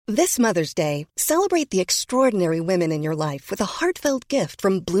This Mother's Day, celebrate the extraordinary women in your life with a heartfelt gift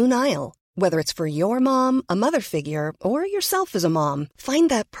from Blue Nile. Whether it's for your mom, a mother figure, or yourself as a mom, find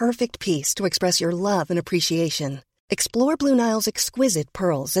that perfect piece to express your love and appreciation. Explore Blue Nile's exquisite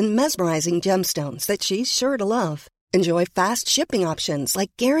pearls and mesmerizing gemstones that she's sure to love. Enjoy fast shipping options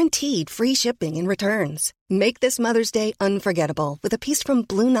like guaranteed free shipping and returns. Make this Mother's Day unforgettable with a piece from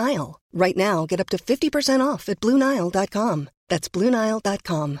Blue Nile. Right now, get up to 50% off at BlueNile.com. That's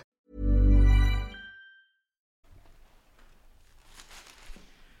BlueNile.com.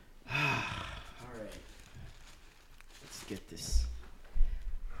 Alright. Let's get this.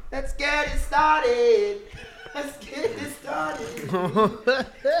 Let's get it started. Let's get it started.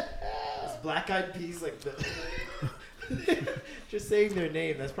 It's Black Eyed Peas like the... Just saying their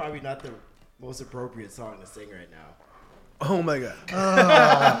name, that's probably not the most appropriate song to sing right now. Oh my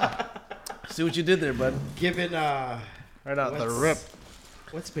god. See what you did there, bud. Given right out the rip.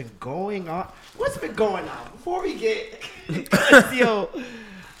 What's been going on? What's been going on? Before we get yo,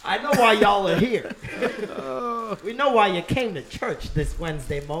 I know why y'all are here. We know why you came to church this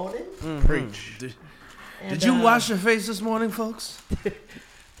Wednesday morning. Mm-hmm. Preach. Did you wash your face this morning, folks?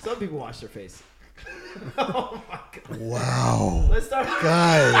 Some people wash their face. Oh my god! Wow. Let's start.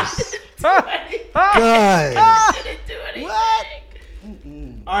 Guys. Guys. Didn't do anything. What?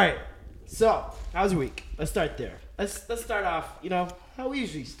 All right. So, how's your week? Let's start there. Let's start off. You know how we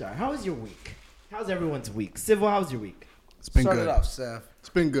usually start. How was your week? How's everyone's week? Civil, how's your week? It's been Start good. it off, Seth. It's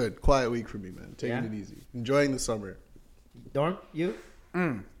been good. Quiet week for me, man. Taking Yeah? it easy. Enjoying the summer. Dorm, you?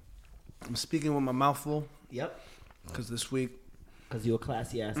 I'm speaking with my mouth full Yep. because this week, Cause you a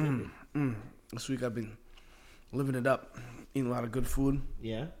classy ass nigga. I've been living it up, eating a lot of good food.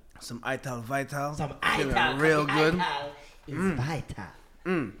 Yeah. Some Ital Vital. Some Feeling Ital. real good. Ital is vital.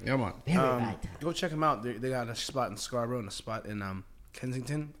 Yeah, man. Very vital. Go check them out. They got a spot in Scarborough and a spot in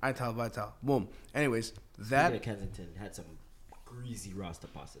Kensington. Ital Vital. Boom. Anyways, that. Speaking of Kensington had some greasy Rasta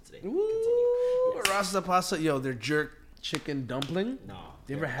pasta today. Ooh, Rasta pasta. Yo, their jerk chicken dumpling. No.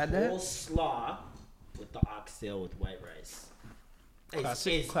 You ever had that? Coleslaw with the oxtail with white rice.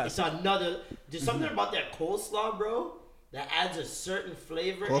 Classic. It's another. There's something about that coleslaw, bro, that adds a certain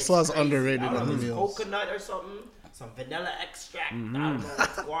flavor. Coleslaw's It's crazy. underrated I don't know on if the it's meals. coconut or something. Some vanilla extract. I don't know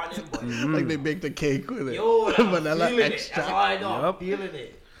what's going in, but Like they baked a cake with it. yo, I'm Vanilla feeling it. extract. That's all I know. Yup. I'm feeling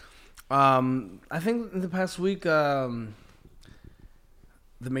it. I think in the past week,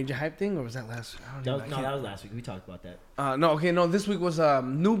 the major hype thing, or was that last? That was last week. We talked about that. No. This week was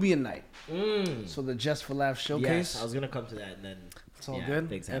Nubian night. So the Just for Laughs showcase. Yes, I was gonna come to that, and then It's all good.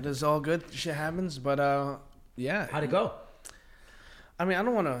 things It happen. is all good. Shit happens, but yeah. How'd it go? I mean, I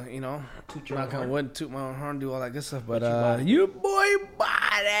don't want to, Toot your knock own on horn? wood, toot my own horn, do all that good stuff, but you body. you boy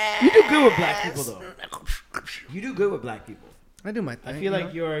body. You do good with black people, though. You do good with black people. I do my thing. I feel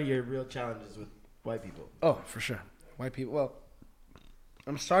like your real challenge is with white people. Oh, for sure. White people. Well,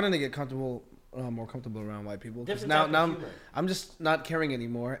 I'm starting to get comfortable, more comfortable around white people. 'Cause Different now type of humor. I'm just not caring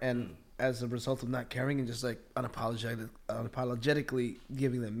anymore, and as a result of not caring and just like unapologetically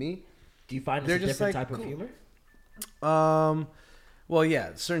giving them me. Do you find They're it's a just different like, type cool. of humor? Well,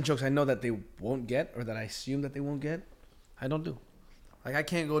 yeah, certain jokes I know that they won't get, or that I assume that they won't get, I don't do. Like I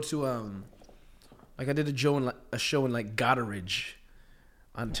can't go to like I did a show in like Goderich,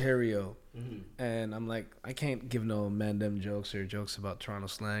 Ontario, and I'm like I can't give no Mandem jokes or jokes about Toronto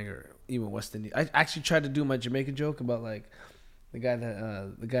slang or even West Indian. I actually tried to do my Jamaican joke about like the guy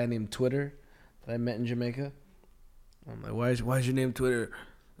named Twitter that I met in Jamaica. I'm like, why is your name Twitter?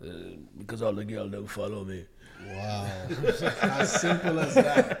 Because all the girls don't follow me. Wow. As simple as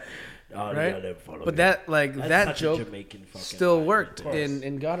that. Right? But that like That's that such a joke Jamaican fucking still vibe, worked of course.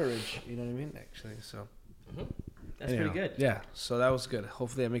 in Goderich. You know what I mean? Actually, so That's anyhow, pretty good. Yeah, so that was good.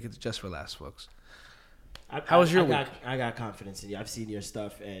 Hopefully, I make it Just for Laughs, folks. How was your week? I got confidence in you. I've seen your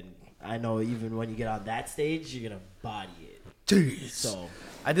stuff, and I know even when you get on that stage, you're gonna body it. Jeez. So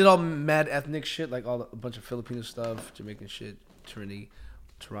I did all mad ethnic shit, like a bunch of Filipino stuff, Jamaican shit,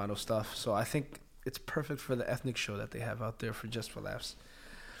 Toronto stuff. So I think it's perfect for the ethnic show that they have out there for Just for Laughs.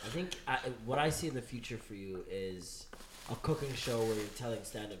 I think what I see in the future for you is a cooking show where you're telling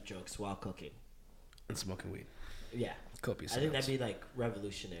stand-up jokes while cooking. And smoking weed. Yeah. Copious I think amounts. that'd be like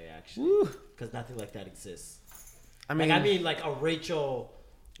revolutionary, actually, Woo. because nothing like that exists. I mean, Like a Rachel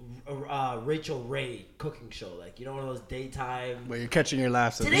Ray cooking show, like one of those daytime. But you're catching your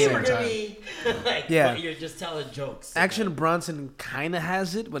laughs at Today the we're same gonna time. be like, Yeah. but you're just telling jokes. Action Bronson kind of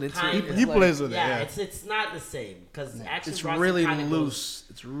has it, but it's Kinda. He like- plays with it, Yeah, yeah. it's not the same because Action It's Bronson really kinda loose.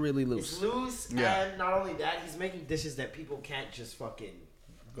 It's really loose. It's loose, Yeah. and not only that, he's making dishes that people can't just fucking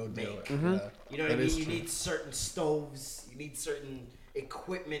Go do make. it. You know what I That mean? is You true. need certain stoves. You need certain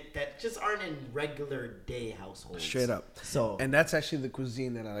equipment that just aren't in regular day households. Straight up. So And that's actually the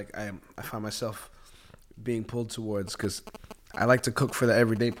cuisine that I find myself being pulled towards because I like to cook for the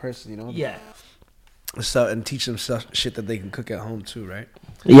everyday person, you know? yeah. So, and teach them stuff, shit that they can cook at home too, right?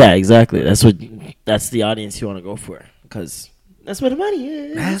 Yeah, exactly. That's the audience you want to go for because that's where the money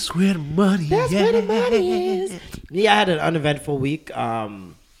is. That's where the money Where the money is. Yeah, I had an uneventful week.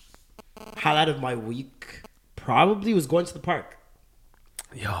 Highlight of my week probably was going to the park.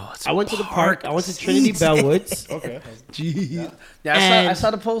 Yo, I went to the park. I went to Trinity Bellwoods. Okay. Gee. Yeah, And I saw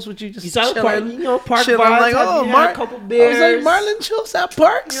the post with you just you saw the park, chilling, you know, park chilling. vibes. I'm like, oh, a couple beers. I was like, Marlon chills at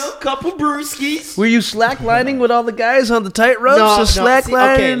parks. You know, a couple brewskis. Were you slacklining with all the guys on the tight ropes? or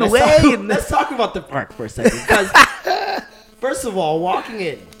slacklining away? Let's talk about the park for a second. Because first of all, walking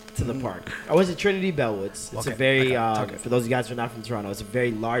in to the park, I was at Trinity Bellwoods. It's a very, for those of you guys who are not from Toronto, it's a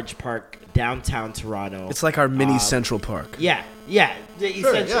very large park downtown Toronto. It's like our mini Central Park. Yeah.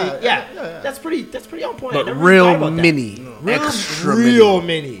 Essentially, yeah. That's pretty on point. I But never really thought real about that. mini. Extra real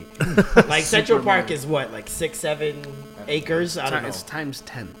mini. mini. Like Central Park is what, like 6-7 acres? I don't know. It's times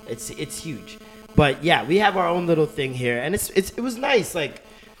 10. It's huge. But yeah, we have our own little thing here, and it was nice. Like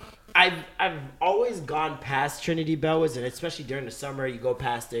I've always gone past Trinity Bellwoods, and especially during the summer, you go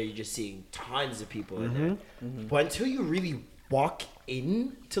past there, you're just seeing tons of people in there. Mm-hmm. But until you really walk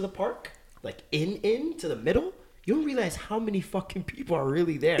into the park, like into the middle, you don't realize how many fucking people are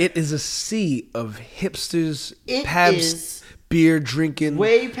really there. It is a sea of hipsters, It pabs, is beer drinking.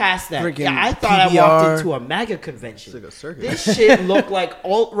 way past that. Freaking Yeah, I thought I PBR. walked into a MAGA convention. It's like a circus. This shit looked like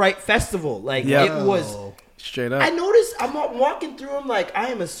alt-right festival. Like Yeah. it was. Straight up. I noticed I'm walking through them like I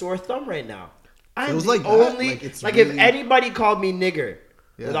am a sore thumb right now. I'm was the like that? only Like, it's if really- anybody called me nigger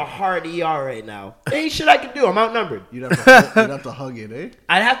with a hard ER right now, there ain't shit I can do. I'm outnumbered. You'd have to hug it, eh?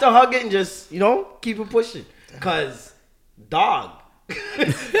 I'd have to hug it and just keep it pushing. Cause dog,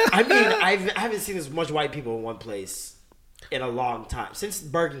 I mean I haven't seen as much white people in one place in a long time since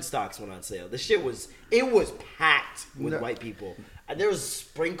Birkenstocks went on sale. The shit was packed with white people. And there was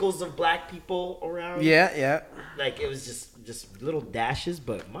sprinkles of black people around. Yeah. Like it was just little dashes,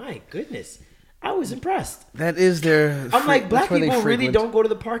 but my goodness, I was impressed. That is their. I'm like, black that's where they people really frequent. don't go to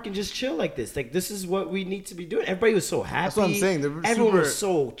the park and just chill like this. Like this is what we need to be doing. Everybody was so happy. That's what I'm saying. They're Everyone was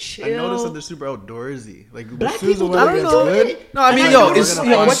super- so chill. I noticed that they're super outdoorsy. Like Black as soon as the people weather don't gets know good, it. No, I mean, And yo, noticed, it's like,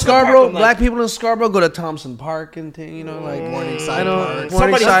 in went to the Scarborough. park, I'm like, Black people in Scarborough go to Thompson Park and thing, you know, like Morningside I know, Park. Somebody's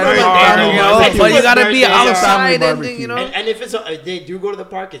Morningside birthday, Park, though. you know, Like, but you people's gotta be birthdays are outside family and thing, you know. And if if they do go to the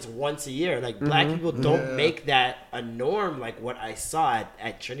park, it's once a year. Like black people don't make that a norm. Like what I saw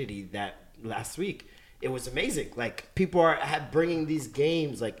at Trinity that last week, it was amazing. Like people are bringing these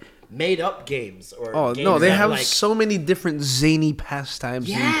games, like made up games or Oh games no, they that, have like, so many different zany pastimes.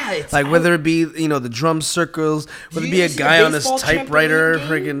 Yeah, it's like whether it be the drum circles, whether it you be a see the guy on his baseball typewriter, trampoline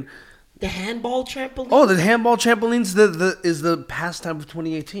freaking. the handball trampoline. Oh, the handball trampolines is the pastime of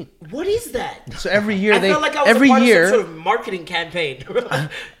 2018. What is that? So every year I they felt like I was every a part year of some sort of marketing campaign.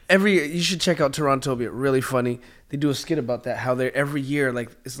 you should check out Torontopia. Really funny. They do a skit about that. How they're every year like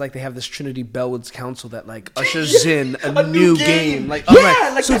it's like they have this Trinity Bellwoods Council that like ushers in a new game. Like, Yeah,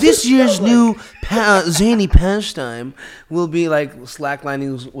 alright, like so that's this what it year's felt new zany pastime will be like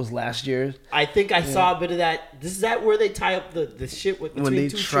slacklining was last year's. I think I saw a bit of that. Is that where they tie up the shit with between When they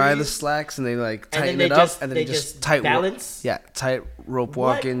two try the trees? slacks and they like And then tighten they it up just- and then they just just tight balance? tight rope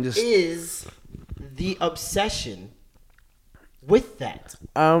What walking. Just is the obsession with that?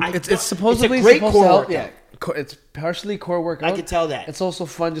 it's supposedly it's a great supposed core to help. workout. Yeah, it's partially core workout. I can tell that. It's also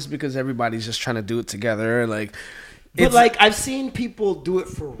fun just because everybody's just trying to do it together. Like, But it's like I've seen people do it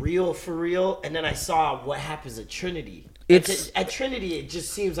for real, and then I saw what happens at Trinity. At Trinity, it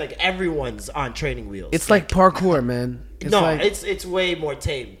just seems like everyone's on training wheels. it's like parkour, man. It's no, like, it's way more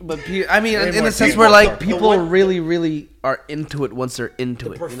tame. but I mean, in more a sense people. where like The people one- really are into it once they're into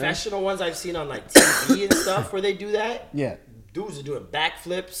The it. professional ones I've seen on like TV and stuff where they do that. Yeah. Dudes are doing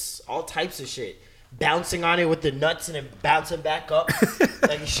backflips, all types of shit, bouncing on it with the nuts and then bouncing back up.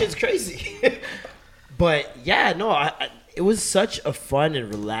 Like shit's crazy. But yeah, no, it was such a fun and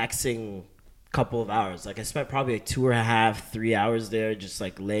relaxing couple of hours. Like I spent probably like 2.5, 3 hours there, just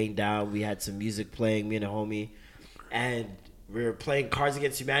like laying down. We had some music playing, me and a homie, and we were playing Cards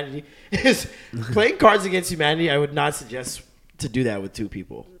Against Humanity. Playing Cards Against Humanity, I would not suggest to do that with two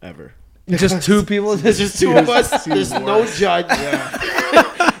people ever. Just two people. It's just two of us. There's no judge.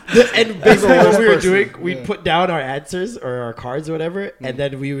 And basically what we were doing, we'd put down our answers or our cards or whatever, and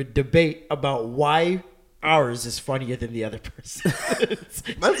then we would debate about why ours is funnier than the other person.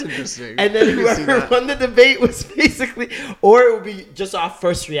 That's interesting. And then I can see whoever that. won the debate was basically, or it would be just off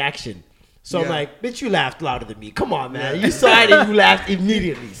first reaction. So I'm Yeah. like, bitch, you laughed louder than me. Come on, man. You saw it and you laughed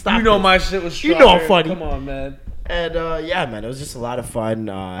immediately. Stop. You know this. my shit was You stronger. know I'm funny. Come on, man. And yeah, man, it was just a lot of fun.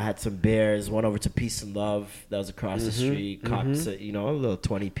 I had some beers. Went over to Peace and Love. That was across the street. Copped, a little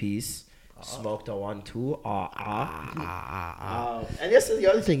 20 piece. Smoked a 1-2. And this is the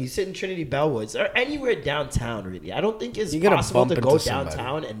other thing. You sit in Trinity Bellwoods or anywhere downtown, really. I don't think it's You gotta possible bump to go into somebody.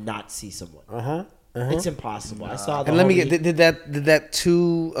 downtown and not see someone. Uh-huh. It's impossible. I saw the And let me homie- get did that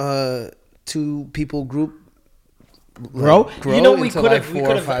two people group grow. grow You know, we into could like have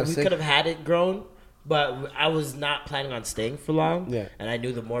 4 or 5, 6? had it grown, but I was not planning on staying for long. Yeah. And I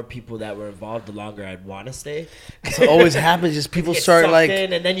knew the more people that were involved, the longer I'd want to stay. So it always happens. Just people Get start sucked like,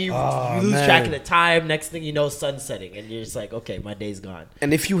 in, and then you lose man. track of the time. Next thing you know, sun's setting, and you're just like, okay, my day's gone.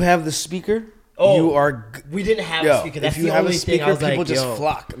 and if you have the speaker, Oh, you are. We didn't have Yo, a speaker. That's if you the have only a thing. I speaker, was people like, just yo.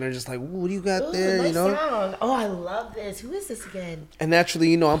 flock, and they're just like, "What do you got Ooh, there?" nice You know. sound. Oh, I love this. Who is this again? And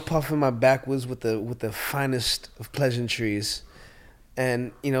naturally, I'm puffing my backwoods with the finest of pleasantries,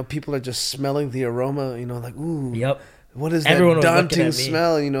 and people are just smelling the aroma. Like, ooh, Yep. what is Everyone was that looking daunting at me.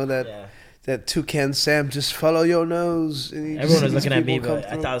 smell? That Yeah. that Toucan Sam, just follow your nose. And you just Everyone was see these looking at me, people but come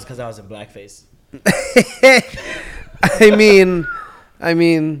I through. thought it was because I was in blackface. I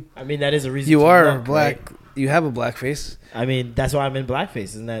mean, that is a reason. you to are look, black. right? You have a black face. That's why I'm in blackface.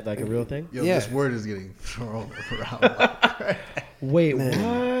 Isn't that like a real thing? Yo, Yeah. this word is getting thrown around. Wait,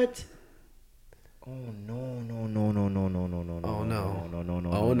 Man. what? Oh no! Oh, No! no. No!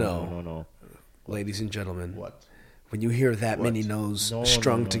 Oh, no. No! Ladies and gentlemen, What? when you hear that What? many no's No,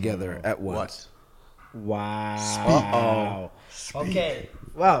 strung no, together no. at once. What? Wow. Okay.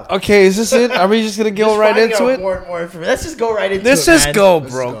 Wow. Okay, is this it? Are we just gonna go right into it? More and more information. Let's just go right into Let's it. just man. go,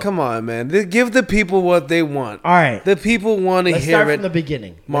 Let's bro. go. Come on, man. Give the people what they want. All right. The people want to Let's hear start it. from the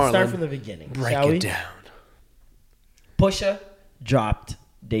beginning. Let's start Marlon, from the beginning. Break shall it we? down. Pusha dropped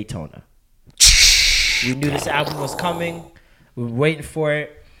Daytona. We knew this album was coming. We were waiting for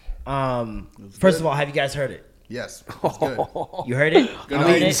it. First of all, have you guys heard it? Yes. It's good. You heard it? You I'm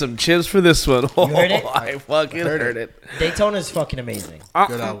heard eating it? some chips for this one. heard it? I fucking heard it. Daytona is fucking amazing.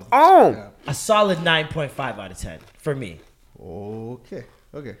 Good album. Oh, Yeah. A solid 9.5 out of 10 for me. Okay.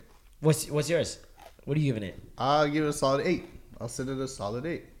 Okay. What's yours? What are you giving it? I'll give it a solid 8. I'll send it a solid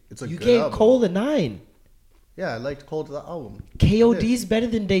 8. It's a You good gave album. Cole a 9. Yeah, I liked Cole to the album. KOD's better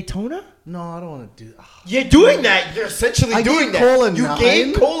than Daytona? No, I don't want to do. You're doing that. You're essentially I doing gave that. Cole a you 9.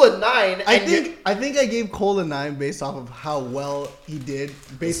 gave Cole a 9. I and think I gave Cole a 9 based off of how well he did,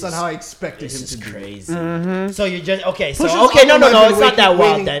 based on how I expected this him is to do. crazy. Mm-hmm. So you're just okay. So Pusha's okay, no, album I've it's been not that waiting-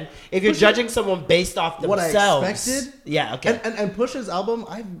 wild then. If you're Pusha- judging someone based off What I themselves, expected? yeah, okay. And Pusha's album,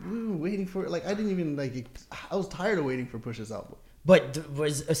 I've been waiting for. Like, I didn't even like. I was tired of waiting for Pusha's album. But so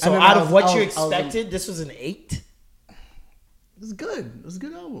then out I of was- what I you was- I was- expected, this was an 8. It was good. It was a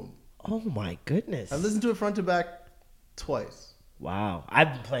good album. Oh my goodness! I listened to it front to back twice. Wow,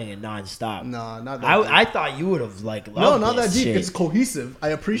 I've been playing it nonstop. No, not that. deep. I thought you would have like loved No, not that this deep. shit. It's cohesive. I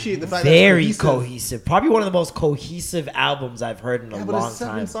appreciate the fact Very that it's cohesive. Probably one of the most cohesive albums I've heard in a Yeah, but long it's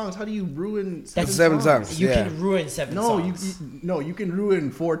 7 time. songs. How do you ruin That's 7 songs. You Yeah. can ruin 7 No, songs. you can ruin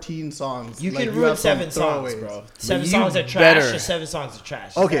 14 songs. You Like, can ruin have some 7 songs, throwaways. bro. 7 you songs are trash better- or 7 songs are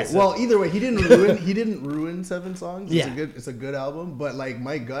trash. Okay, That's well, it. either way, he didn't ruin 7 songs. Yeah. It's a good album, but like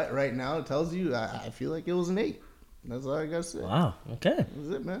my gut right now tells you I feel like it was an 8. That's all I gotta say. Wow. Okay.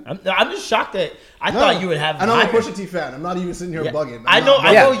 That's it, man. I'm just shocked that I thought you would have. And I'm a higher. Pusha T fan. I'm not even sitting here Yeah. bugging. I I'm know. not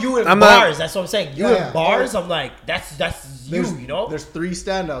I Yeah. know you in I'm not- bars. That's what I'm saying. You Yeah. in bars. I'm like, that's you. There's, You know. there's 3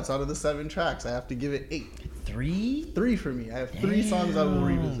 standouts out of the 7 tracks. I have to give it 8. 3. 3 for me. I have 3 songs I will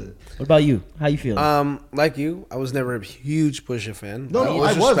revisit. What about you? How you feeling? Like you, I was never a huge Pusha fan. No, I no,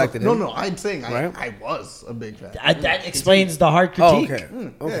 always I was. respected No, him. no, I'm saying Right? I was a big fan. That explains the hard Oh, critique.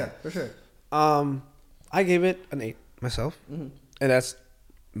 okay. Okay. Yeah, for sure. I gave it an 8 myself, and that's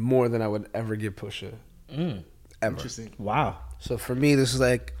more than I would ever give Pusha. Ever. Interesting. Wow. So for me, this is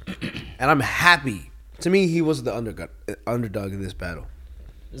like, and I'm happy. To me, he was the underdog in this battle.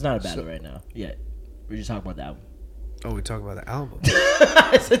 It's not a battle right now yet. We're just talking about the album. Oh, we talk about the album.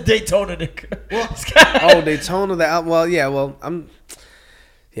 It's a Daytona, nigga. Oh, Daytona, the album. Well, yeah.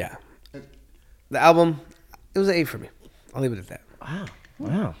 The album, it was an 8 for me. I'll leave it at that.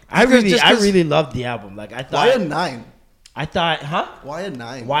 Wow. I Just 'cause- really loved the album. Like I Why a thought. 9? I thought, huh? Why a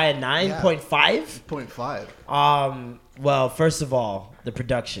 9? Why a 9.5? 0.5. Well, first of all, the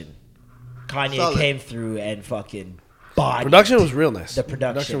production. Kanye Solid. came through and fucking bodied Production was real nice. the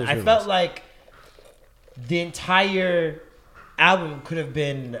production. was I real felt nice. like the entire album could have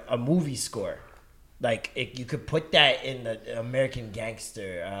been a movie score. Like you could put that in the American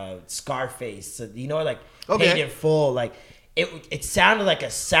Gangster, Scarface. So, like Okay. paid in full. Like it sounded like a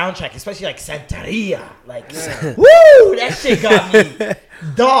soundtrack, especially like Santeria. Like, woo, that shit got me,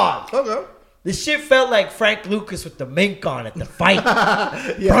 dog. Okay. The shit felt like Frank Lucas with the mink on at the fight.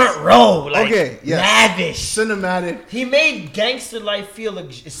 Front row, like lavish. Cinematic. He made Gangster Life feel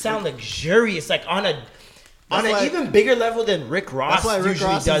it sound luxurious, like on an even bigger level than Rick Ross. That's why Rick usually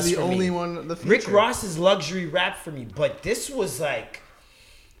Ross does is the for only me. one. The Rick Ross is luxury rap for me, but this was like,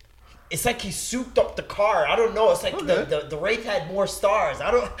 it's like he souped up the car. I don't know. It's like the Wraith had more stars.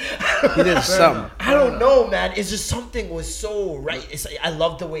 He did something. I don't know, man. It's just something was so right. It's like, I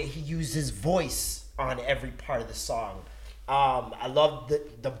love the way he used his voice on every part of the song. I love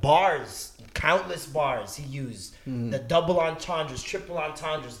the bars, countless bars he used. The double entendres, triple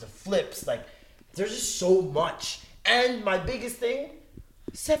entendres, the flips. Like, there's just so much. And my biggest thing,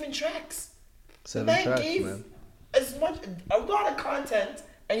 7 tracks. 7 the man tracks, gave man. a lot of content,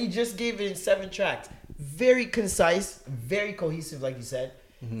 and he just gave it in 7 tracks. Very concise, very cohesive, like you said.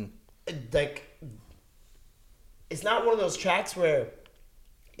 Like, it's not one of those tracks where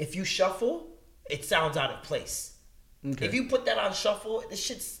if you shuffle, it sounds out of place. Okay. If you put that on shuffle, the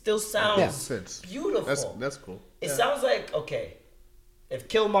shit still sounds beautiful. That's cool. It sounds like, okay, if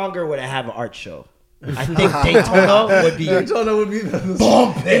Killmonger would have an art show, I think Daytona would be Daytona would be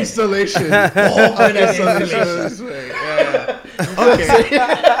the installation. installation. Yeah. Okay.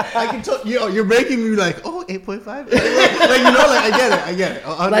 I can tell you're making me like, 8.5. Like, I get it.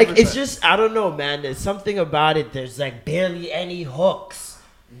 100%. Like, it's just, I don't know, man. There's something about it. There's like barely any hooks.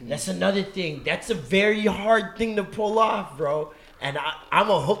 That's another thing. That's a very hard thing to pull off, bro. And I'm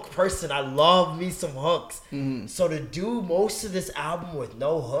a hook person. I love me some hooks. So to do most of this album with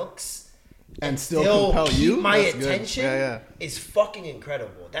no hooks and still compel keep my that's attention good. is fucking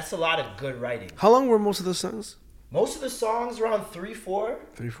incredible. That's a lot of good writing. How long were most of the songs? Most of the songs around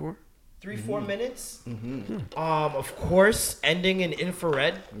 3-4 minutes. Of course, ending in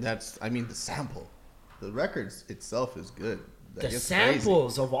infrared. The sample. The records itself is good. The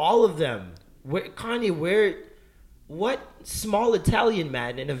samples of all of them. Kanye, what small Italian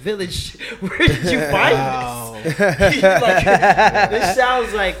man in a village, where did you find this? This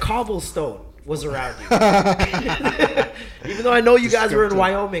sounds like cobblestone was around you. Even though I know you guys were in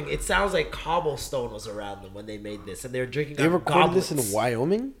Wyoming, it sounds like cobblestone was around them when they made this. And they were drinking They recorded goblets. this in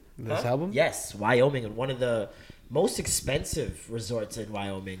Wyoming? This album? Yes, Wyoming, and one of the most expensive resorts in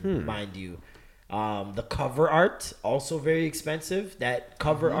Wyoming, mind you. The cover art, also very expensive. That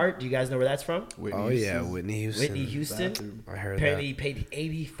cover art, do you guys know where that's from? Whitney Houston. Whitney Houston. I heard Apparently that. he paid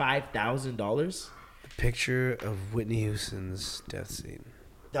 $85,000. Picture of Whitney Houston's death scene.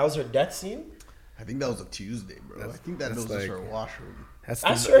 That was her death scene? I think that was a Tuesday, bro. I think that was just her washroom.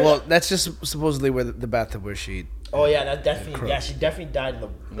 That's just supposedly where the bathtub where she. Oh yeah, that definitely. Yeah, she definitely died in the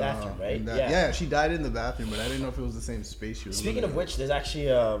bathroom, right? Yeah, she died in the bathroom, but I didn't know if it was the same space she was. Speaking of which, there's actually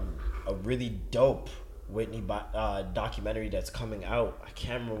a really dope Whitney documentary that's coming out. I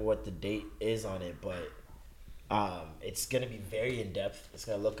can't remember what the date is on it, but it's gonna be very in depth. It's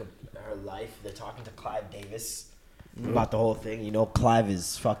gonna look at her life. They're talking to Clive Davis about the whole thing. You know, Clive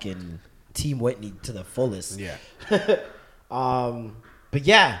is fucking Team Whitney to the fullest. Yeah. But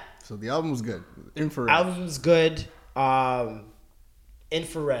yeah. So the album was good. Infrared. Album's good.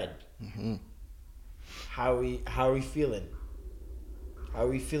 Infrared. How are we feeling? How are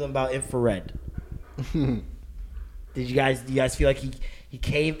we feeling about Infrared? Do you guys feel like he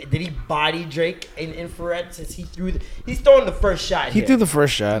came? Did he body Drake in Infrared since he's throwing the first shot? He threw the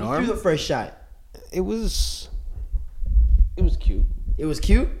first shot. He threw the first shot. It was cute. It was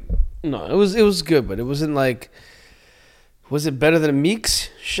cute? No, it was good, but it wasn't like. Was it better than Meek's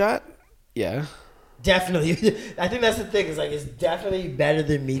shot? Yeah. Definitely. I think that's the thing. It's definitely better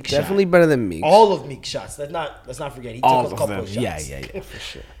than Meek's shot. Definitely better than Meek's. All of Meek's shots. Let's not forget. He took a couple of shots. Yeah, for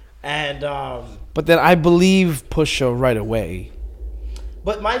sure. And but then I believe Pusha right away.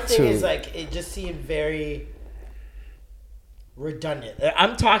 But my thing is it just seemed very redundant.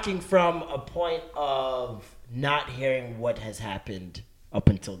 I'm talking from a point of not hearing what has happened up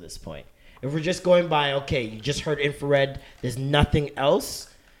until this point. If we're just going by, okay, you just heard Infrared, there's nothing else.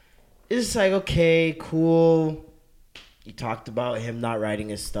 It's like, okay, cool. You talked about him not writing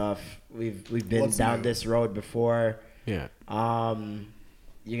his stuff. We've been down this road before. Yeah.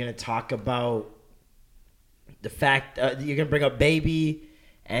 You're gonna talk about the fact you're gonna bring up Baby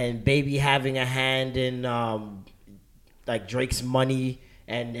and Baby having a hand in like Drake's money,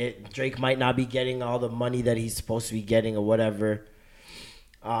 and Drake might not be getting all the money that he's supposed to be getting or whatever.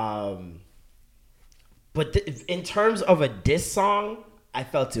 But in terms of a diss song, I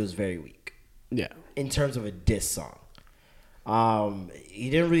felt it was very weak. Yeah. In terms of a diss song, he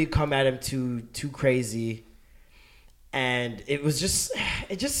didn't really come at him too crazy. and it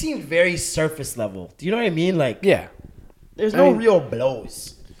just seemed very surface level. Do you know what I mean? Like, Yeah. there's no real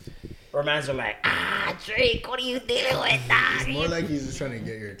blows. Or mans are like, Drake, what are you dealing with, It's more like he's just trying to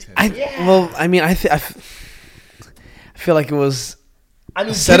get your attention. Well, I mean, I feel like it was I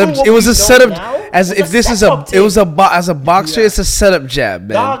mean, setup. given what It was we a know setup. now, As it's if this is a, step-up it was tape. as a boxer, it's a setup jab,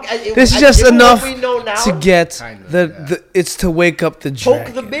 man. Dog, This is just given what enough we know now, to get Kinda, the. It's to wake up the poke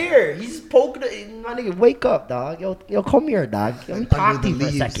dragon. the bear. He's poking the my nigga. Wake up, dog. Yo, come here, dog. Let me talk to you for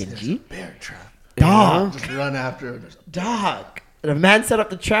a second, G. Bear trap. Dog, Just run after him. dog. The man set up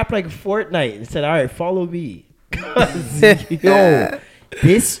the trap like Fortnite and said, "All right, follow me." 'Cause, yo,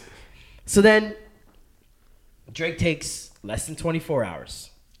 this. So then, Drake takes less than 24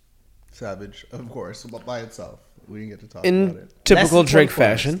 hours. Savage, of course, but by itself. We didn't get to talk about In it. typical Less than Drake 24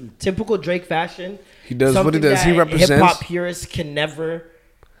 hours. fashion, Typical Drake fashion. he does what he Something does. He that represents. Hip hop purists can never.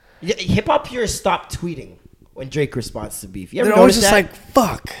 Hip hop purists stop tweeting when Drake responds to beef. You ever They're always notice just that?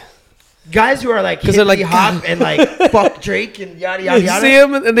 like, fuck. Guys who are like 'Cause they're like, hop and like fuck Drake and yada You yada yada. see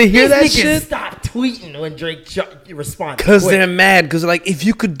him and they hear These that niggas shit stop tweeting when Drake responds. because Quick. they're mad. Because like, if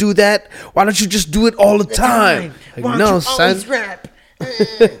you could do that, why don't you just do it all the time? Like, Why don't no, you son. always rap?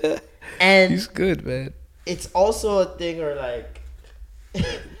 And He's good, man. it's also a thing where like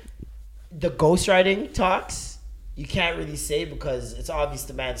the ghostwriting talks you can't really say because it's obvious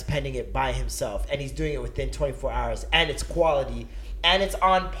the man's penning it by himself and he's doing it within 24 hours and it's quality and it's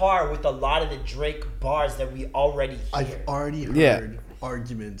on par with a lot of the Drake bars that we already hear. I've already heard Yeah.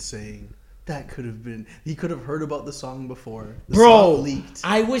 arguments saying that could have been. He could have heard about the song before. The Bro, song leaked.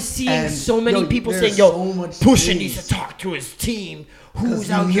 I was seeing And, so many yo, people there's saying, yo, so much Pusha news. needs to talk to his team. 'Cause Who's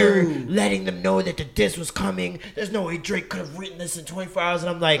he out here knew. letting them know that the diss was coming? There's no way Drake could have written this in 24 hours. And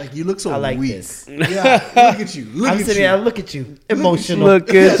I'm like, Like, you look so I like weak. this. Yeah, look at you. Look I'm at sitting you. there, look at you. Emotional.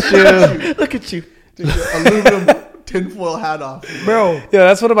 Look at you. Look at you. Take your aluminum tinfoil hat off. Bro, Yeah,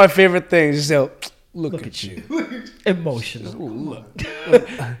 that's one of my favorite things. Just yo, look at you. emotional.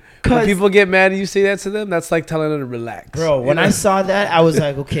 When Cause, people get mad and you say that to them, that's like telling them to relax. bro, when I saw that, I was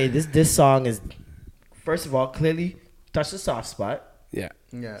like, okay, this song is, first of all, clearly touched a soft spot. Yeah.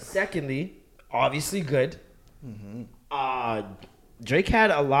 Yeah. Secondly, obviously good. Drake had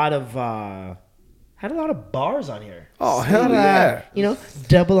a lot of bars on here. Oh, hell yeah. You know,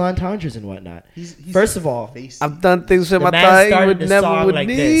 double entendres and whatnot. He's First of all, Face. I've done things with the my man thigh you started would the never song would like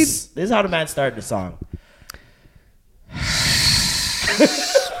need. this. This is how the man started the song.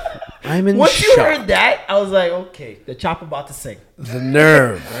 I'm in Once shock. you heard that, I was like, okay, the chop about to sing. The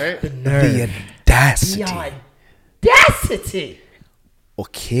nerve. Right? The nerve. The audacity. The audacity.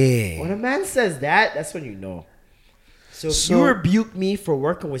 Okay. When a man says that, that's when you know. So if So- you rebuke me for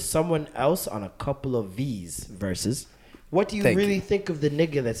working with someone else on a couple of V's verses, what do you Thank really you. think of the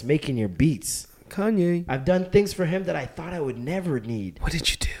nigga that's making your beats? Kanye. I've done things for him that I thought I would never need. What did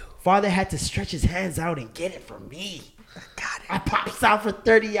you do? Father had to stretch his hands out and get it from me. I popped out for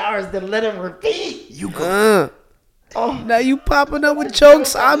 30 hours, then let him repeat. You go. Oh, Now you popping up with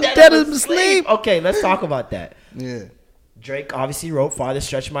jokes. I'm dead asleep. Okay, let's talk about that. Yeah. Drake obviously wrote Father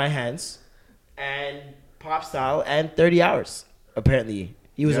Stretch My Hands and Pop Style and 30 Hours. Apparently,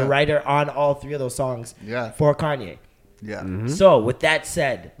 he was a Yeah. writer on all three of those songs Yeah. for Kanye. Yeah. So, with that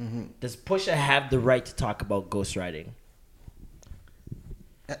said, does Pusha have the right to talk about ghostwriting?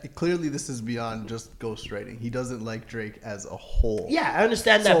 Clearly, this is beyond just ghostwriting. He doesn't like Drake as a whole. Yeah, I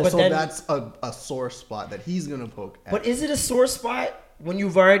understand that, So, but so then, that's a sore spot that he's gonna poke at. but is it a sore spot when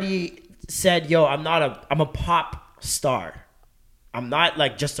you've already said, "Yo, I'm a pop star. I'm not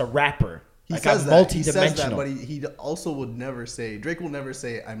like just a rapper. He Like says I'm that. He says that, multi-dimensional." but he also would never say. Drake will never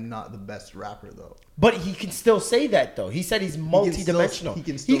say, "I'm not the best rapper," though. But he can still say that though. He said he's multi-dimensional. He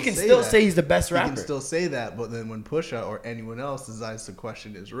can still that. say he's the best He rapper. can still say that, but then when Pusha or anyone else decides to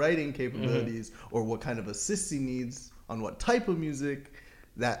question his writing capabilities or what kind of assist he needs on what type of music,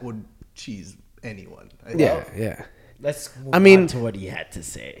 that would cheese anyone. Yeah, yeah. Let's move I mean- on to what he had to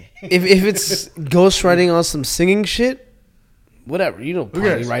say. If it's ghostwriting on some singing shit, whatever. You don't Who probably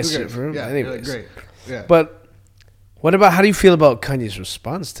cares? write Who shit cares? for him. Yeah, Anyways. great. Yeah. But what about, how do you feel about Kanye's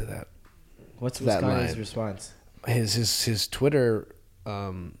response to that? What's that Kanye's line. response? His Twitter,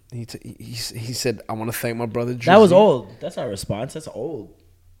 he said, "I want to thank my brother." That was Drizzy." old. That's our response. That's old.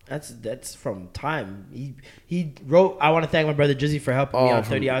 That's from time. He wrote, "I want to thank my brother Drizzy for helping me Oh, on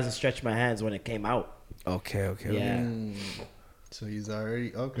from- 30 Hours and Stretch My Hands" when it came out. Okay. Yeah. So he's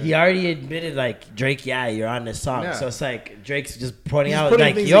already okay. He already admitted, like, Drake, yeah, you're on this song. Yeah. So it's like Drake's just pointing He's out, putting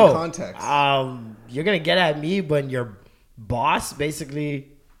like, things yo, in context. you're gonna get at me when your boss basically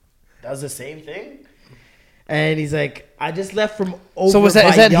does the same thing. And he's like, I just left from over. So is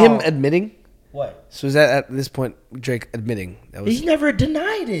by that him y'all. admitting? What? So is that at this point Drake admitting that was He's never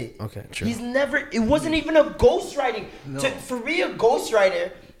denied it. okay? True. He's never. It wasn't even a ghostwriting. For me, a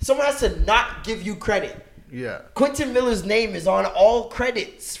ghostwriter, someone has to not give you credit. Yeah. Quentin Miller's name is on all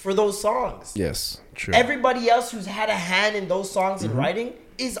credits for those songs. Yes, true. Everybody else who's had a hand in those songs and writing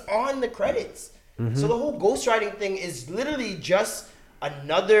is on the credits. So the whole ghostwriting thing is literally just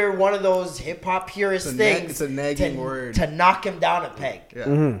another one of those hip hop purist things. It's a nagging word to knock him down a peg.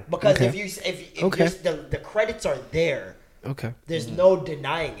 Yeah. Because Okay. if Okay. the credits are there, Okay. there's no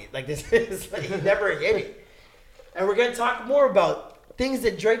denying it. Like this is like, he never hit it. And we're gonna talk more about things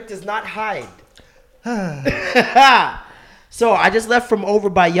that Drake does not hide. So I just left from over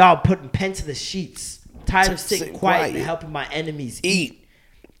by y'all putting pen to the sheets. Tired of sitting quiet and helping my enemies eat.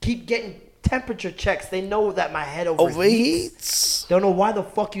 Keep getting temperature checks. They know that my head overheats. Overheats. Don't know why the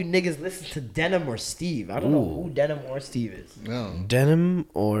fuck you niggas listen to Denim or Steve. I don't know who Denim or Steve is. No. Denim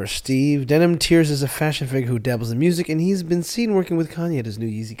or Steve. Denim Tears is a fashion figure who dabbles in music, and he's been seen working with Kanye at his new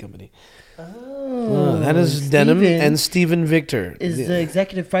Yeezy company. Oh, that is Denim Steven and Steven Victor is the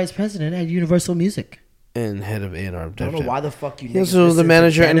executive vice president at Universal Music. and head of A&R. I don't know why the fuck you niggas He's also listen the to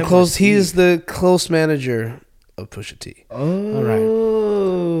manager and Denim or close. He Steve. is the close manager of Pusha T.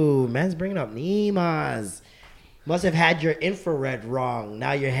 Oh, man's bringing up Nemas. Must have had your infrared wrong.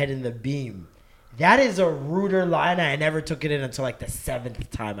 Now you're heading the beam. That is a ruder line. I never took it in until like the 7th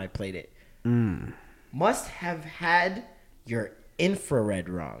time I played it. Must have had your infrared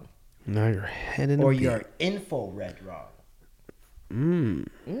wrong. Now you're heading Or the your info-red wrong.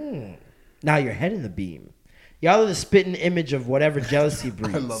 Now you're heading the beam. Y'all are the spitting image of whatever jealousy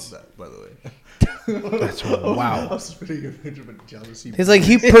breeds. I love that, by the way. That's wow. I was spitting a picture of a jealousy. It's like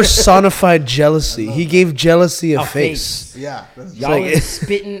he personified jealousy. He gave jealousy a face. Yeah. That's Y'all like- are the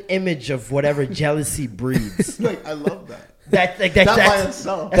spitting image of whatever jealousy breeds. like, I love that. That by That by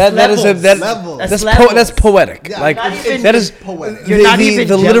itself. That's Levels. that's poetic. Yeah, like not even- that is poetic. You're not even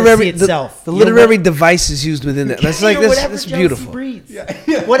jealousy itself. the You're literary what- devices used within it. That's like You're this. whatever That's jealousy beautiful. breeds.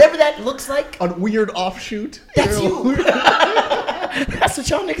 Yeah. Whatever that looks like, A weird offshoot. that's you. That's what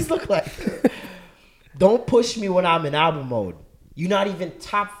y'all niggas look like. Don't push me when I'm in album mode. You're not even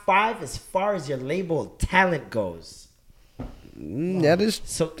top 5 as far as your label talent goes. That is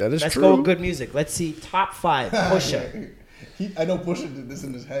Let's true. go with good music. Let's see top 5 Pusha. I know Pusha did this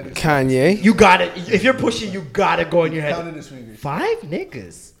in his head. Kanye. You got it. If you're pushing, you gotta go in your head. Counted his fingers. 5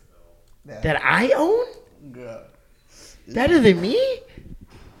 niggas Yeah. that I own Yeah. better than me.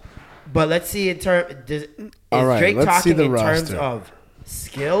 But let's see in terms. Is All right, Drake let's see talking the in terms roster. of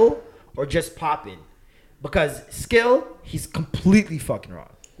skill or just popping? Because skill, he's completely fucking wrong.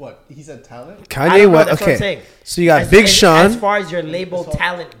 What? He said talent? I Kanye don't know, what? that's what I'm Okay. saying. So you got As- Big as- Sean, As far as your label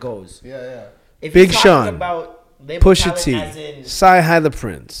talent goes, Yeah. if Big you're talking Sean, about label Pusha talent T, as in Cy High the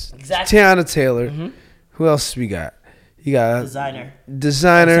Prince, Exactly. Tiana Taylor. Who else we got? You got designer,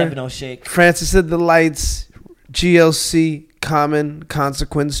 Designer, 7 Shake. Francis of the Lights, GLC, Common,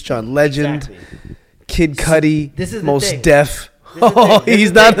 Consequence, John Legend, Exactly. Kid Cudi, this is the Most thing. Def. This is the Oh, thing. This he's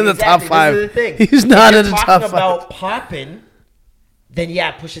is the not thing. in the top Exactly. five. This is the thing. He's not If in you're the top talking five. about popping, then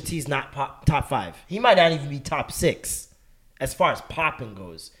yeah, Pusha T's not top 5. He might not even be top 6 as far as popping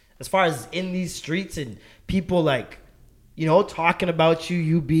goes. As far as in these streets and people like, you know, talking about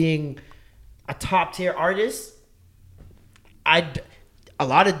you being a top tier artist. A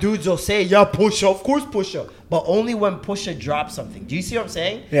lot of dudes will say, yeah, Pusha, of course Pusha. But only when Pusha drops something. Do you see what I'm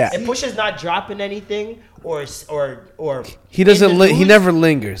saying? Yeah. If Pusha's not dropping anything or He doesn't. in the He news, never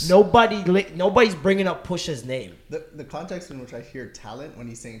lingers. nobody's bringing up Pusha's name. The context in which I hear talent when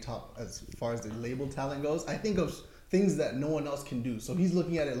he's saying top as far as the label talent goes, I think of things that no one else can do. So he's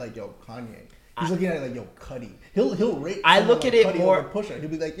looking at it like, yo, Kanye. He's looking at it like, yo, Cudi. He'll rate. I someone look at like it Cudi more- over Pusha. He'll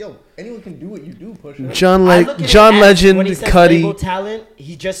be like, yo, anyone can do what you do, Pusha. John I look at John it as Legend, when he says label Cudi. talent,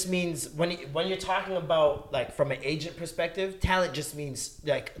 he just means when you're talking about like from an agent perspective, talent just means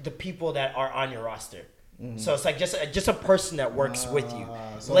like the people that are on your roster. So it's like just a person that works with you.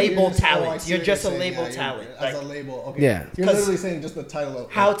 So Label you're just- talent. I see you're what just a saying. label Yeah, you're- talent. As Like a label, okay. Yeah. You're 'Cause literally saying just the title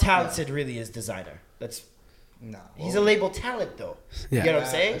of how like, talented really is designer. That's Yeah. Nah, he's a label talent though. Yeah. You get what I'm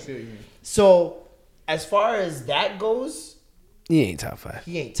I saying? see what you mean. So as far as that goes, He ain't top 5.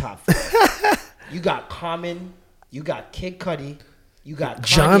 he ain't top 5. You got Common, you got Kid Cudi, you got Kanye,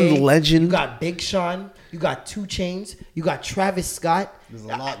 John Legend. you got Big Sean, you got 2 Chainz, you got Travis Scott. There's a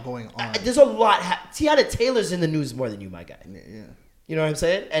lot going on. There's a lot. Tiana Taylor's in the news more than you, my guy. Yeah. You know what I'm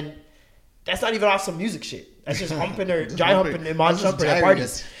saying? And that's not even off some music shit. That's just humping or dry humping and mon jumping at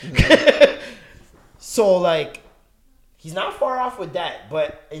parties. So like, he's not far off with that.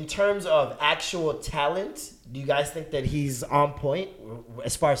 But in terms of actual talent, do you guys think that he's on point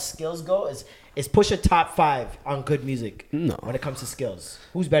as far as skills go? Is Pusha top 5 on good music? No. When it comes to skills,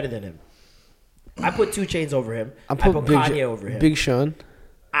 who's better than him? I put 2 Chainz over him. I put Big Kanye over him. Big Sean.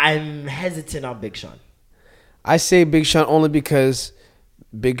 I'm hesitant on Big Sean. I say Big Sean only because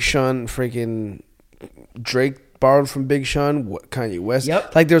Big Sean freaking Drake borrowed from Big Sean, Kanye West.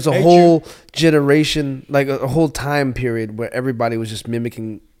 Yep. Like there's a Very whole generation, like a whole time period where everybody was just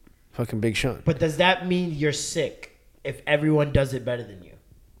mimicking fucking Big Sean. But does that mean you're sick if everyone does it better than you?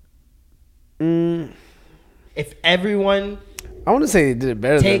 If everyone I want to say they did it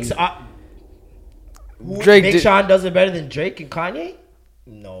better takes than Drake, did. Big Sean does it better than Drake and Kanye?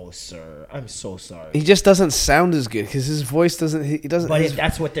 No, sir. I'm so sorry. He just doesn't sound as good because his voice doesn't. He doesn't. But his if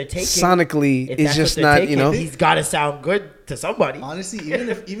that's what they're taking, sonically, if it's that's just what they're not. taking, You know. he's got to sound good to somebody. Honestly, even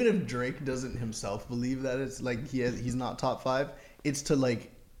if Drake doesn't himself believe that it's like he's not top 5, it's to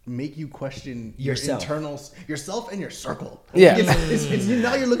like make you question Yourself. your internal yourself and your circle. Yeah. It's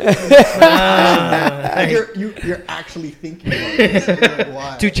now you're looking at you're actually thinking about this. You're like,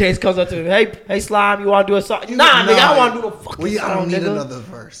 why? 2 Chainz comes up to him, hey Slime, you want to do a song? Nah, nigga, I don't want to do no fucking I song, don't need nigga. another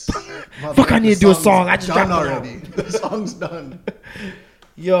verse. Fuck, I need to do a The song. I song's just dropped done it already. The song's done.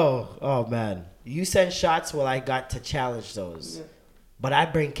 Yo, oh man. You send shots, well, I got to challenge those. But I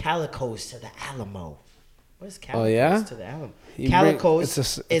bring Calicos to the Alamo. What is Calicos yeah? to the Alamo? You Calicos bring- it's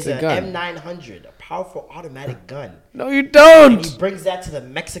is a a gun. M900, a powerful automatic gun. No, you And he don't. brings that to the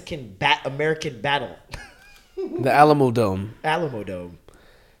Mexican American battle. The Alamo Dome. Alamo Dome.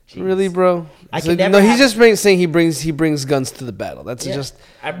 Jeez. Really, bro? I So, can never no, he's have- just saying he brings guns to the battle. That's Yeah. just.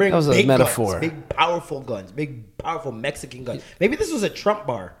 I bring that was a big metaphor. guns, big powerful guns, big powerful Mexican guns. Maybe this was a Trump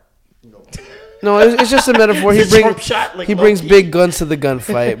bar. No, it's just a metaphor. He It's a Trump brings shot, like, he brings low-key. big guns to the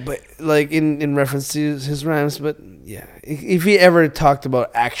gunfight, but like in reference to his rhymes. But yeah, if he ever talked about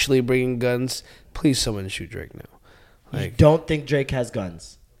actually bringing guns, please someone shoot Drake now. You Like don't think Drake has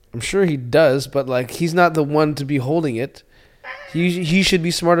guns? I'm sure he does, but like he's not the one to be holding it. He should be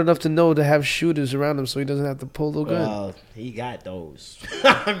smart enough to know to have shooters around him so he doesn't have to pull the gun. Well, he got those.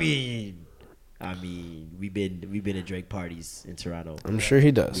 I mean, we've been at Drake parties in Toronto. I'm sure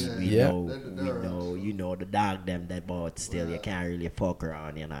he does. We Yeah. know, you know the dog them that boy still you can't really fuck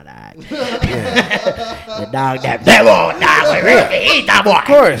around, you know that. The dog them that boy, dog we really eat that boy. Of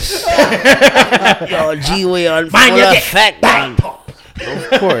course. Yo, G-Way on Mind full your effect, man. pop. Of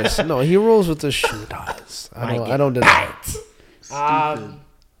course. No, he rolls with the shooters. I don't deny it.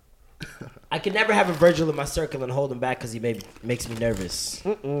 I can never have a Virgil in my circle and hold him back because he makes me nervous.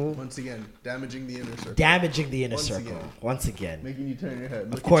 Once again, damaging the inner circle. Damaging the inner Once circle. again. Once again. Making you turn your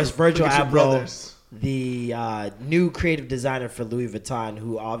head. Of course, Virgil look at your Abloh, brothers. the new creative designer for Louis Vuitton,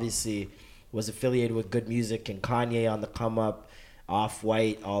 who obviously was affiliated with Good Music and Kanye on the come up,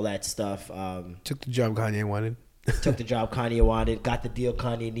 Off-White, all that stuff. Took the job Kanye wanted. Took the job Kanye wanted, got the deal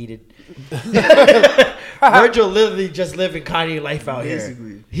Kanye needed. Virgil literally just living Kanye life out Basically.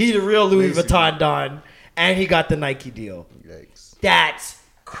 here. He the real Louis Basically. Vuitton Don, and he got the Nike deal. Yikes. That's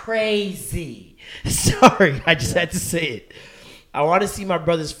crazy. Sorry, I just had to say it. I want to see my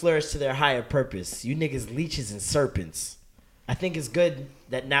brothers flourish to their higher purpose. You niggas leeches and serpents. I think it's good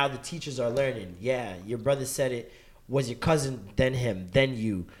that now the teachers are learning. Yeah, your brother said it. Was your cousin, then him, then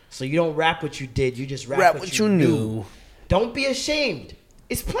you. So you don't rap what you did. You just rap what you knew. Don't be ashamed.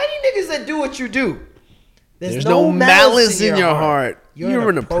 It's plenty niggas that do what you do. There's no malice in your heart. You're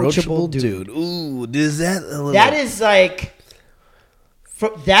an approachable dude. Ooh, is that a little... That is like,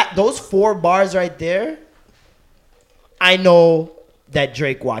 those 4 bars right there. I know that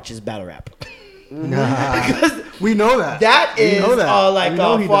Drake watches battle rap. We know that. That We is know that. like We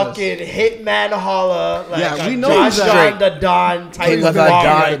know a he does. fucking Hitman holla, like Yeah, a we know Josh he's John Drake. the Don type King of of bar the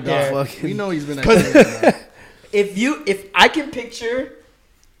right Don, there. fucking- We know he's been at If I can picture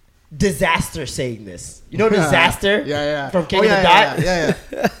Disaster saying this, you know Disaster, Yeah. from King Oh, of the Dot. Yeah.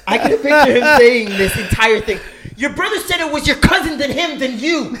 I can picture him saying this entire thing. Your brother said it was your cousin, then him, then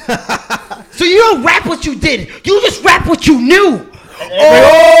you. So you don't rap what you did. You just rap what you knew.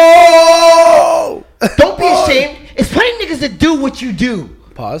 Oh! Don't be ashamed. It's plenty niggas that do what you do.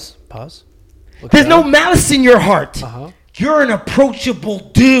 Pause. Look There's it no up. malice in your heart. Uh-huh. You're an approachable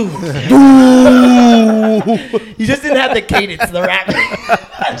dude. You just didn't have the cadence, the rap.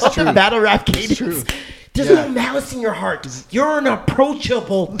 The battle rap cadence. true. There's Yeah. no malice in your heart. You're an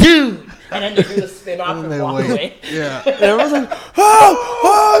approachable dude. And then you do the spin off and then walk wait. away. Yeah. Everyone's like,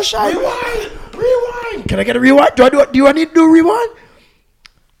 oh, shit. Rewind. Can I get a rewind? Do I need to do a rewind?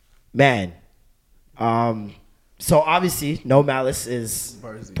 Man. So obviously, No Malice is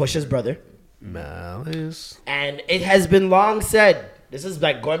Pusha's brother. Malice. And it has been long said, this is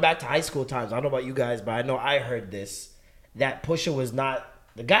like going back to high school times. I don't know about you guys, but I know I heard this, that Pusha was not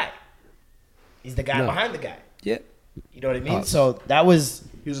the guy. He's the guy behind the guy. Yeah. You know what I mean? So that was.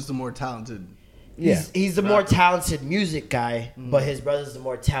 He was just a more talented. He's the more talented music guy, but his brother's the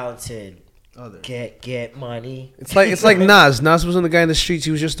more talented. Get money. It's like Nas. Nas wasn't the guy in the streets.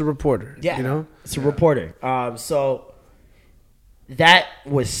 He was just a reporter. Yeah, you know, it's a reporter. So that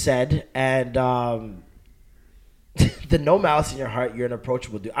was said, and the no malice in your heart, you're an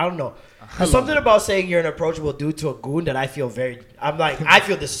approachable dude. I don't know. There's something about saying you're an approachable dude to a goon that I feel I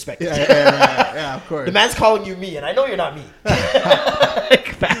feel disrespected. Yeah, of course. The man's calling you me, and I know you're not me.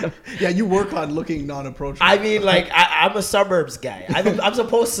 Yeah, you work on looking non-approachable. I mean, like, I'm a suburbs guy. I'm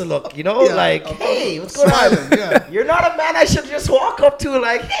supposed to look, you know, hey, what's going on? Yeah. You're not a man I should just walk up to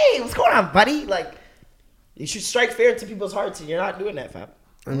like, hey, what's going on, buddy? Like, you should strike fear into people's hearts, and you're not doing that, fam.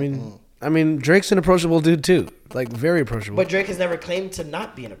 I mean, Drake's an approachable dude too, like very approachable. But Drake has never claimed to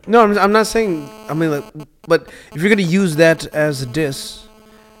not be an approachable. No, I'm not saying. I mean, like, but if you're gonna use that as a diss,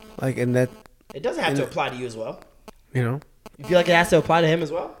 like, and that, it doesn't have to apply to you as well. you know, You feel like it has to apply to him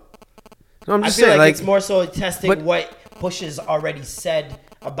as well? no, I'm I just feel saying, like like, it's more so testing but- what Push has already said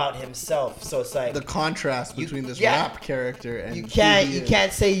about himself. So it's like the contrast between this yeah. rap character and you who can't he you is.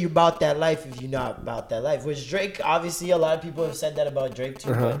 can't say you're about that life if you're not about that life. Which Drake, obviously, a lot of people have said that about Drake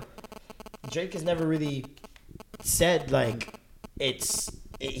too. But Drake has never really said like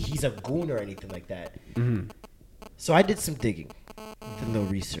he's a goon or anything like that. So I did some digging, did a little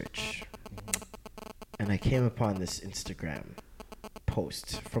research, and I came upon this Instagram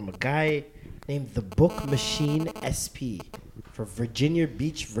post from a guy named The Book Machine SP for Virginia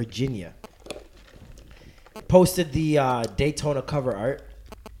Beach, Virginia. Posted the Daytona cover art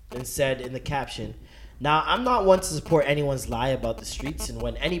and said in the caption, "Now, I'm not one to support anyone's lie about the streets, and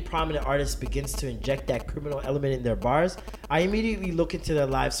when any prominent artist begins to inject that criminal element in their bars, I immediately look into their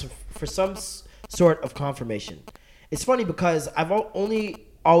lives for some sort of confirmation. It's funny because I've only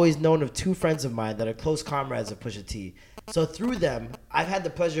always known of two friends of mine that are close comrades of Pusha T, so through them, I've had the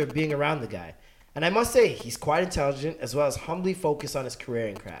pleasure of being around the guy. And I must say, he's quite intelligent as well as humbly focused on his career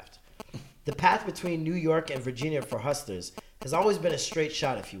and craft. The path between New York and Virginia for hustlers has always been a straight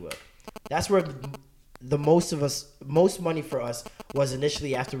shot, if you will. That's where the most money for us was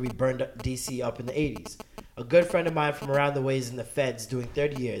initially after we burned DC up in the 80s. A good friend of mine from around the way is in the feds doing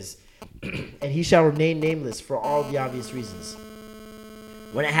 30 years, and he shall remain nameless for all the obvious reasons.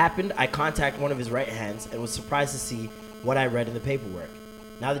 When it happened, I contacted one of his right hands and was surprised to see what I read in the paperwork.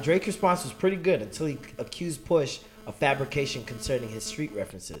 Now, the Drake response was pretty good until he accused Push of fabrication concerning his street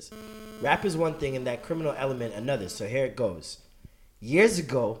references. Rap is one thing and that criminal element another, so here it goes. Years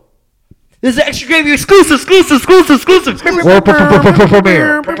ago, this is Extra Gravy exclusive.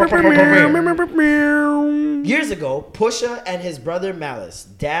 Years ago, Pusha and his brother Malice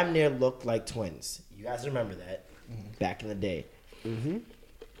damn near looked like twins. You guys remember that back in the day.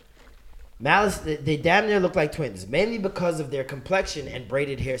 Malice, they damn near look like twins, mainly because of their complexion and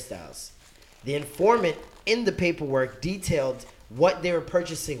braided hairstyles. The informant in the paperwork detailed what they were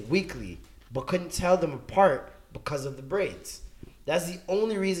purchasing weekly, but couldn't tell them apart because of the braids. That's the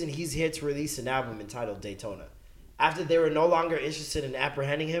only reason he's here to release an album entitled Daytona. After they were no longer interested in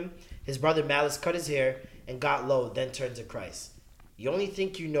apprehending him, his brother Malice cut his hair and got low, then turned to Christ. You only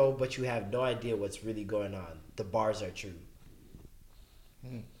think you know, but you have no idea what's really going on. The bars are true.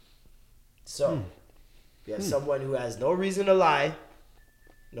 So, you have someone who has no reason to lie,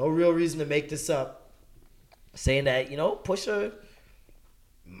 no real reason to make this up, saying that, you know, Pusha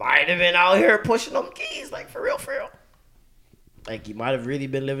might have been out here pushing them keys, like for real. Like, he might have really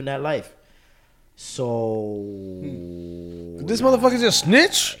been living that life. So... This motherfucker's a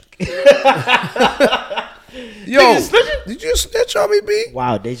snitch? Yo, did you snitch on me, B?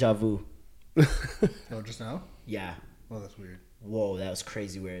 Wow, deja vu. Oh, just now? Yeah. Oh, that's weird. Whoa, that was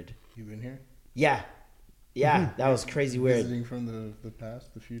crazy weird. You been here? Yeah, that was crazy weird. Visiting from the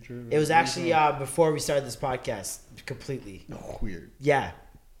past, the future? It was actually before we started this podcast, completely. Oh, weird. Yeah,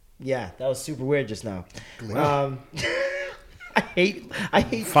 that was super weird just now. I hate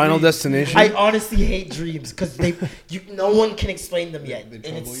Final dreams. Destination? I honestly hate dreams because no one can explain them yet, They and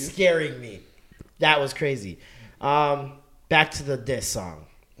trouble it's you? scaring me. That was crazy. Back to the diss song.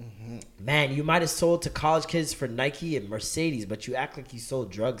 Man, you might have sold to college kids for Nike and Mercedes, but you act like you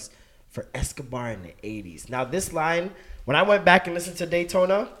sold drugs for Escobar in the 80s. Now, this line, when I went back and listened to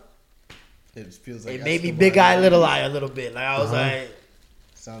Daytona, It feels like it made me Escobar big eye, in the little 80s. eye a little bit. Like, I was like,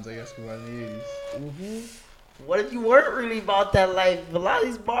 Sounds like Escobar in the 80s. what if you weren't really about that life? A lot of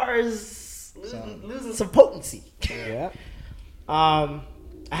these bars losing some potency. Yeah. I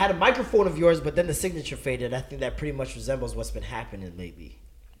had a microphone of yours, but then the signature faded. I think that pretty much resembles what's been happening lately.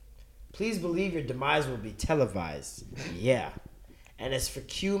 Please believe your demise will be televised. Yeah. And as for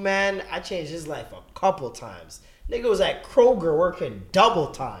Q, man, I changed his life a couple times. Nigga was at Kroger working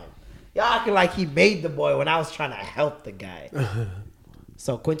double time. Y'all acting like he made the boy when I was trying to help the guy.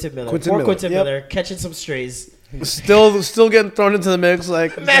 So Quentin Miller. Quentin Miller catching some strays. Still getting thrown into the mix.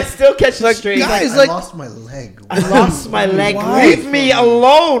 Like, Man, still catching strays. guys, I lost my leg. I lost my leg. Leave me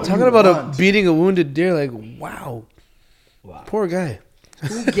alone. Talking about beating a wounded deer. Like, wow. Poor guy.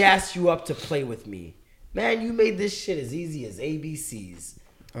 Who gassed you up to play with me? Man, you made this shit as easy as ABCs.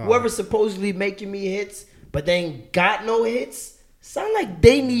 Whoever's supposedly making me hits, but they ain't got no hits, sound like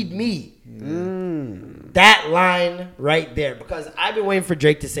they need me. That line right there. Because I've been waiting for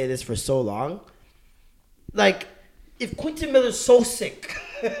Drake to say this for so long. Like, if Quentin Miller's so sick,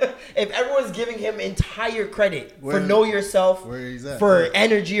 if everyone's giving him entire credit for Know Yourself, for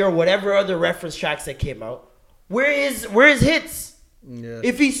Energy or whatever other reference tracks that came out, where is hits? Yeah.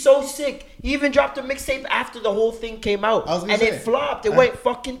 If he's so sick, he even dropped a mixtape after the whole thing came out, and it flopped. It went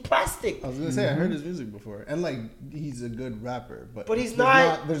fucking plastic. I was gonna say I heard his music before, and like he's a good rapper, but he's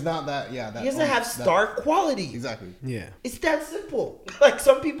not. There's not that. Yeah, that he doesn't have star quality. Exactly. Yeah, it's that simple. Like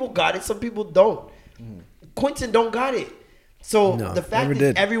some people got it, some people don't. Quentin don't got it. So the fact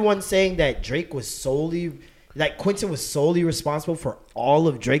that everyone's saying that Drake was Quentin was solely responsible for all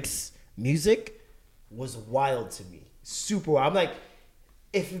of Drake's music was wild to me. Super wild. I'm like,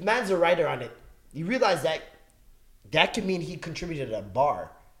 if man's a writer on it, you realize that could mean he contributed a bar.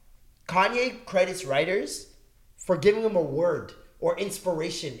 Kanye credits writers for giving him a word or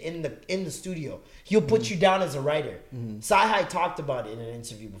inspiration in the studio. He'll put you down as a writer. Sci-Hi talked about it in an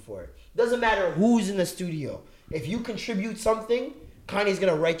interview before. Doesn't matter who's in the studio. If you contribute something, Kanye's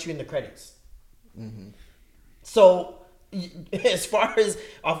gonna write you in the credits. So, as far as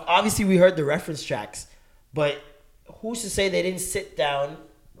obviously we heard the reference tracks, but who's to say they didn't sit down,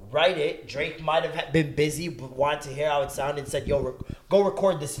 write it? Drake might have been busy, but wanted to hear how it sounded and said, "Yo, go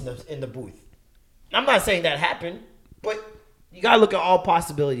record this in the booth." I'm not saying that happened, but you gotta look at all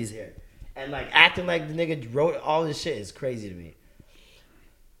possibilities here. And like acting like the nigga wrote all this shit is crazy to me.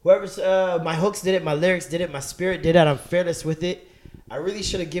 Whoever's my hooks did it, my lyrics did it, my spirit did it. I'm fearless with it. I really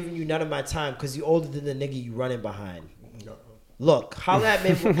should have given you none of my time because you older than the nigga you running behind. Look, holla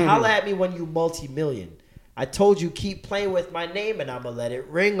at me when you multi-million. I told you keep playing with my name and I'ma let it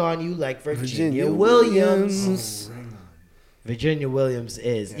ring on you like Virginia Williams. Virginia Williams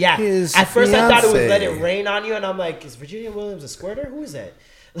is. Yeah. At first I thought it was Let It Rain on You and I'm like, is Virginia Williams a squirter? Who is that?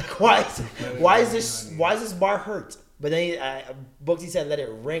 Like why is this bar hurt? But then Booksy said let it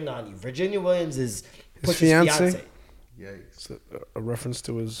ring on you. Virginia Williams is Push's fiance. Yikes. A reference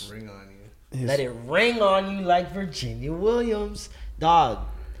to his ring on you. Let it ring on you like Virginia Williams. Dog.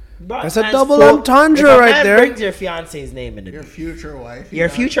 That's a double entendre right there. Brings your fiance's name in it. Your future wife. Your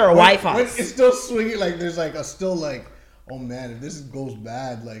future wife. It's still swinging. Like there's like a still like. Oh man, if this goes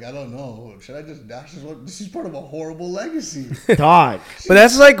bad, like I don't know. Should I just dash this one? This is part of a horrible legacy. Dog. But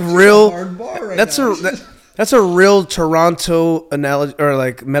that's like real. Hard bar right that's now. That's a real Toronto analogy or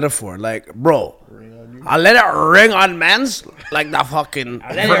like metaphor. Like, bro, I let it ring on men's like the fucking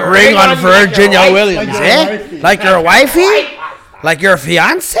ring on Virginia Williams, Like your wifey? Like your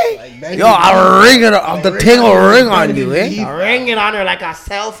fiance? Yo, I'll ring it on the thing will ring on you, I'll ring it on her like a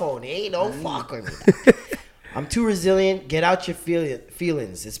cell phone. Ain't no fuck with me. I'm too resilient. Get out your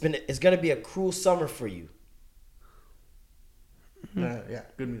feelings. It's gonna be a cruel summer for you. Yeah,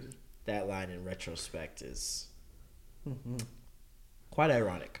 good music. That line in retrospect is quite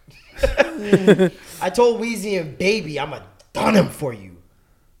ironic. I told Weezy and Baby I'ma done him for you.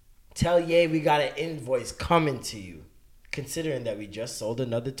 Tell Ye we got an invoice coming to you. Considering that we just sold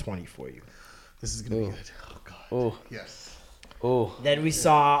another 20 for you. This is gonna be good. Oh god. Oh yes. Oh. Then we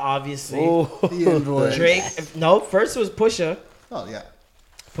saw obviously the invoice. Drake. No, first it was Pusha. Oh yeah.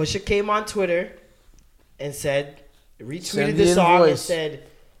 Pusha came on Twitter and said, retweeted the song and said,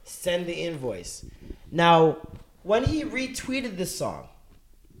 send the invoice. Now, when he retweeted the song,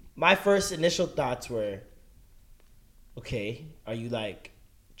 my first initial thoughts were, okay, are you like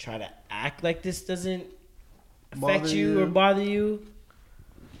trying to act like this doesn't affect you or bother you?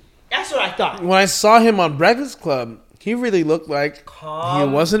 That's what I thought. When I saw him on Breakfast Club, he really looked like he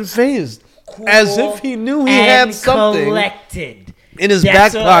wasn't phased. Cool, as if he knew he had something collected in his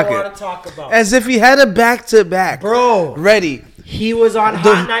That's back what pocket. I want to talk about. As if he had a back-to-back. Bro. Ready. He was on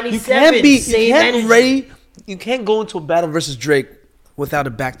Hot 97. You can't go into a battle versus Drake without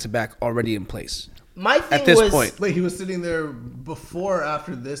a back-to-back already in place. My thing at this was, point. Wait, he was sitting there before or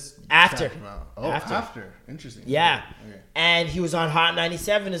after this? After. Oh, after. Interesting. Yeah. Okay. And he was on Hot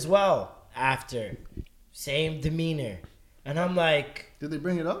 97 as well. After. Same demeanor. And I'm like... Did they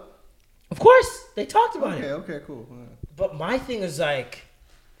bring it up? Of course. They talked about it. Okay, cool. But my thing is like,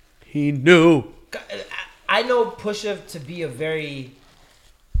 He knew. I know Pusha to be a very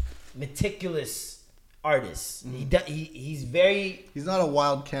meticulous artist. He's very He's not a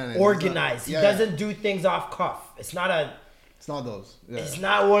wild cannon. organized. He's not- He doesn't do things off cuff. It's not those. Yeah. It's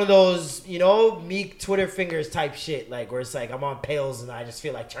not one of those, you know, meek Twitter fingers type shit, like where it's like I'm on pails and I just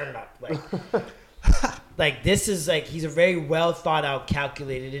feel like turn it up, like, like this is like he's a very well thought out,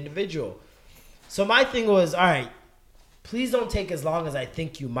 calculated individual. So my thing was, all right, please don't take as long as I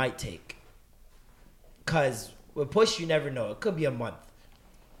think you might take, cause with Push you never know. It could be a month.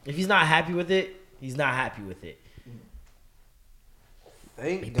 If he's not happy with it, he's not happy with it.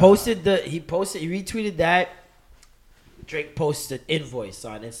 He retweeted that. Drake posted invoice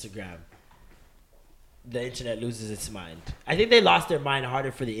on Instagram. The internet loses its mind. I think they lost their mind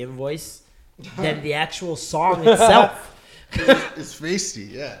harder for the invoice than the actual song itself. It's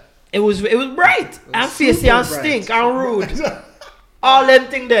feisty, yeah. It was bright. I'm feisty, super I'm bright. stink, I'm rude. All them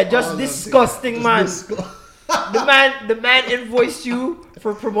thing there, just disgusting, man. The man invoiced you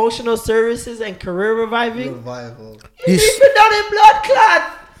for promotional services and career reviving. Revival. You even done in blood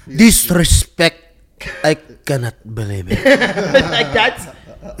clot. Disrespect. I cannot believe it. Like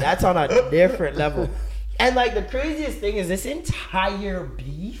that's on a different level. And like the craziest thing is this entire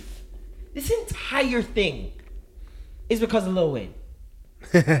beef, this entire thing is because of Lil Wayne.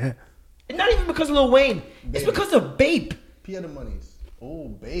 And not even because of Lil Wayne. It's because of Bape. P of the monies. Oh,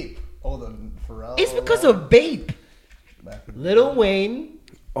 Bape. Oh, the Pharrell. It's because of Bape. Lil Wayne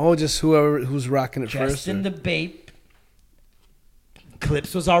Oh, just who's rocking it dressed first. in the Bape.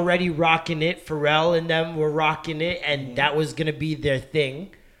 Clips was already rocking it. Pharrell and them were rocking it, and that was gonna be their thing.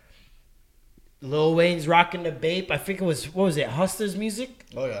 Lil Wayne's rocking the Bape. I think it was, what was it, Hustler's Music?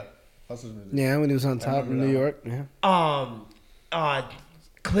 Oh, yeah. Hustler's music. Yeah, when he was on top in New York. Yeah.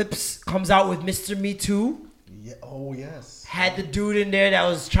 Clips comes out with Mr. Me Too. Yeah. Oh, yes. Had the dude in there that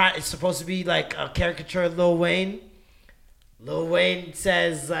was it's supposed to be like a caricature of Lil Wayne. Lil Wayne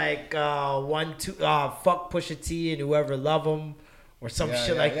says like fuck Pusha T and whoever love him or some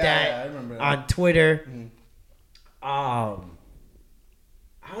shit like that I remember that. on Twitter. I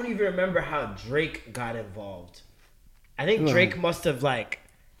don't even remember how Drake got involved. I think Drake must have like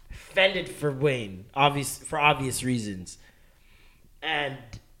fended for Wayne, for obvious reasons. And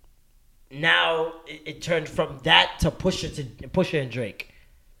now it turned from that to Pusha and Drake.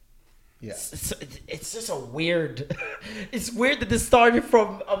 Yeah. It's just a weird. It's weird that this started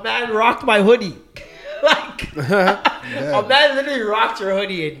from a man rocked my hoodie. Like a man literally rocked your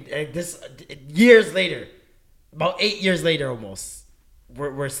hoodie, and this years later, about 8 years later, almost,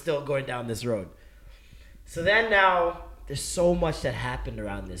 we're still going down this road. So then now there's so much that happened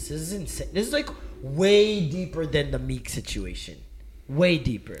around this. This is insane. This is like way deeper than the Meek situation. Way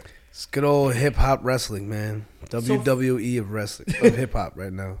deeper. It's good old hip hop wrestling, man. WWE of wrestling, of hip hop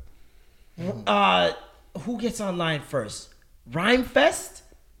right now. Who gets online first? Rhymefest?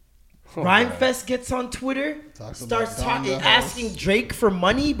 Rhymefest gets on Twitter, starts asking Drake for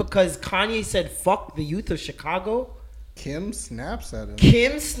money because Kanye said fuck the youth of Chicago. Kim snaps at him.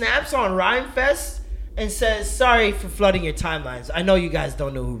 Kim snaps on Rhymefest and says, sorry for flooding your timelines. I know you guys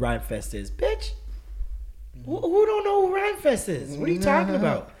don't know who Rhymefest is. Bitch, who don't know who Rhymefest is? What are you talking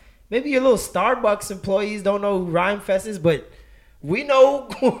about? Maybe your little Starbucks employees don't know who Rhymefest is, but we know.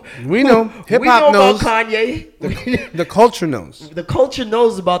 We know. Hip We hop know knows. about Kanye. The culture knows. The culture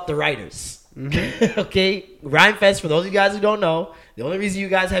knows about the writers. Okay? Rhymefest, for those of you guys who don't know, the only reason you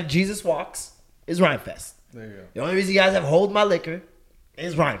guys have Jesus Walks is Rhymefest. There you go. The only reason you guys have Hold My Liquor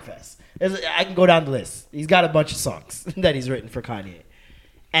is Rhymefest. I can go down the list. He's got a bunch of songs that he's written for Kanye.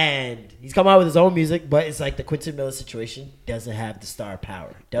 And he's come out with his own music, but it's like the Quentin Miller situation. Doesn't have the star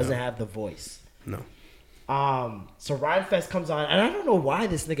power. Doesn't have the voice. No. So Rhymefest comes on, and I don't know why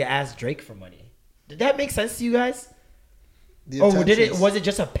this nigga asked Drake for money. Did that make sense to you guys? Was it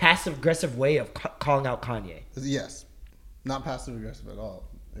just a passive aggressive way of calling out Kanye? Yes, not passive aggressive at all.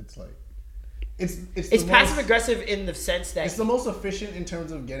 It's like It's passive aggressive in the sense that it's the most efficient in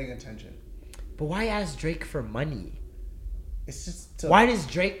terms of getting attention. But why ask Drake for money? It's just why is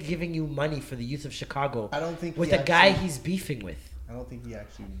Drake giving you money for the youth of Chicago? I don't think with a guy he's beefing with. I don't think he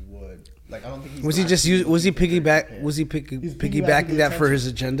actually would. Like I don't think he's Was he just piggybacking that for his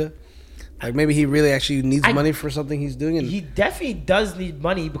agenda? Like maybe he really actually needs money for something he's doing. And he definitely does need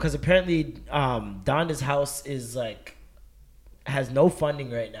money because apparently Donda's house is like has no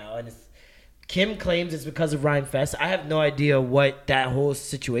funding right now, and Kim claims it's because of Rhymefest. I have no idea what that whole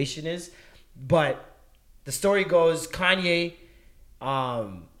situation is, but the story goes Kanye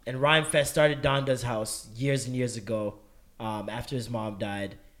and Rhymefest started Donda's house years and years ago after his mom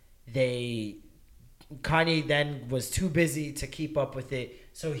died. They Kanye then was too busy to keep up with it,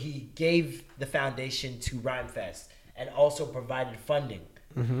 so he gave the foundation to Rhymefest and also provided funding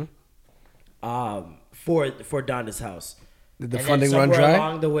for Donda's house. Did the And funding then run somewhere dry?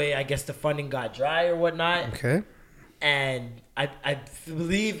 along the way, I guess the funding got dry or whatnot. Okay. And I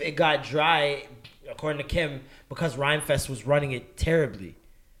believe it got dry, according to Kim, because Rhymefest was running it terribly.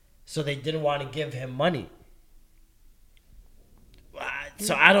 So they didn't want to give him money.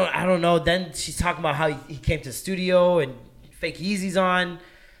 So I don't know. Then she's talking about how he came to the studio and fake Yeezys on.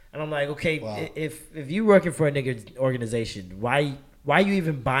 And I'm like, okay, Wow. if you working for a nigga organization, why are you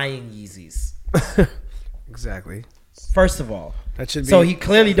even buying Yeezys? Exactly. First of all. That should be. So he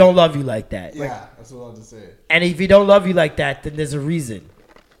clearly don't love you like that. Yeah, that's what I was to say. And if he don't love you like that, then there's a reason,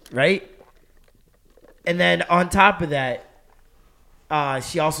 right? And then on top of that,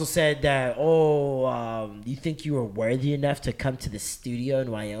 she also said that, you think you were worthy enough to come to the studio in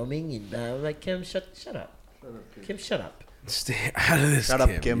Wyoming? And I'm like, Kim, shut up. Kim, shut up. Stay out of this. Shut up,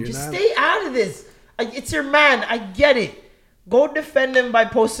 Kim. Kim. You're Just not- stay out of this. It's your man. I get it. Go defend him by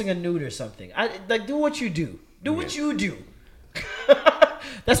posting a nude or something. Do what you do. Do what you do.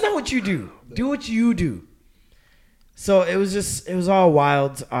 That's not what you do. Do what you do. So it was all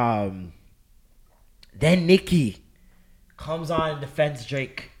wild. Then Nicki comes on and defends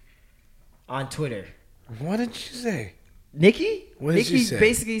Drake on Twitter. What did you say? Nicki? What did she Nicki say?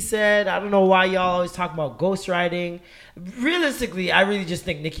 basically said, I don't know why y'all always talk about ghostwriting. Realistically, I really just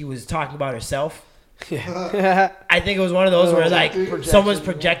think Nicki was talking about herself. Yeah. I think it was one of those where like Projection. someone's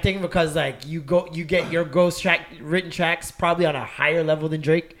projecting because like you get your ghost track written tracks probably on a higher level than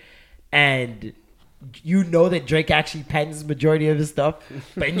Drake, and you know that Drake actually pens the majority of his stuff,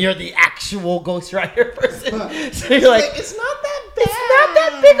 but you're the actual ghostwriter person, so you're like, It's not that bad. it's not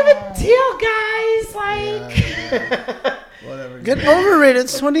that big of a deal, guys. Like, Whatever. Get over it.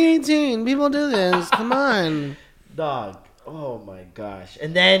 It's 2018. People do this. Come on. dog. Oh my gosh.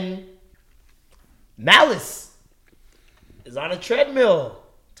 And then Malice is on a treadmill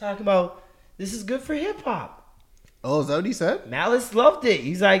talking about this is good for hip hop. Oh, is that what he said? Malice loved it.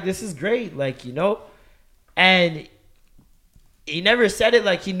 He's like, this is great. Like, and he never said it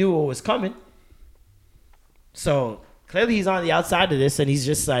like he knew what was coming. So clearly he's on the outside of this and he's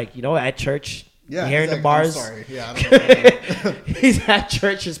just like, at church, Yeah. hearing he's the like, I'm bars. sorry. Yeah, I don't know. He's at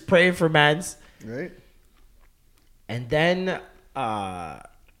church just praying for mans. Right? And then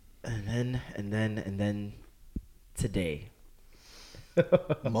today.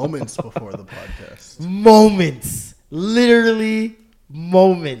 Moments before the podcast. Literally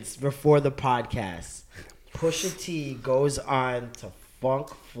moments before the podcast, Pusha T goes on to Funk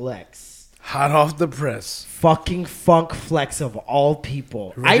Flex. Hot off the press. Fucking Funk Flex of all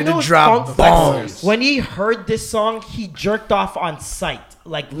people. Ready I know to drop Funk bombs. Flex, when he heard this song, he jerked off on sight,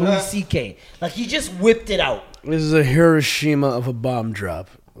 like Louis C.K. Like he just whipped it out. This is a Hiroshima of a bomb drop.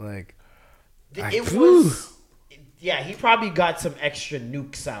 Like, It was... Yeah, he probably got some extra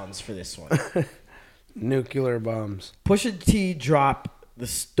nuke sounds for this one. nuclear bombs. Pusha T dropped the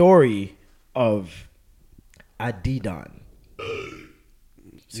story of Adidon.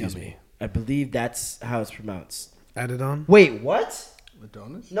 Excuse me. I believe that's how it's pronounced. Added on? Wait, what?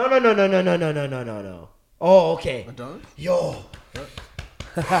 Adonis? No. Oh, okay. Adonis? Yo.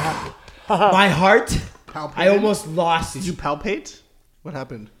 My heart, Palpated? I almost lost. Did you palpate? What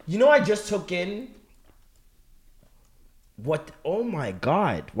happened? I just took in what? Oh my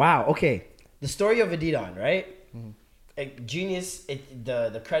God! Wow. Okay, the story of Adidon, right? Genius.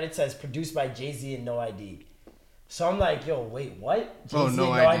 The credit says produced by Jay-Z and No ID. So I'm like, yo, wait, what? Jay-Z Oh, and No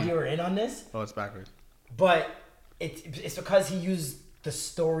No ID. ID were in on this, Oh, it's backwards. but it's because he used the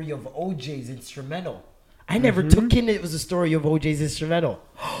story of OJ's instrumental. I never took in it was a story of OJ's instrumental.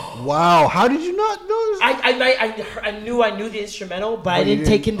 Wow, how did you not know this? I knew the instrumental, but I you didn't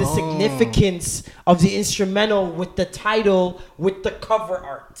take in didn't- the significance of the instrumental with the title, with the cover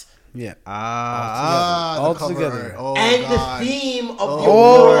art, Yeah. All All together. Oh, and God. the theme of the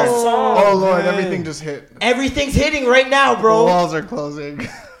Oh. overall song. Oh, Lord, man. everything just hit. Everything's hitting right now, The bro. walls are closing.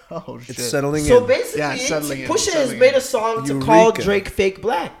 Oh, shit. It's settling So in. basically, Yeah, it's settling in, Pusha has settling made in. a song to Eureka. call Drake Fake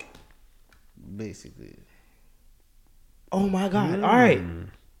Black. Basically. Oh my God! All right.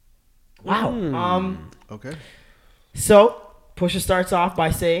 Wow. Okay. So Pusha starts off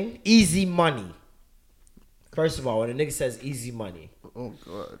by saying "easy money." First of all, when a nigga says "easy money," Oh,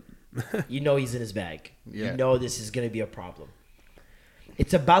 God. you know he's in his bag. Yeah. You know this is gonna be a problem.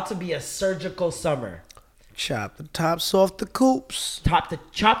 It's about to be a surgical summer. Chop the tops off the coops. Chop the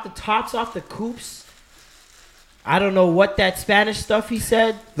tops off the coops. I don't know what that Spanish stuff he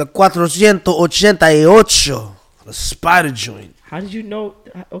said. The 488. The spider joint. How did you know?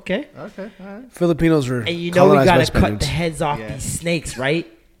 Okay. Okay, all right. Filipinos were And you know we colonized by gotta cut Spaniards. the heads off Yeah. these snakes,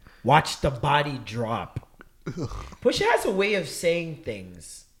 right? Watch the body drop. Pusha has a way of saying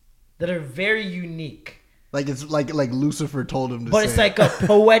things that are very unique, Like it's like Lucifer told him to but say. it's like a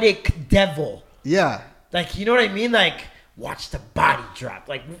poetic devil. Yeah. Like, you know what I mean? Like, watch the body drop.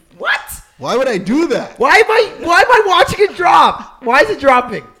 Like, what? Why would I do that? Why am I watching it drop? Why is it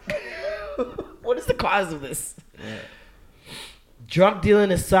dropping? What is the cause of this? Drug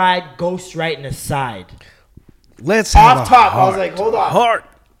dealing aside, ghostwriting aside. Let's Off have a top, I was heart like, hold to on. heart.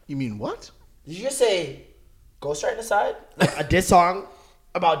 You mean what? Did you just say ghostwriting aside? Like a diss song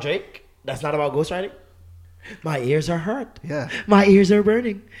about Drake that's not about ghostwriting? My ears are hurt. Yeah. My ears are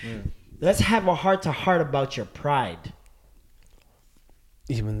burning. Let's have a heart to heart about your pride.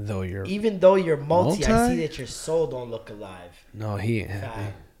 Even though you're Even though you're multi, I Multi? see that your soul don't look alive. no, he ain't happy.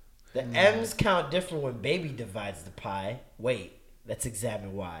 Fam. The M's count different when baby divides the pie. Wait, let's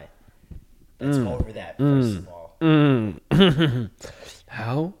examine why. Let's over that first of all.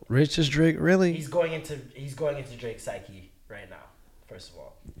 How rich is Drake really? He's going into Drake's psyche right now. First of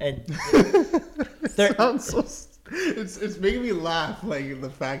all, and Sounds so. It's making me laugh. Like the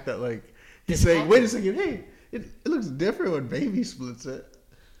fact that like he's This saying, happened. "Wait a second, hey, it looks different when baby splits it."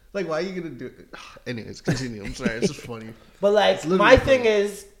 Like, why are you gonna do it? Anyways, continue. I'm sorry. It's just funny. but like literally my funny. thing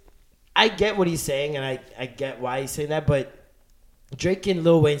is, I get what he's saying, and I get why he's saying that, but Drake and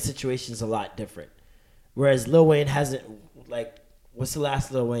Lil Wayne's situation is a lot different. Whereas Lil Wayne hasn't like, what's the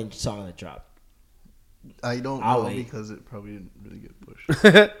last Lil Wayne song that dropped? I don't I'll know wait. because it probably didn't really get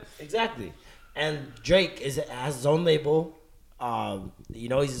pushed. Exactly. And Drake has his own label. You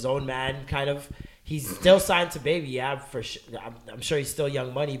know, he's his own man, kind of. He's still signed to Baby, yeah, for sure. I'm sure he's still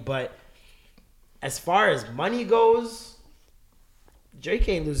Young Money, but as far as money goes, Drake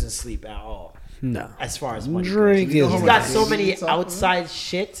ain't losing sleep at all. No. As far as money Drake goes. is He's how got much so Baby many eats off of him? outside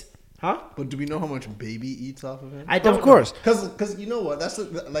shit. Huh? But do we know how much Baby eats off of him? I don't Of course. Because you know what? That's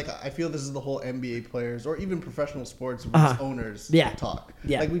like I feel this is the whole NBA players or even professional sports owners Yeah. talk.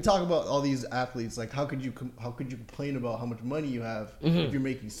 Yeah. Like we talk about all these athletes. Like how could you complain about how much money you have if you're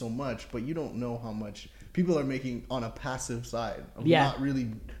making so much, but you don't know how much people are making on a passive side of Yeah. not really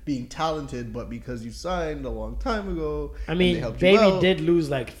being talented, but because you signed a long time ago. I and they mean, helped you Baby out. did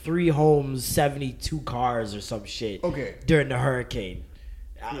lose like 3 homes, 72 cars or some shit. Okay. During the hurricane.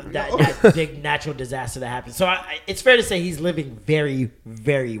 That big natural disaster that happened. So it's fair to say he's living very,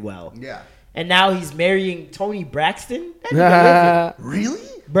 very well. Yeah. And now he's marrying Tony Braxton? That nigga living. Really?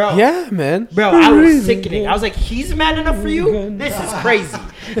 Bro. Yeah, man. Bro, I was sickening. I was like, he's mad enough for you? This is crazy.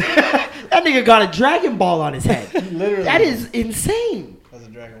 That nigga got a Dragon Ball on his head. Literally. That is insane. Has a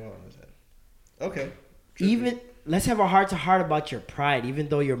Dragon Ball on his head. Okay. Even let's have a heart to heart about your pride. Even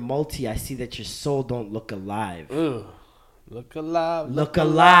though you're multi, I see that your soul don't look alive. Ugh. Look alive. Look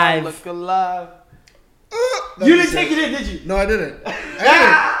alive. Look alive. You didn't take it in, did you? No, I didn't.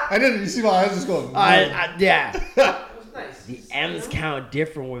 I didn't. You see my eyes just going. Yeah. The M's count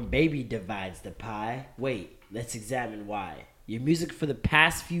different when Baby divides the pie. Wait, let's examine why. Your music for the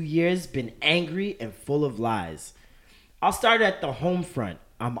past few years been angry and full of lies. I'll start at the home front.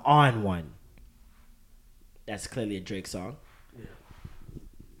 I'm on one. That's clearly a Drake song.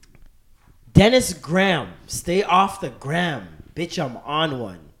 Dennis Graham, stay off the gram. Bitch, I'm on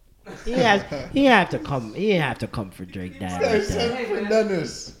one. He have to come for Drake Dad. Like that.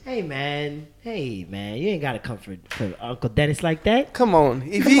 Dennis. Hey man, you ain't gotta come for Uncle Dennis like that. Come on.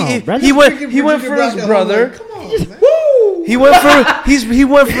 If Come on, brother. he went for his brother. Come on, Just man. woo. He went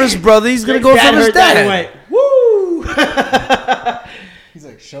for his brother. He's gonna Drake's go for his heard that and dad. went woo. He's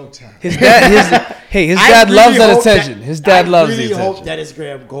like Showtime. His dad I loves really that hope attention. His dad loves the I really hope attention. Dennis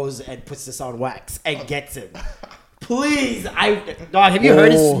Graham goes and puts this on wax and gets him. Please, dog. Have you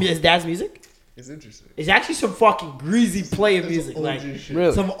heard his dad's music? It's interesting. It's actually some fucking greasy player music, OG like shit.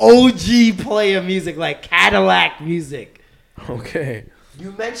 Really? some OG player music, like Cadillac music. Okay.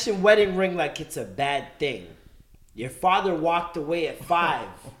 You mentioned wedding ring like it's a bad thing. Your father walked away at 5.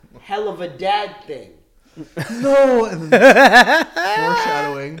 Hell of a dad thing. No. And then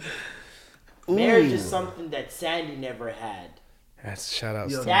foreshadowing. Marriage is something that Sandy never had. That's shout out.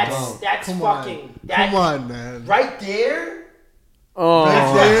 Yo, That's Wow. that's Come fucking on. that, Come on, man. right there. Oh,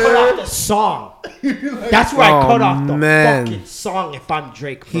 That's where I cut off the song. That's where I cut off the man. fucking song. If I'm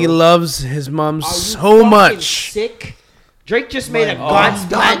Drake, bro. he loves his mom Are you so fucking much. Sick. Drake just made a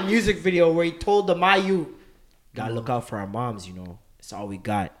Godsmack music video where he told the Mayu, "Gotta look out for our moms. You know, it's all we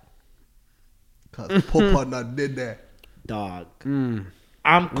got, Cause Papa not did that. dog."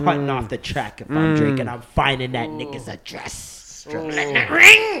 I'm cutting off the track if I'm Drake, and I'm finding that nigga's address. Stress. Let it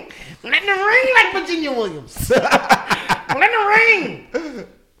ring. Let it ring like Virginia Williams. Let it ring.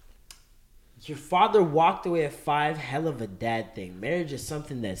 Your father walked away at 5. Hell of a dad thing. Marriage is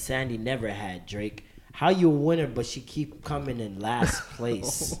something that Sandy never had, Drake. How you a winner, but she keep coming in last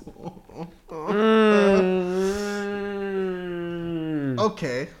place.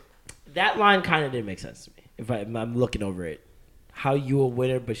 Okay. That line kind of didn't make sense to me. If I'm looking over it. How you a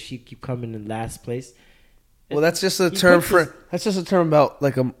winner, but she keep coming in last place. Well, that's just a He term put for. this- That's just a term about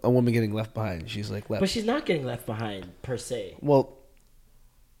like a woman getting left behind. She's like left. But she's not getting left behind, per se. Well,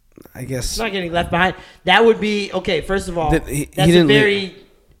 I guess. She's not getting left behind. That would be, okay, first of all, He that's a didn't very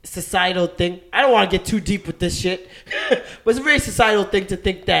societal thing. I don't want to get too deep with this shit. But it's a very societal thing to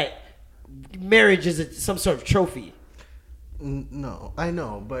think that marriage is some sort of trophy. No, I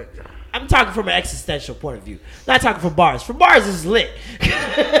know, but I'm talking from an existential point of view. Not talking for bars. For bars is lit.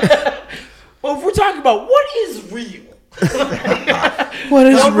 Well, if we're talking about what is real. What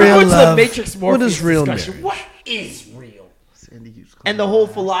is We're real going to the love? Matrix What Morpheus is real discussion. marriage? What is real? Sandy keeps And the whole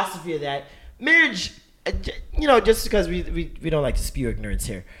philosophy of that marriage, just because we don't like to spew ignorance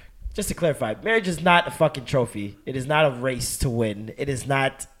here, just to clarify, marriage is not a fucking trophy. It is not a race to win. It is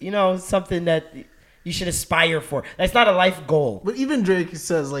not something that you should aspire for. That's not a life goal. But even Drake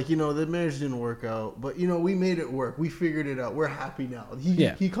says, the marriage didn't work out. But, we made it work. We figured it out. We're happy now.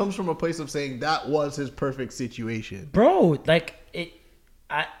 He comes from a place of saying that was his perfect situation. Bro,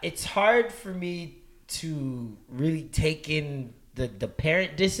 it's hard for me to really take in the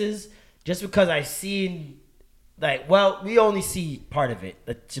parent disses just because I've seen, we only see part of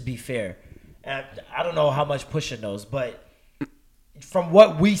it, to be fair. And I don't know how much Pusha knows, but from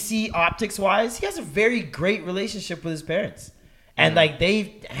what we see optics-wise, he has a very great relationship with his parents. And,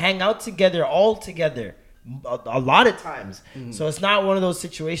 they hang out together, all together, a lot of times. Mm-hmm. So it's not one of those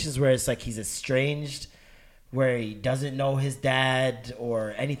situations where it's like he's estranged, where he doesn't know his dad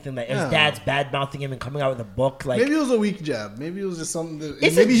or anything his dad's bad-mouthing him and coming out with a book. Maybe it was a weak jab. Maybe it was just something that...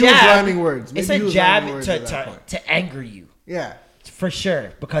 It's maybe a he was jab. rhyming words. Maybe It's he a was jab rhyming words at that point. to anger you. Yeah. For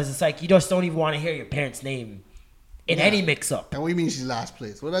sure. Because it's like you just don't even want to hear your parents' name in any mix-up. And what do you mean she's last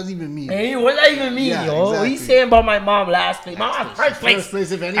place? What does that even mean? Hey, what does that even mean, Yeah, yo? What are you exactly. saying about my mom last place? Mom, first place. First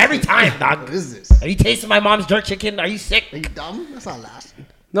place, if anything. Every time, dog. What is this? Are you tasting my mom's jerk chicken? Are you sick? Are you dumb? That's not last.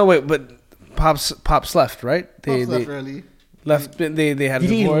 No, wait, but Pops left, right? Pops left early. Left. They had a Did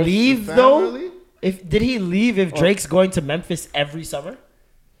he divorce. leave Fam though? early? Did he leave if Drake's going to Memphis every summer?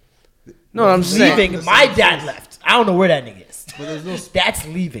 No, I'm just saying. Leaving. My dad left. I don't know where that nigga is. But there's no... That's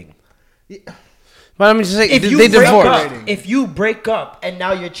leaving. Yeah. But I'm just saying If they you break divorced. up, if you break up and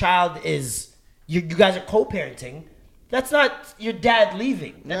now your child is you guys are co-parenting, that's not your dad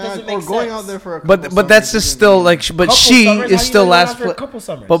leaving. That doesn't make or sense. going out there for a couple But that's summers just isn't still really- like. But Couple she summers? How is you still gonna go out last for a place. couple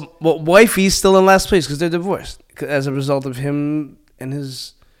summers? But wifey's still in last place because they're divorced as a result of him and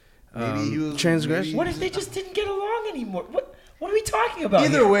his Maybe he was transgression. What if they just didn't get along anymore? What are we talking about?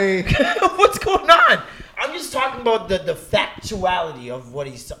 Either here? way, What's going on? I'm just talking about the factuality of what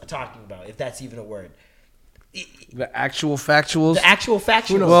he's talking about, if that's even a word. The actual factuals. The actual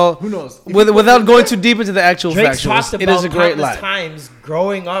factual. Well, who knows? Without going too deep into the actual Drake's factuals, talked it about is a great countless lie. times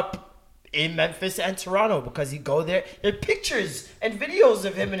growing up in Memphis and Toronto because he'd go there. There are pictures and videos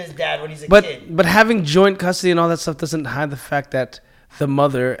of him and his dad when he's a kid. But having joint custody and all that stuff doesn't hide the fact that the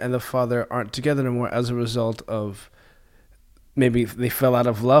mother and the father aren't together anymore as a result of maybe they fell out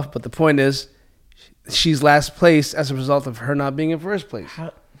of love. But the point is, she's last place as a result of her not being in first place.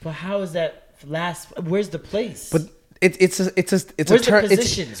 How is that last? Where's the place? But it's a Where's term. the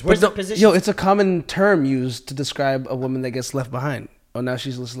positions? Where's the positions? Yo, it's a common term used to describe a woman that gets left behind. Oh, now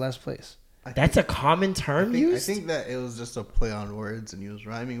she's last place. That's a common term I used? think that it was just a play on words and he was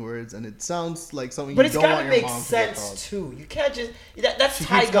rhyming words and it sounds like something But you it's don't gotta want your make mom to get sense called. too. You can't just that's She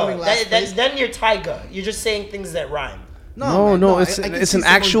keeps coming Tyga. last place. Then you're Tyga. You're just saying things that rhyme. No, man, it's I can it's see an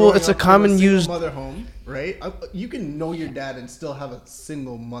someone actual, growing it's a up in common single used. mother home, right? You can know your dad and still have a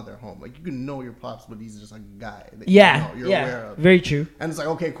single mother home. Like you can know your pops, but he's just a guy that you're aware of. Very true. And it's like,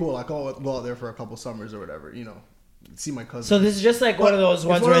 okay, cool. I go out there for a couple summers or whatever, see my cousin. So this is just like one of those It's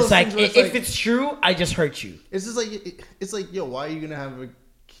ones one where of it's those like, things where it's if like- it's true, I just hurt you. It's just like it's like, yo, why are you gonna have a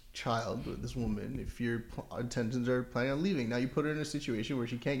child with this woman if your intentions are planning on leaving? Now you put her in a situation where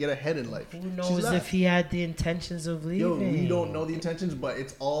she can't get ahead in life. Who She's knows left. if he had the intentions of Yo, leaving? we don't know the intentions, but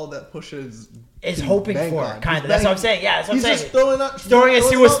it's all that Pusha Is can hoping bank for, on. kind He's of. That's what I'm banking- saying. Yeah, that's what I'm He's saying. just throwing out, Throwing and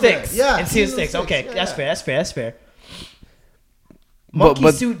see what out there. sticks. Yeah, and see what seeing sticks. Okay, yeah. that's fair. But-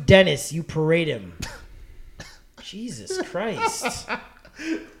 Monkey suit Dennis, you parade him. Jesus Christ.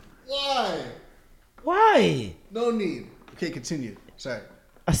 Why? Why? No need. Okay, continue. Sorry.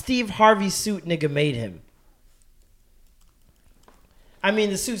 A Steve Harvey suit nigga made him. I mean,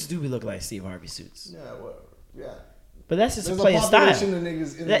 the suits do look like Steve Harvey suits. Yeah, well, yeah. But that's just There's a play of style. population of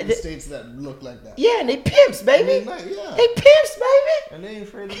niggas in the States that look like that. Yeah, and they pimps, baby. Yeah. They pimps, baby. And they ain't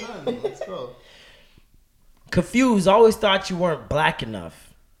afraid of none. Let's go. Confused. Always thought you weren't black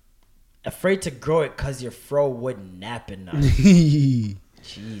enough. Afraid to grow it because your fro wouldn't nap enough.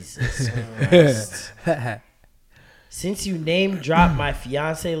 Jesus Christ. Since you name dropped my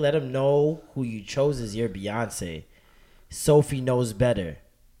fiance, let him know who you chose as your Beyonce. Sophie knows better.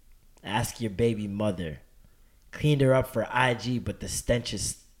 Ask your baby mother. Cleaned her up for IG, but the stench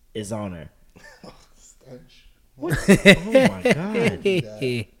is on her. Stench. What? Oh my God.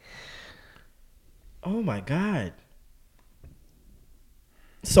 Oh my God.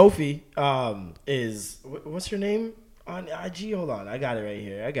 Sophie is, what's her name on IG? Hold on. I got it right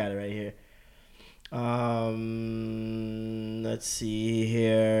here. Let's see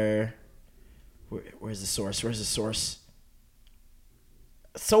here. Where's the source?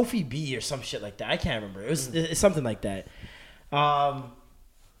 Sophie B or some shit like that. I can't remember. It's something like that. But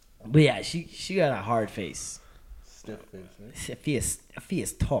yeah, she got a hard face. Stiff face, right? Her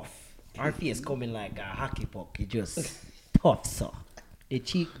face tough. Her face coming like a hockey puck. It just tough, so. The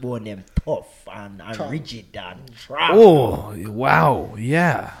cheekbone them tough and rigid and sharp. Oh, wow.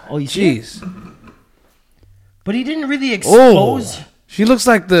 Yeah. Oh, you see? Jeez. But he didn't really expose. Oh, she looks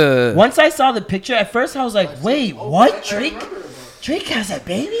like the... Once I saw the picture, at first I was like, wait, what? Drake has a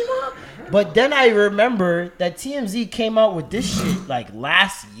baby mom? But then I remember that TMZ came out with this shit like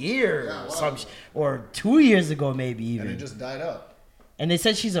last year or 2 years ago maybe even. And it just died out. And they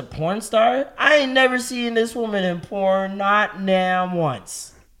said she's a porn star. I ain't never seen this woman in porn, not damn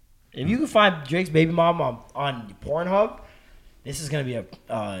once. If you can find Drake's baby mom on Pornhub, this is gonna be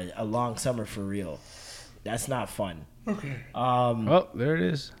a long summer for real. That's not fun. Okay. Oh, there it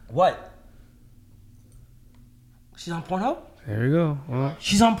is. What? She's on Pornhub? There you go. Well,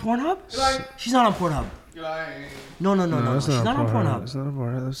 She's on Pornhub? She's not on Pornhub. No. it's She's not on Pornhub. It's not on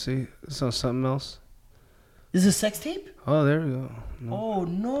Pornhub. Let's see. It's on something else. Is this a sex tape? Oh, there we go. No. Oh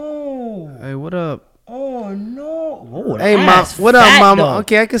no. Hey, what up? Oh no. Oh, Hey, mom. What up, mama? Though.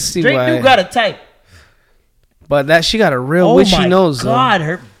 Okay, I can see Drake why. do got a type. But that she got a real Oh witchy my nose. God,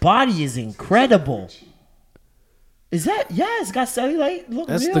 her body is incredible. Is that? Yeah, it's got cellulite. Look,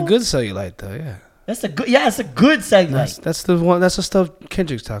 That's real. the good cellulite, though. Yeah. That's the good. Yeah, it's a good cellulite. That's the one. That's the stuff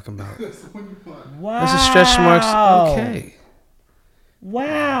Kendrick's talking about. Wow. That's the stretch marks. Okay.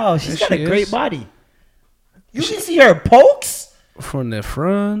 Wow, she's There got she a great is. body. You can see her pokes From the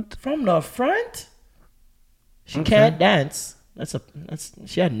front. from the front. She Okay. can't dance.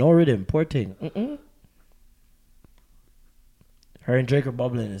 She had no rhythm. Poor thing. Her and Drake are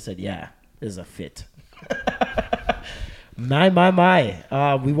bubbling and said, "Yeah, this is a fit." My.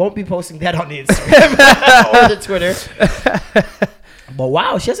 We won't be posting that on the Instagram or the Twitter. But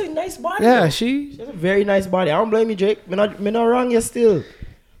wow, she has a nice body. Yeah, though. she. She has a very nice body. I don't blame you, Drake. Me not wrong you still.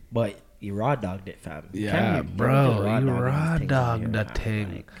 But you raw dogged it, fam. You Yeah, can't be- bro. you You raw dogging dog these that things out here,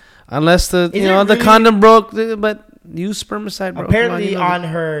 thing. like- Unless the Is it the really- condom broke, but use spermicide, bro. Come Apparently, you know on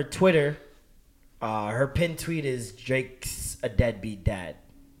her Twitter, her pinned tweet is Drake's a deadbeat dad.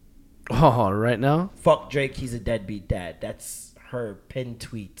 Oh, right now. Fuck Drake, he's a deadbeat dad. That's her pinned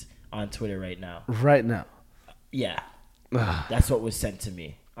tweet on Twitter right now. Right now. Yeah, that's what was sent to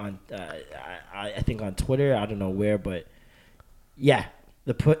me on. I think on Twitter. I don't know where, but yeah,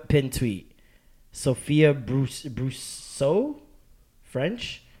 the pinned tweet. Sophia Brousseau,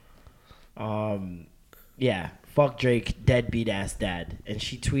 French. Yeah, fuck Drake, deadbeat ass dad, and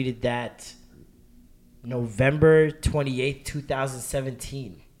she tweeted that November 28th,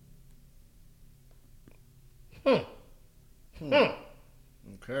 2017.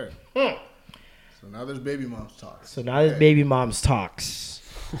 Okay. So now there's baby mom's talk. So now there's baby mom's talks.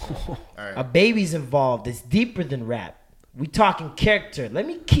 All right. A baby's involved. It's deeper than rap. We talking character. Let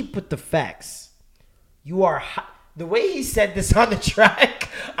me keep with the facts. You are the way he said this on the track.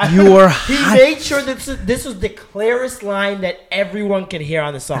 You are He made sure that this was the clearest line that everyone can hear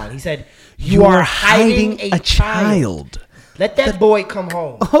on the song. He said, "You are hiding a child. Let that boy come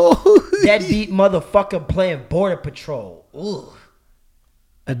home. Deadbeat motherfucker playing border patrol. Ugh.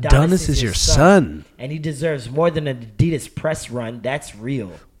 Adonis is your son. And he deserves more than an Adidas press run. That's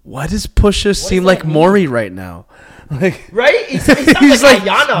real." Why does Pusha seem that like mean? Maury right now? Like Right? He sounds he's like,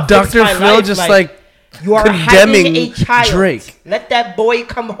 like Ayana. Dr. Fix My Phil, Life. just like you are condemning hiding a child. Drake. Let that boy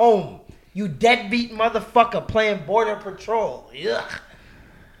come home. You deadbeat motherfucker playing border patrol. Ugh.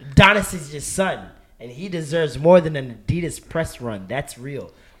 Adonis is your son, and he deserves more than an Adidas press run. That's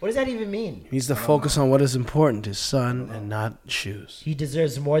real. What does that even mean? He needs to focus on what is important, his son, and not shoes. He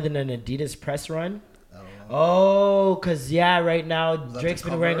deserves more than an Adidas press run. Oh, cause right now that Drake's the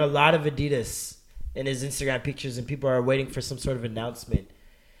been wearing a cover? lot of Adidas in his Instagram pictures, and people are waiting for some sort of announcement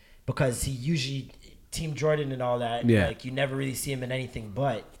because he usually Team Jordan and all that. Yeah. Like you never really see him in anything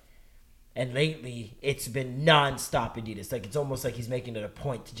but. And lately, it's been non-stop Adidas. Like it's almost like he's making it a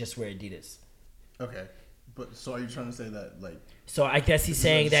point to just wear Adidas. Okay, but so are you trying to say that like? So I guess he's This is a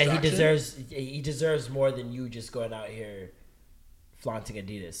saying that distraction? he deserves more than you just going out here flaunting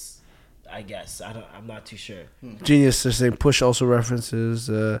Adidas. I guess I'm not too sure. Genius, they're saying Push also references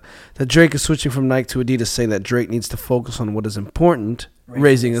that Drake is switching from Nike to Adidas, saying that Drake needs to focus on what is important,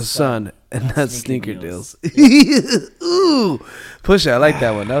 raising his son, and not sneaker deals. Ooh, Push, I like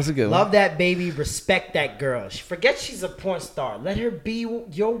that one. That was a good one. Love that baby. Respect that girl. She forgets she's a porn star. Let her be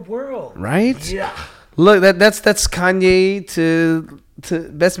your world. Right? Yeah. Look, that's Kanye to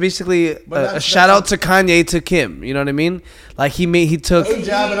that's basically a shout out to Kanye to Kim. You know what I mean? Like he took. He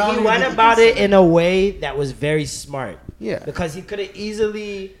jab, and I don't even went think he about can it say in a way that was very smart. Yeah. Because he could have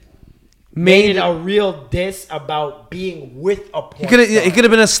easily made it a real diss about being with a porn star. It could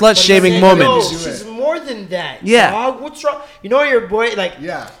have been a slut But he shaming said, moment. "Yo, she's more than that. Yeah. Dog, what's wrong? You know your boy, like,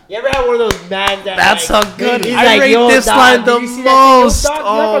 Yeah. you ever had one of those mans that That's like, how good. he's I like, rate yo, this dog, line did the you see that thing? Yo, most. dog, you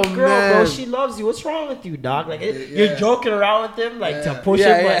have a Oh, girl, bro. man. She loves you. What's wrong with you, dog? Like, Yeah. you're joking around with him, like, to push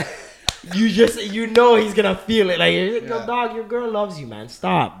Yeah, him, yeah. but you know he's gonna feel it. Like, you're like, yo, Yeah. dog, your girl loves you, man.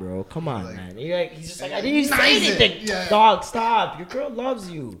 Stop, bro. Come on, Like- man. He's just like, I didn't even say Nice it. anything. Yeah. Dog, stop. Your girl loves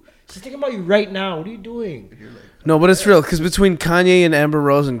you. She's thinking about you right now. What are you doing? No, but it's real because between Kanye and Amber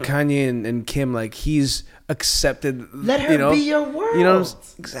Rose and Kanye and Kim, like he's accepted. Let her you know, be your world. You know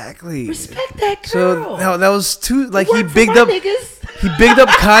exactly. Respect that So girl. that was too like Work he for bigged my up. niggas. He bigged up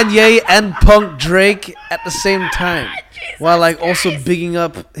Kanye and Punk Drake at the same time, while like also bigging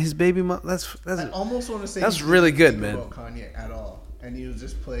up his baby mom. That's I almost want to say That's he really didn't good, think man. About Kanye at all, and he was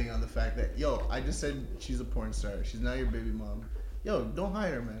just playing on the fact that yo, I just said she's a porn star. She's not your baby mom. Yo, don't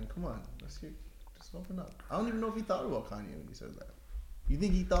hide her, man. Come on, just open up. I don't even know if he thought about Kanye when he said that. You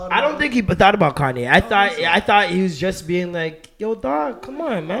think he thought? I don't about think he thought about Kanye. I so. thought he was just being like, "Yo, dog, come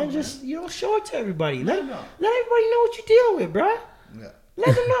on, man. Just you don't show it to everybody. Let No. everybody know what you deal with, bruh. Yeah.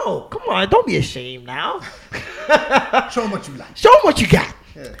 Let them know. Come on, don't be ashamed now. Show him what you like. Show them what you got.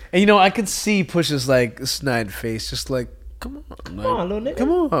 Yeah. and you know I could see Push's like snide face, just like come on, like, on, little nigga. come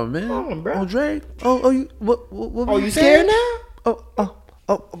on, man, Come on, bro. Oh Drake, oh you what Oh, were you saying? scared now?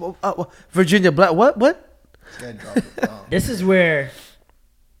 Oh, Virginia Black, what? This guy dropped it down. This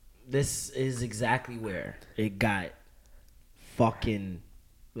is exactly where it got fucking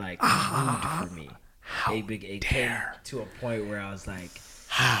like rude for me. It came to a point where I was like,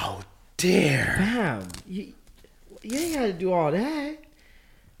 How dare? "Fam, you ain't got to do all that.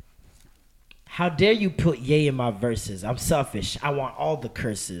 How dare you put Ye in my verses? I'm selfish. I want all the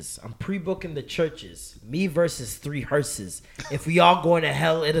curses. I'm pre-booking the churches. Me versus 3 hearses. If we all going to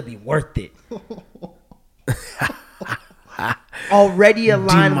hell, it'll be worth it." Already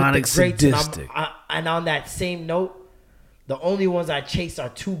aligned Demonic with the greats. And, sadistic. and on that same note, the only ones I chase are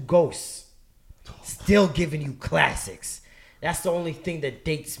 2 ghosts. Still giving you classics. That's the only thing that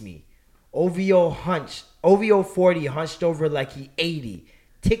dates me. OVO 40 hunched over like he 80.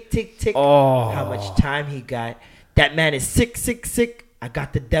 Tick, tick, tick. Oh. How much time he got. That man is sick, sick, sick. I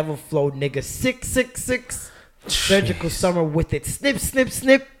got the devil flow, nigga. 666. Surgical summer with it. Snip, snip,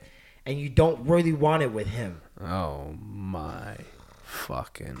 snip. And you don't really want it with him. Oh my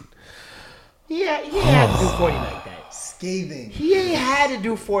fucking. Yeah, he had to do 40 like that. Scathing. He ain't had to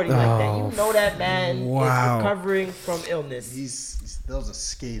do 40 like that. You know that man wow. is recovering from illness. That was a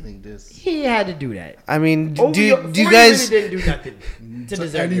scathing diss. He had to do that. I mean, do 40 you guys? really didn't do nothing to To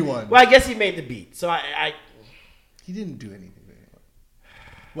deserve anyone. it. Well, I guess he made the beat. So I He didn't do anything to anyone.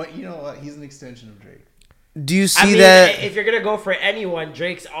 But you know what? He's an extension of Drake. Do you I see mean, that? if you're gonna go for anyone,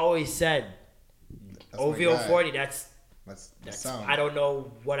 Drake's always said That's my OVO guy. 40. That's the sound. I don't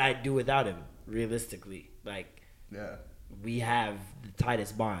know what I'd do without him. Realistically, like Yeah. we have the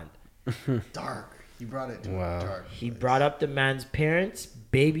tightest bond. Dark. He brought it to Wow. a dark. He place. brought up the man's parents,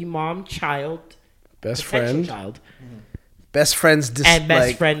 baby mom, child, Best potential friend, child, best friend's and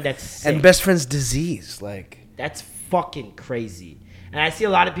best friend that's sick. and best friend's disease. Like That's fucking crazy. And I see a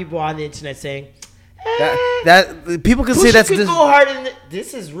lot of people on the internet saying, that people can say Pusha that's. could go hard in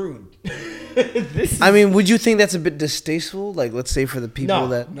this is rude. This is, I mean, would you think that's a bit distasteful? Like, let's say for the people No.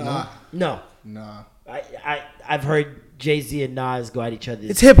 that Nah. no. I've heard Jay-Z and Nas go at each other.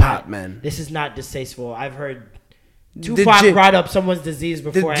 It's hip hop, man. This is not distasteful. I've heard Did Tupac Jay- brought up someone's disease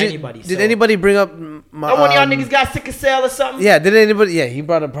before anybody. Did so. anybody bring up my? Oh, one of y'all niggas got sickle cell or something? Yeah, did anybody? Yeah, he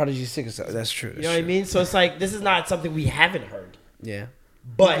brought up Prodigy sickle cell. That's true. You know what I mean? So it's like, this is not something we haven't heard. Yeah.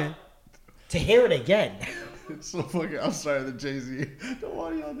 But to hear it again. It's so fucking. I'm sorry, the Jay-Z. Don't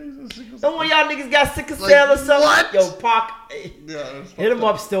want y'all niggas got sickle Don't want y'all niggas got sickle Like, cell or something. what? Yo, Pac. Yeah, that's Hit 'em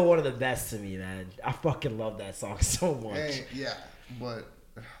fucked up still one of the best to me, man. I fucking love that song so much. Hey, yeah, but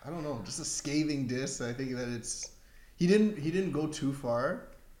I don't know. Just a scathing diss. I think that it's he didn't go too far.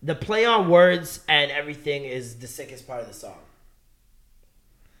 The play on words and everything is the sickest part of the song.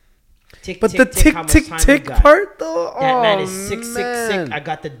 Tick, But tick, the tick, tick how much tick time tick you got? part though, That man oh, is 666. man. I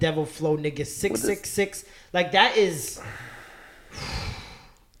got the devil flow, nigga. 666. Like that is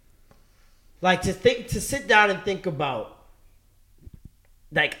like to sit down and think about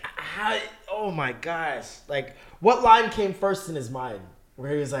like how. Oh my gosh! Like what line came first in his mind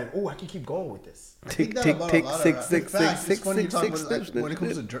where he was like, "Oh, I can keep going with this." Tick that tick about a tick lot of six rap. six In fact, six it's six funny you six talk six about, like, six. when it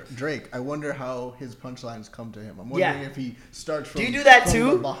comes to Drake, I wonder how his punchlines come to him. I'm wondering if he starts from. Do you do that from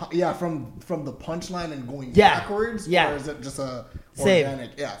too? Yeah, from the punchline and going Yeah. backwards. Yeah. Or is it just a Same.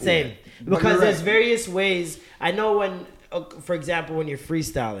 organic? Yeah. Same. Yeah. But Because you're there's right. various ways. I know when, for example, when you're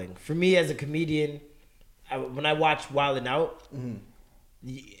freestyling. For me as a comedian, when I watch Wild 'N Out,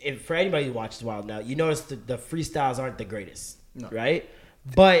 if for anybody who watches Wild 'N Out, you notice the freestyles aren't the greatest, No. right?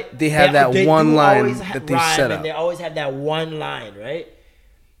 But They have that one do line always that they rhyme, set and up. they always have that one line, right?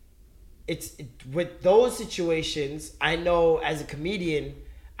 With those situations, I know as a comedian,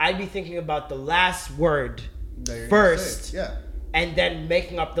 I'd be thinking about the last word That you're gonna first, say. Yeah. and then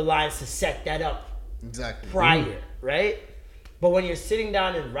making up the lines to set that up Exactly. prior, right? But when you're sitting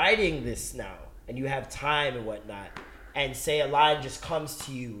down and writing this now, and you have time and whatnot, and say a line just comes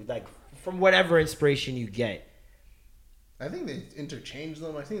to you, like from whatever inspiration you get. I think they interchange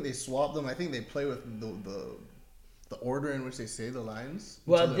them. I think they swap them. I think they play with the order in which they say the lines.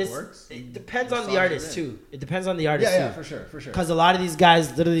 Well, until it works. it depends The on the songs are artist in. too. It depends on the artist Yeah, too. for sure, for sure. Because a lot of these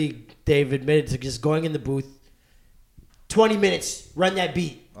guys, literally, they've admitted to just going in the booth, 20 minutes, run that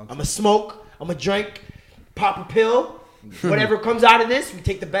beat. I'm gonna smoke. I'm gonna drink, pop a pill. Whatever comes out of this, we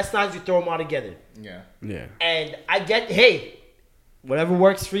take the best lines, we throw them all together. Yeah. Yeah. And I get, hey, whatever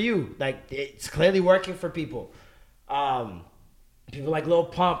works for you. Like, it's clearly working for people. People like Lil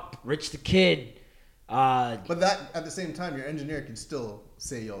Pump, Rich the Kid. But that at the same time, your engineer can still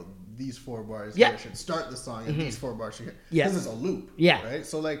say, "Yo, these 4 bars Yeah. here should start the song, and these 4 bars should." Yeah. Because it's a loop. Yeah. Right.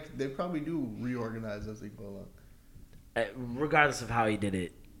 So like they probably do reorganize as they go along. Regardless of how he did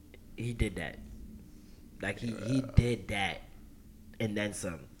it, he did that. Like, he did that. And then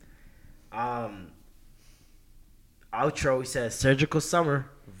some. Outro says Surgical Summer,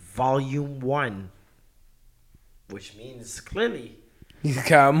 Volume 1. Which means clearly He's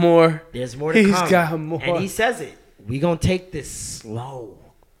got more. there's more to He's come. got more. And he says it. We gonna take this slow.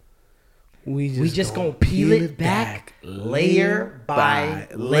 We just gonna peel it back layer by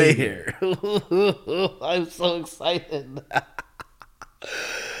layer. I'm so excited.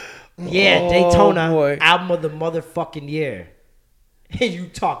 Yeah, Daytona, boy. album of the motherfucking year. And you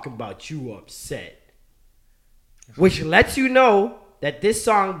talk about you upset. Which lets you know that this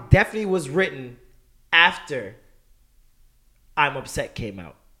song definitely was written after I'm Upset came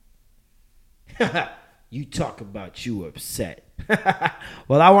out. You talk about you upset.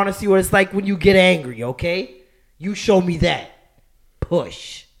 Well, I want to see what it's like when you get angry, okay? You show me that.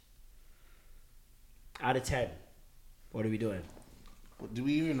 Push. Out of 10. What are we doing? Do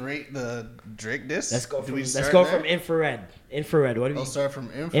we even rate the Drake disc? Let's go Do from we let's start go there? from infrared. Infrared. What do we? I'll start from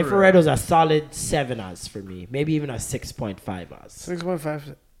infrared. Infrared was a solid 7 Oz for me. Maybe even a 6.5 Oz.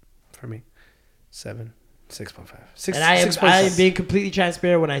 6.5 for me. 7. 6.5. 6. And I am 6.6. being completely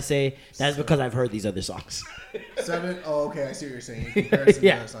transparent when I say that's because I've heard these other songs. 7. Oh, okay. I see what you're saying. In comparison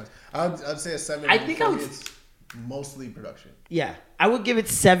Yeah. to other songs, I'd say a 7. I think for I me, would- it's mostly production. Yeah, I would give it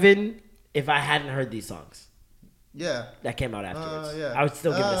 7 if I hadn't heard these songs Yeah. that came out afterwards. Yeah. I would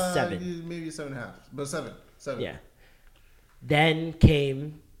still give it a 7. Maybe 7.5, but 7. 7. Yeah. Then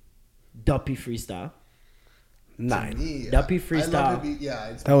came Duppy Freestyle. 9. Me, Duppy I Freestyle. love it. Yeah.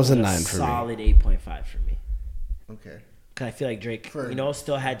 It's That was a 9 for me. Solid 8.5 for me. okay. Cause I feel like Drake, For-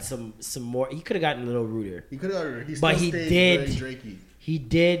 still had some more. He could have gotten a little ruder. He could have. He still But he stayed did- very Drakey. He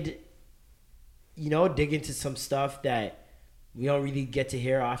did, dig into some stuff that we don't really get to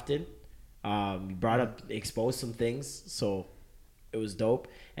hear often. He exposed some things, so it was dope.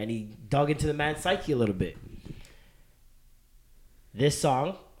 And he dug into the man's psyche a little bit. This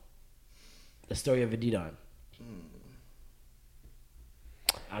song, The Story of Adidon.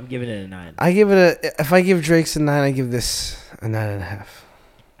 I'm giving it a 9. I give it a. If I give Drake's a 9, I give this a 9.5.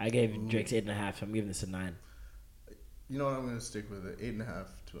 I gave Drake's 8.5. So I'm giving this a 9. You know what? I'm gonna stick with it. 8.5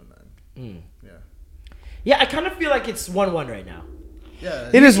 to a 9. Yeah. Yeah, I kind of feel like it's 1-1 right now. Yeah.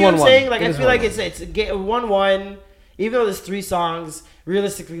 It is You know what I'm 1-1. saying? Like, It I is feel like 1-1. it's a 1-1. Even though there's 3 songs,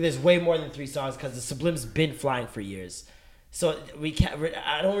 realistically, there's way more than 3 songs because the Sublime's been flying for years. So we can't.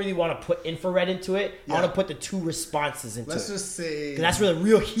 I don't really want to put infrared into it. Yeah. I want to put the 2 responses into Let's it. just say 'Cause that's where the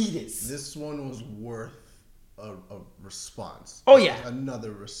real heat is. this one was worth a response. Oh, yeah.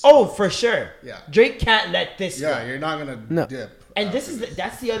 Another response. Oh, for sure. Yeah. Drake can't let this go. Yeah, you're not gonna No. dip. And this is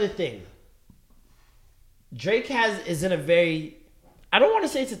that's the other thing. Drake is in a very, I don't want to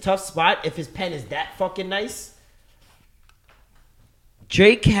say it's a tough spot if his pen is that fucking nice.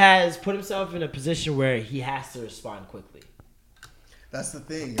 Drake has put himself in a position where he has to respond quickly. That's the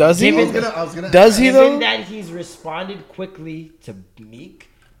thing. Does he? I was gonna Does he, Given though? that he's responded quickly to Meek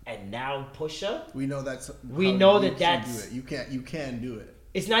and now Pusha, We know that's. We how know you that can that's- do it. You can do it.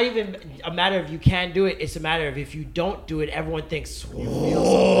 it's not even a matter of you can do it. It's a matter of if you don't do it, everyone thinks,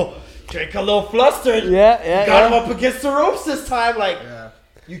 oh, Drake a little flustered. Yeah, Got him up against the ropes this time. Like, Yeah.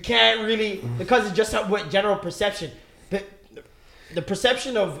 you can't really, because it's just what general perception. But the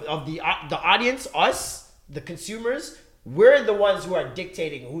perception of the audience, us, the consumers, we're the ones who are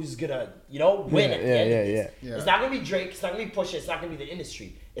dictating who's gonna, win at the end of this. Yeah. It's not gonna be Drake. It's not gonna be Pusha. It's not gonna be the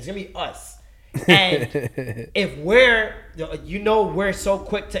industry. It's gonna be us. And if we're so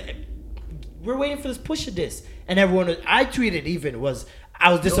quick to, we're waiting for this Pusha diss, and everyone, I tweeted even I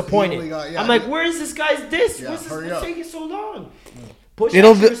was disappointed. only got- yeah, I'm like, yeah. where is this guy's diss? Yeah, What's hurry this up. taking so long? Pusha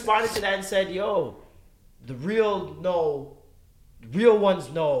It'll actually be- responded to that and said, "Yo, the real ones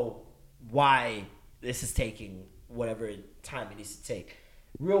know why this is taking whatever time it needs to take.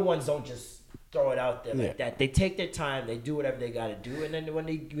 Real ones don't just throw it out there like that. They take their time, they do whatever they got to do, and then when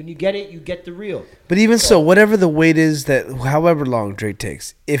you get it, you get the real." But even so, whatever the wait is, that however long Drake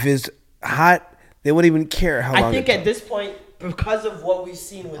takes, if it's hot, they wouldn't even care how long. I think it at this point, because of what we've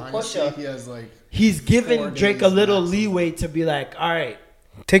seen with Honestly, Pusha, he has like. he's 4 given Drake a days little max. leeway to be like, all right,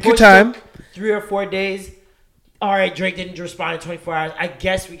 Take your Push time. took 3 or 4 days. All right, Drake didn't respond in 24 hours. I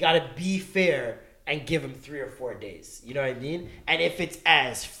guess we got to be fair and give him 3 or 4 days. You know what I mean? And if it's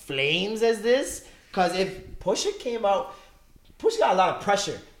as flames as this, because if Pusha came out, Pusha got a lot of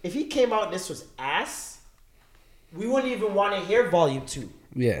pressure. If he came out and this was ass, we wouldn't even want to hear Volume 2.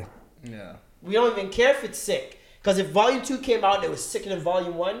 Yeah. Yeah. We don't even care if it's sick. Because if Volume 2 came out and it was sicker than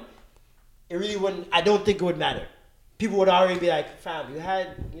Volume 1, it really wouldn't, I don't think it would matter. People would already be like, fam, you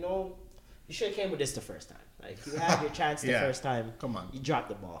should have came with this the first time. Like, you had your chance the Yeah. first time. Come on. You dropped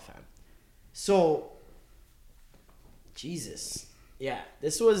the ball, fam. So, Jesus. Yeah,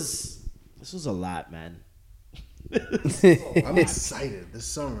 this was a lot, man. I'm excited this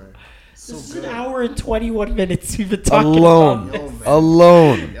summer. It's so This is good. an hour and 21 minutes we've been talking Alone. about Yo, this. man.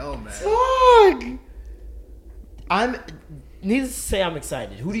 Alone. Yo, man. Fuck. Needless to say, I'm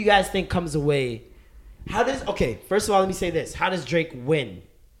excited. Who do you guys think comes away? First of all, let me say this. How does Drake win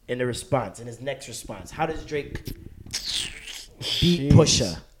in the response, in his next response? How does Drake beat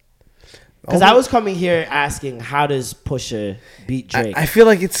Pusha? Because I was coming here asking, how does Pusha beat Drake? I feel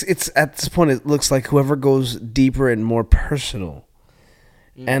like it's at this point it looks like whoever goes deeper and more personal,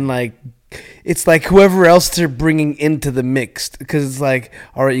 and like it's like whoever else they're bringing into the mix, because it's like,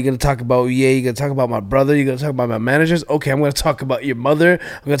 all right, you're gonna talk about you're gonna talk about my brother, you're gonna talk about my managers. Okay, I'm gonna talk about your mother.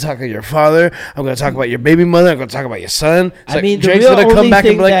 I'm gonna talk about your father. I'm gonna talk about your baby mother. I'm gonna talk about your son. It's I like mean, the Drake's real gonna come only back and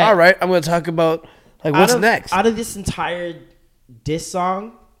thing be like, that- all right, I'm gonna talk about like what's next. Out of this entire diss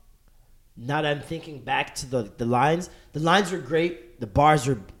song, now that I'm thinking back to the lines were great. The bars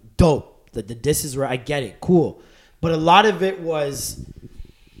were dope. The disses were, I get it, cool. But a lot of it was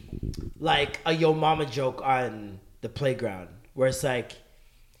like a Yo Mama joke on the playground, where it's like,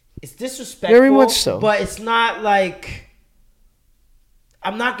 it's disrespectful. Very much so. But it's not like,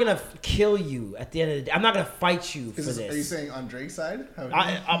 I'm not going to kill you at the end of the day. I'm not going to fight you for Are you this. saying on Drake's side?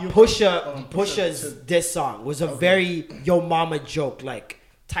 Pusha's diss song was a very Yo Mama joke like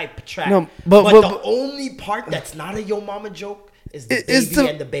type track. No, but but- the only part that's not a Yo Mama joke is the Is baby the-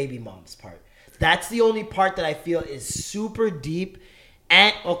 and the baby mom's part. That's the only part that I feel is super deep.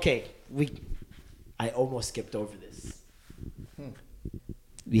 And okay, I almost skipped over this.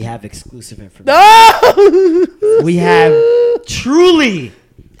 We have exclusive information. We have truly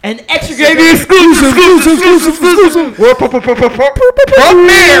an extra gravy exclusive.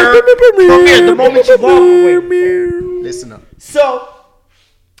 Premiere. The moment you've all been waiting for. Listen up. So,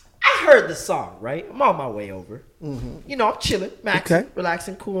 I heard the song, right? I'm on my way over. You know, I'm chilling, maxing, Okay.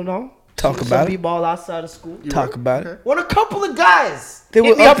 relaxing, cool and all. Talk Shooting about some it. B-ball outside of school. Talk about it. When a couple of guys They hit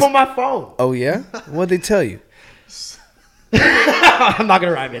were me up up- on my phone. Oh yeah, what'd they tell you? I'm not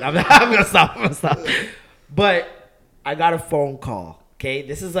gonna rhyme it. I'm gonna stop. But I got a phone call. Okay,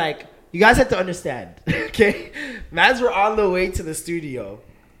 this is like, you guys have to understand. Okay, mans were on the way to the studio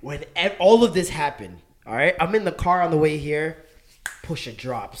when all of this happened. All right, I'm in the car on the way here. Pusha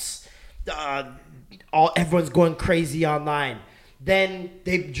drops. Everyone's going crazy online. Then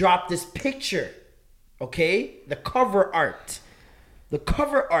they drop this picture. Okay, the cover art. The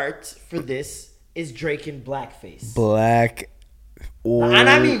cover art for this is Drake in blackface. Black. And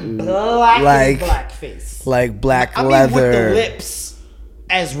I mean blackface. Like black I mean leather. with the lips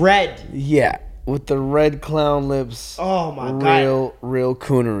as red. Yeah, with the red clown lips. Oh my god. Real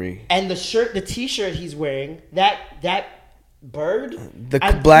coonery. And the shirt, the t-shirt he's wearing, that bird. The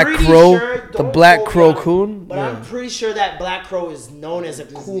black crow, the black crow coon. But I'm pretty sure that black crow is known as a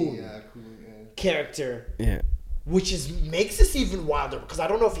coon character. Yeah. Which makes this even wilder because I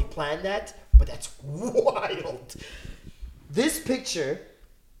don't know if he planned that, but that's wild. This picture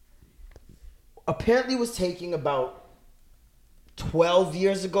apparently was taken about 12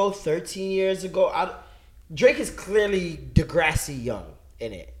 years ago, 13 years ago. Drake is clearly Degrassi young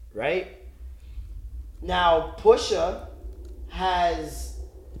in it, right? Now, Pusha has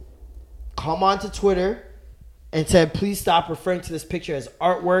come onto Twitter and said, please stop referring to this picture as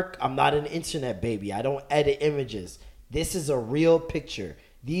artwork. I'm not an internet baby. I don't edit images. This is a real picture.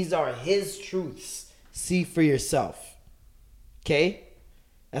 These are his truths. See for yourself. Okay?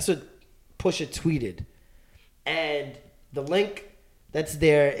 That's what Pusha tweeted. And the link that's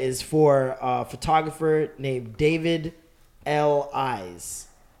there is for a photographer named David L. Eyes.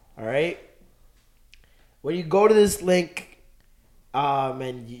 All right? When you go to this link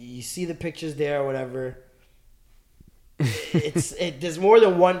and you see the pictures there or whatever, there's more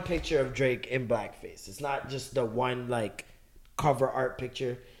than one picture of Drake in blackface. It's not just the one like cover art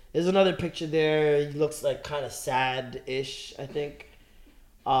picture. There's another picture there. He looks like kind of sad-ish, I think.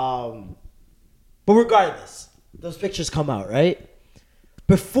 But regardless, those pictures come out, right?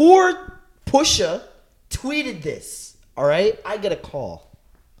 Before Pusha tweeted this, all right, I get a call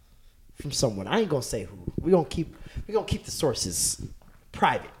from someone. I ain't gonna say who. We're gonna keep the sources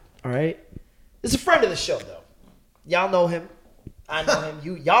private, all right? It's a friend of the show, though. Y'all know him. I know him.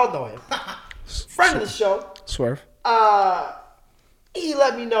 Y'all know him. Friend of the show. Swerve. He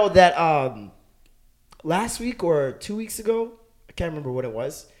let me know that last week or 2 weeks ago, I can't remember what it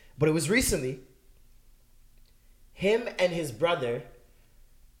was, but it was recently, him and his brother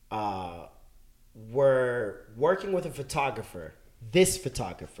were working with a photographer, this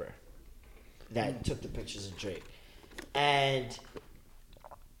photographer that took the pictures of Drake. And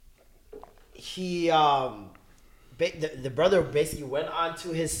he, the brother basically went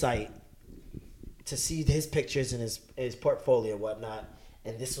onto his site to see his pictures and his portfolio and whatnot,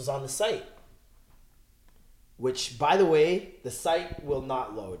 and this was on the site. Which, by the way, the site will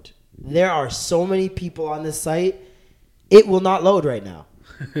not load. There are so many people on this site, it will not load right now.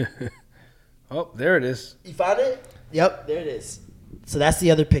 Oh, there it is. You found it? Yep, there it is. So that's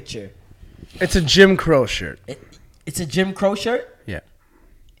the other picture. It's a Jim Crow shirt. It's a Jim Crow shirt? Yeah.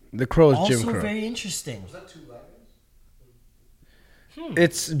 The Crow is Jim Also Crow. very interesting. Was that two black guys?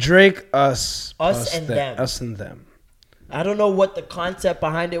 It's Drake, us and them. Us and them. I don't know what the concept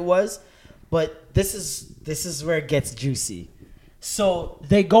behind it was, but this is where it gets juicy. So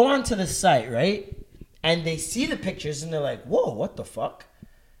they go onto the site, right? And they see the pictures and they're like, whoa, what the fuck?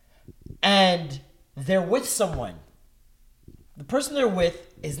 And they're with someone. The person they're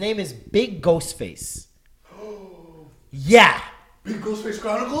with, his name is Big Ghostface. Yeah. Big Ghostface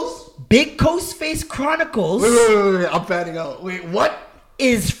Chronicles? Big Ghostface Chronicles Wait. I'm fanning out. Wait, what?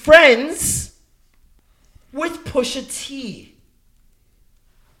 is friends with Pusha T.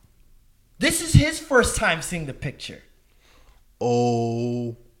 This is his first time seeing the picture.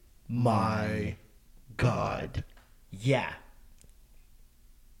 Oh my God. Yeah.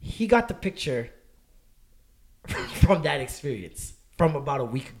 He got the picture from that experience from about a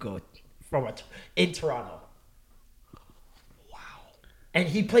week ago in Toronto. Wow. And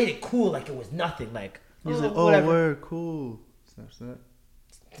he played it cool like it was nothing. Like, He's like, whatever. word, cool. Snap.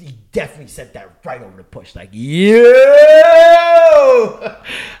 He definitely sent that right over the push. Like, yo,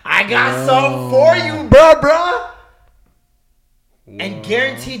 I got something for you, bruh. And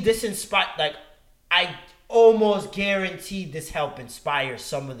guaranteed this inspired, like, I almost guaranteed this helped inspire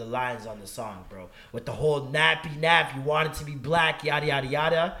some of the lines on the song, bro. With the whole nappy, you want it to be black, yada, yada,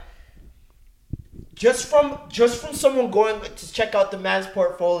 yada. Just from someone going to check out the man's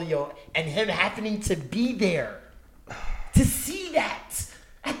portfolio and him happening to be there to see that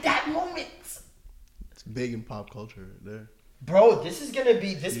at that moment. It's big in pop culture right there. Bro, this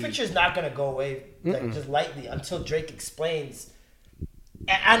picture is not going to go away like, just lightly until Drake explains.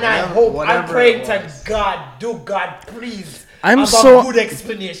 And I'm praying to God, please. I'm so good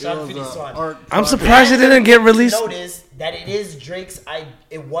explanation for this one. I'm surprised it didn't get released. Notice that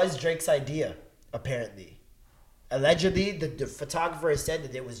it was Drake's idea. apparently. Allegedly, the photographer has said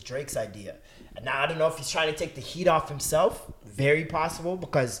that it was Drake's idea. And now I don't know if he's trying to take the heat off himself. Very possible,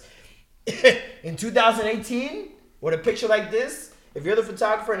 because in 2018, with a picture like this, if you're the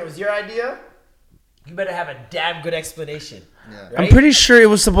photographer and it was your idea, you better have a damn good explanation. Yeah. Right? I'm pretty sure it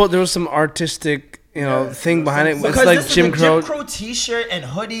was there was some artistic, thing behind it. It's Because like this Jim is a Crow. Jim Crow t-shirt and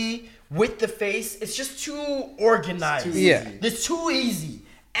hoodie with the face. It's just too organized. It's too Yeah. easy. It's too easy.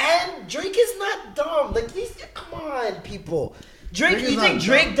 And Drake is not dumb. Like, come on, people. Drake, Drake is you think not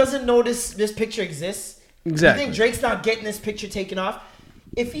Drake dumb. doesn't know this picture exists? Exactly. You think Drake's not getting this picture taken off?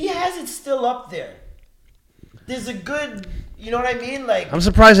 If he has it still up there, there's a good, you know what I mean? Like, I'm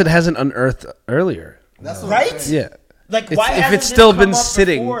surprised it hasn't unearthed earlier. That's what Right? I'm saying. Yeah. like It's- why if hasn't it's this still come been up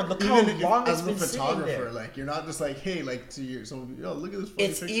sitting. before? Look how Even long as it's a been sitting photographer, there. like you're not just like, hey, like to your someone, yo, look at this funny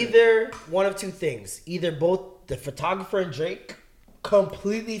It's picture. either one of two things. Either both the photographer and Drake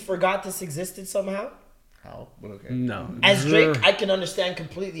completely forgot this existed somehow. How? But okay. No. As Drake, I can understand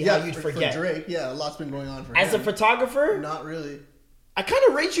completely how you'd for forget. Drake, yeah, a lot's been going on for As a him. photographer, Not really. I kind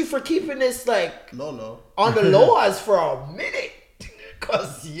of rate you for keeping this like Lolo. on the low as for a minute.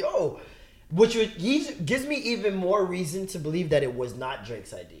 Cause which gives me even more reason to believe that it was not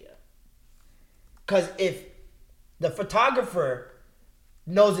Drake's idea. Cause if the photographer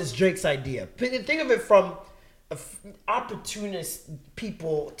knows it's Drake's idea, think of it from an opportunist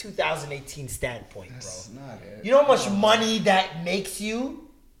people 2018 standpoint, bro. That's not it. You know how much money that makes you?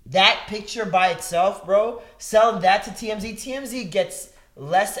 That picture by itself, bro. Selling that to TMZ. TMZ gets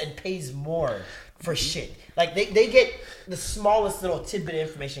less and pays more for shit. Like they get the smallest little tidbit of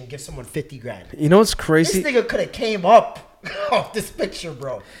information and give someone 50 grand. You know what's This crazy? nigga could have came up off this picture,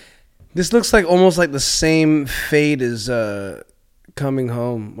 bro. This looks like almost like the same fade as Coming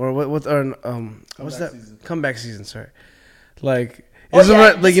Home or what what's Comeback that? Season. Comeback Season, sorry. Like Oh, isn't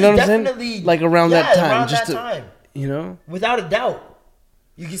yeah, it, like you this know is what I'm definitely- saying? Like around that yeah, time, around just that to, time. you know? Without a doubt.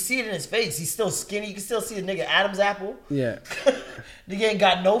 You can see it in his face. He's still skinny. You can still see the nigga Adam's apple. Yeah. Nigga ain't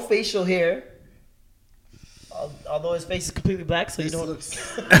got no facial hair. Although his face is completely black, so This you don't.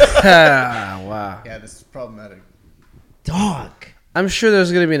 looks. Wow. Yeah, this is problematic. Dog. I'm sure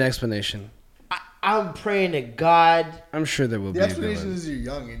there's gonna be an explanation. I'm praying to God. I'm sure there will The be. explanation is you're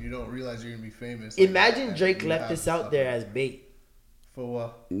young and you don't realize you're gonna be famous. Imagine that, Drake and you left have this to out there suffer. as bait For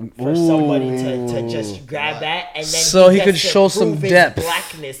what? for somebody to just grab that, and then So he gets could to show some prove his depth.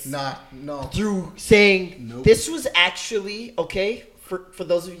 blackness Nah, no. through saying Nope. this was actually okay for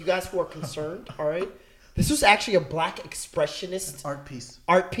those of you guys who are concerned. All right, this was actually a black expressionist Art piece.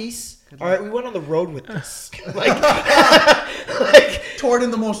 art piece. All right, we went on the road with this. like Toured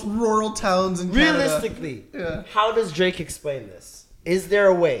in the most rural towns in Canada. realistically, Yeah. how does Drake explain this? Is there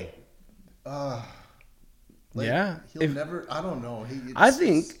a way? Yeah. He'll If- never. I don't know. I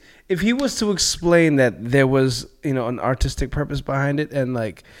think if he was to explain that there was, an artistic purpose behind it, and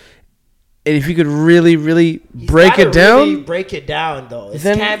like, and if you could really, really He's break gotta it down, really break it down though. It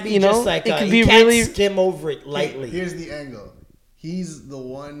then, can't be you know, just like it could you be can't really- skim over it lightly. Here's the angle. He's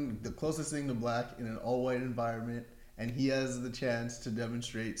the closest thing to black in an all-white environment, and he has the chance to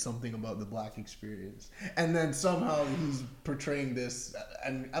demonstrate something about the black experience. And then somehow he's portraying this,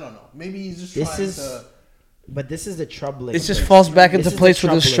 and I don't know. Maybe he's just trying to. But this is the troubling. it just thing. falls back This into is the place with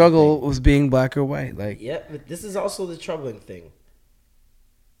the troubling struggle thing. with being black or white. Like, Yep, but this is also the troubling thing.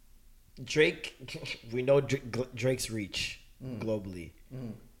 Drake, we know Drake's reach globally.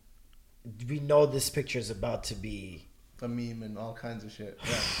 We know this picture is about to be, A meme and all kinds of shit.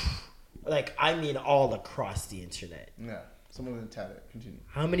 Yeah. like, I mean, all across the internet. Yeah. Someone gonna tat it. Continue.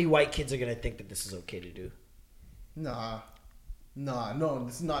 How many white kids are gonna think that this is okay to do? Nah. No,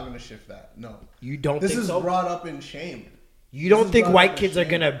 this is not gonna shift that. No. You don't This think is so? brought up in shame. You don't is think brought white up in kids are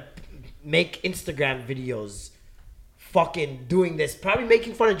shame. gonna make Instagram videos, fucking doing this, probably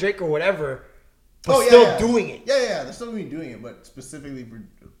making fun of Drake or whatever, but still doing it. Yeah. They're still gonna be doing it, but specifically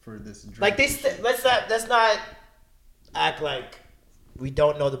for this. Drake Like shit. let's not act like we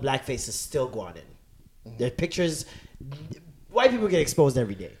don't know the blackface is still going in. The pictures, white people get exposed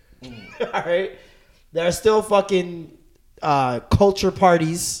every day. All right, there are still fucking culture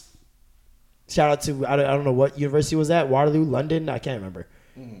parties. Shout out to I don't know what university was that, Waterloo, London, I can't remember.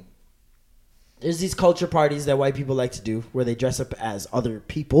 There's these culture parties that white people like to do where they dress up as other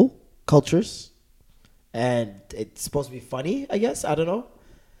people, cultures, and it's supposed to be funny. I guess I don't know.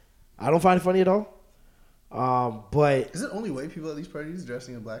 I don't find it funny at all. But Is it only white people at these parties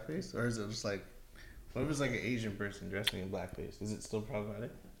dressing in blackface, or is it just like, what if it's like an Asian person dressing in blackface? Is it still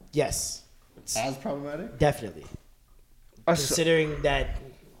problematic? yes, As problematic? definitely. Considering that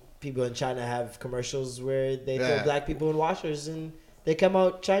people in China have commercials where they throw Yeah. black people in washers and they come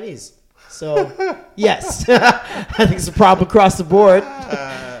out Chinese. So, yes, I think it's a problem across the board.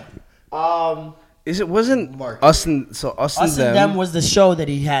 Wasn't Mark. Us and Them was the show that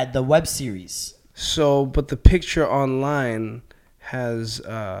he had, the web series. So, but the picture online has,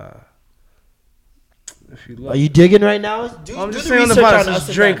 if you look. Are you digging right now? I'm just saying on the bottom,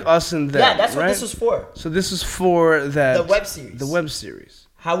 it's Drake, Us and Them. Yeah, that's what right? this was for. So this is for that. The web series. The web series.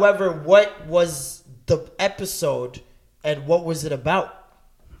 However, what was the episode and what was it about?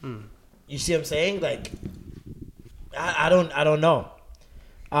 You see what I'm saying? Like, I don't know.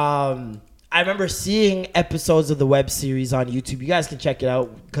 I remember seeing episodes of the web series on YouTube. You guys can check it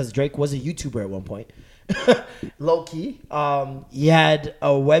out because Drake was a YouTuber at one point. Low key. He had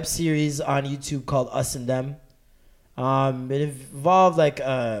a web series on YouTube called Us and Them. It involved like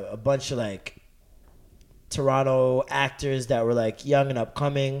a bunch of like Toronto actors that were like young and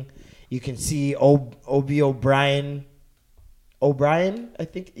upcoming. You can see Obi O'Brien, I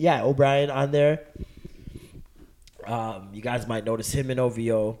think. Yeah, O'Brien on there. You guys might notice him in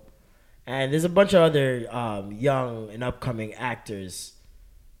OVO. And there's a bunch of other young and upcoming actors.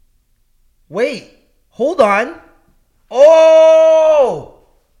 Wait, hold on. Oh!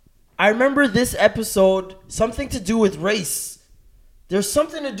 I remember this episode, something to do with race. There's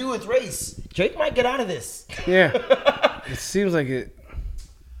something to do with race. Drake might get out of this. Yeah. It seems like it.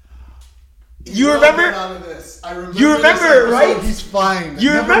 You remember? I remember. You remember, this right? He's fine. You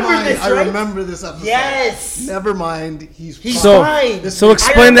Never remember mind. this, I right? remember this episode. Yes. Never mind. He's fine. So I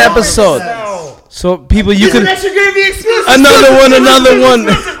explain the remember episode. this now. So people, you Listen, can that's your gravy exclusive. another one.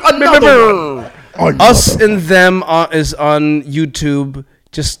 Us and Them is on YouTube.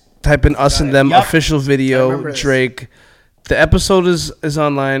 Just type in Us and Them Yep. official I video. remember this. Drake. The episode is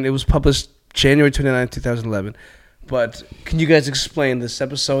online. It was published January 29, 2011. But can you guys explain this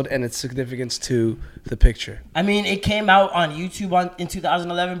episode and its significance to the picture? I mean, it came out on YouTube in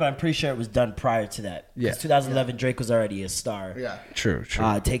 2011, but I'm pretty sure it was done prior to that. Yeah. 2011, Drake was already a star. Yeah. True.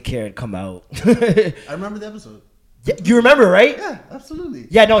 Take Care had come out. I remember the episode. You remember, right? Yeah, absolutely.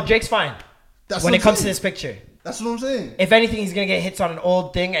 Yeah, no, Drake's fine. That's When what it I'm comes to saying. this picture. That's what I'm saying. If anything, he's gonna get hits on an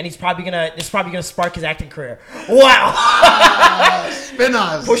old thing, and it's probably gonna spark his acting career. Wow!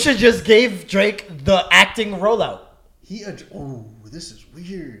 Spinners. Pusha just gave Drake the acting rollout. This is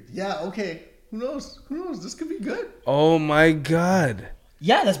weird. Yeah, okay. Who knows? This could be good. Oh my God.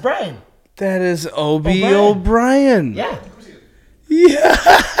 Yeah, that's Brian. That is Obi O'Brien. O'Brien. Yeah. Yeah.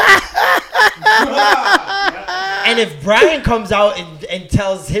 And if Brian comes out and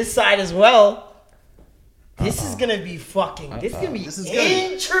tells his side as well, this is gonna be This is good.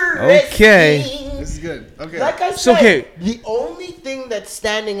 interesting. Okay. This is good. Okay. Like I said, So, okay. the only thing that's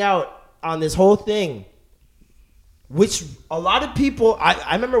standing out on this whole thing, which a lot of people,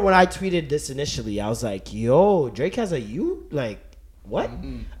 I remember when I tweeted this initially, I was like, yo, Drake has a you? Like, what?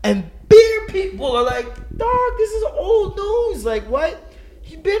 And beer people are like, dog, this is old news. Like, what?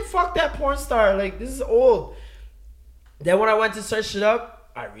 He been fucked that porn star. Like, this is old. Then when I went to search it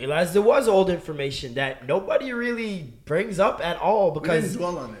up, I realized there was old information that nobody really brings up at all We because didn't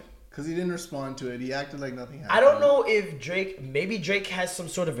dwell on it because he didn't respond to it. He acted like nothing happened. I don't know if maybe Drake has some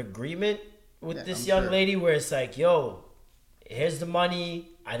sort of agreement with this I'm young sure. lady where it's like, yo, here's the money.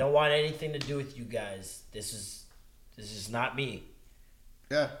 I don't want anything to do with you guys. This is not me.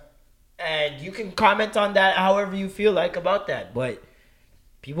 Yeah. And you can comment on that however you feel like about that. But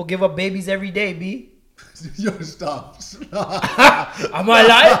people give up babies every day, B. Yo, stop. Am I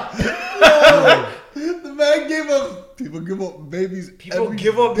lying? The man gave up. People give up babies. People every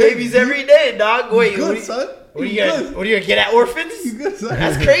give up day. babies every day, dog. Wait, good, what are you- son. What are You you gonna good. what are you gonna get at orphans? You good, son.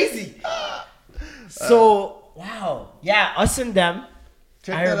 That's crazy. So wow, yeah, Us and Them.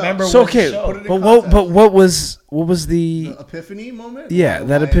 Check I that out. remember. So was the okay, show. Put it in but context. what was the The epiphany moment? Yeah,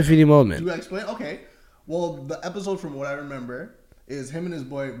 that epiphany moment. Do I explain? Okay. Well, the episode from what I remember is him and his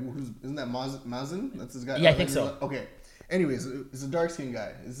boy, isn't that Mazen? That's his guy? Yeah, I think so. Okay. Anyways, it's a dark-skinned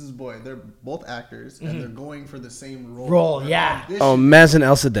guy. It's his boy. They're both actors, and they're going for the same role. They're yeah. Oh, Mazen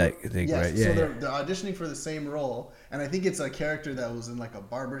Elsadek, I think, Yes, right? so Yeah. they're auditioning for the same role, and I think it's a character that was in like a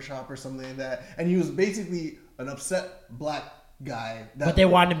barbershop or something like that, and he was basically an upset black guy. But they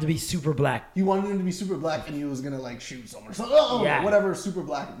wanted him to be super black. He wanted him to be super black, and he was gonna like shoot someone, Yeah. whatever super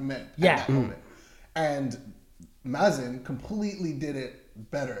black meant Yeah. at that moment. And Mazen completely did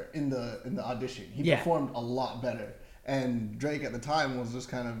it better in the audition. He Yeah. performed a lot better. And Drake at the time was just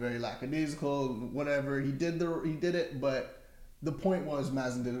kind of very lackadaisical, whatever. He did it, but the point was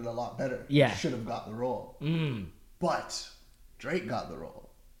Mazen did it a lot better. Yeah. He should have got the role. But Drake got the role.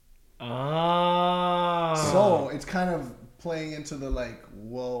 Oh. So it's kind of playing into the like,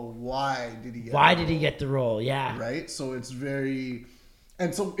 well, why did he get Why the did he role? get the role? Yeah. Right? So it's very...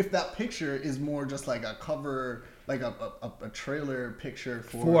 And so if that picture is more just like a cover, like a trailer picture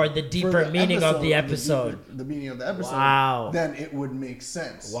for the deeper meaning of the episode, the meaning of the episode, wow, then it would make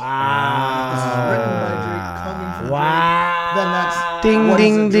sense. Wow. This is written by Drake, coming from wow. Drake, then that's ding, what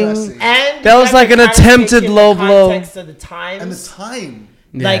ding, he's ding. addressing. And That was like an attempted low blow. Context of the times. And the time.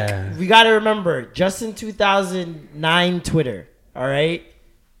 Like, Yeah. we got to remember, just in 2009 Twitter, all right?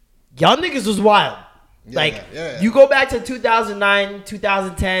 Y'all niggas was wild. Yeah. You go back to 2009,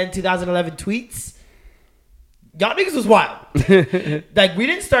 2010, 2011 tweets, y'all niggas was wild. Like, we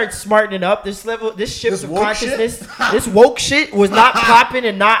didn't start smartening up. This shift This of woke consciousness, shit? this woke shit was not popping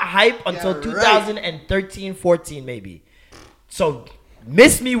and not hype until right. 2013, 14 maybe. So,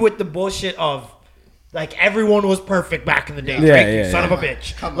 miss me with the bullshit of, like, everyone was perfect back in the day. Yeah, Drake, you yeah, son yeah. of a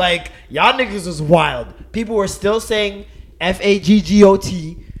bitch. Come on. Like, y'all niggas was wild. People were still saying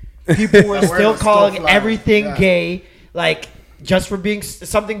FAGGOT. People were That word still was still calling flying. everything Yeah. gay. Like, just for being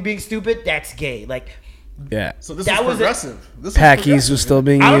something being stupid, that's gay. Like, Yeah. So this That was was it. progressive. This Packies progressive. was still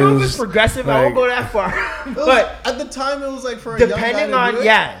being I don't know if used. it's progressive. I won't Like- go that far. It was- But at the time, it was like for a young guy depending to on, do it.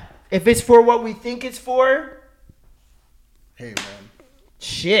 yeah, if it's for what we think it's for, Hey man.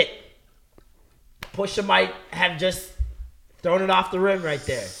 shit. Pusha might have just thrown it off the rim right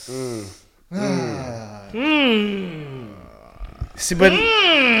there. See, but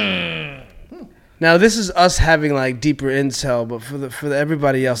now this is us having like deeper intel, but for the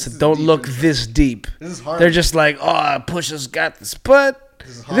everybody else that don't deep look intel. this deep, This is hard. they're just like, oh, Pusha's got this. But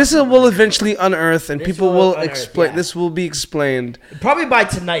is hard this to will eventually unearth, and This people will will unearth, explain. yeah. This will be explained. Probably by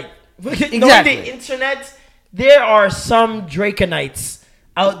tonight. Knowing Exactly. the internet, there are some Drakenites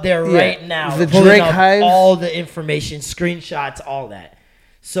out there Yeah. right now. The pulling Drake up hive. all the information, screenshots, all that.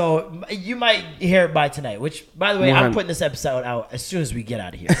 So you might hear it by tonight. Which, by the way, I'm 100. putting this episode out as soon as we get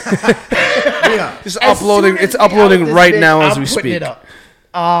out of here. Yeah. Just As uploading. soon as It's we out uploading this right bitch, now as I'm we putting speak. it up.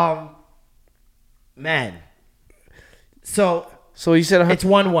 Man. So So you said it's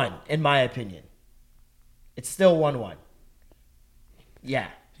 1-1 in my opinion. It's still 1-1. Yeah.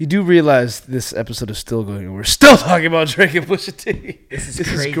 you do realize this episode is still going, and we're still talking about Drake and Pusha T. This is This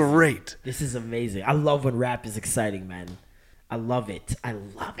crazy. is great. This is amazing. I love when rap is exciting, man. I love it. I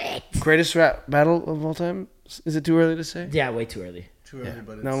love it. Greatest rap battle of all time? Is it too early to say? Yeah, way too early. Too early,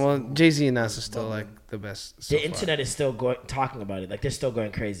 but it's No, well, Jay-Z and Nas is still like the best. So The far. internet is still talking about it. Like, they're still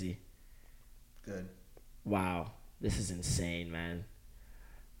going crazy. good. Wow. This is insane, man.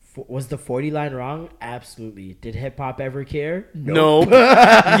 Was the 40 line wrong? Absolutely. Did hip hop ever care? No.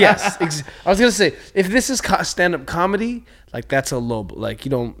 Yes. I was gonna say, if this is stand-up comedy, like that's a low. Like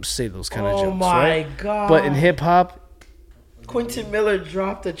you don't say those kind of Oh jokes, my right? God. But in hip hop, Quentin Miller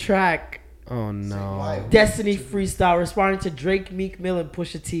dropped a track. oh no. Why? Destiny freestyle responding to Drake, Meek Mill, and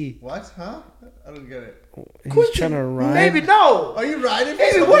Pusha T. What? Huh? I don't get it. He's trying to rhyme. Maybe no. Are you riding?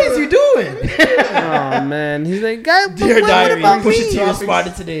 Baby, what is you doing? Oh man, he's like, guy, but Dear what Diary, about Pusha T me?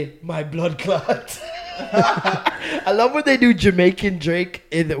 responded today. My blood clot. I love when they do Jamaican Drake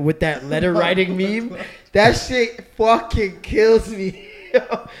with that letter writing meme. That shit fucking kills me.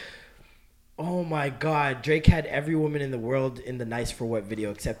 Oh my God, Drake had every woman in the world in the Nice for What video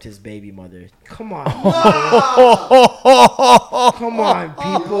except his baby mother. Come on, come on,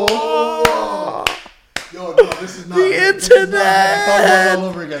 people. Yo, no, this is not The this is not- internet! I thought about it all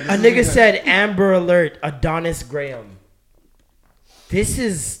over again. A nigga said Amber Alert, Adonis Graham. This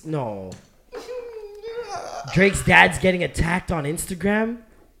is no. Drake's dad's getting attacked on Instagram.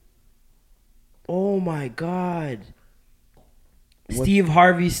 Oh my God. Steve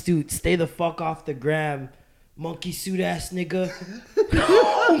Harvey Stute, stay the fuck off the gram. Monkey suit ass nigga.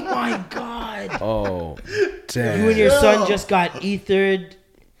 Oh my God. Oh, You damn. and your son just got ethered.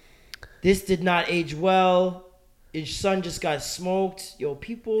 This did not age well. Your son just got smoked. Yo,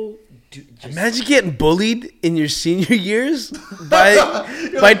 people do just Imagine getting bullied in your senior years by Turn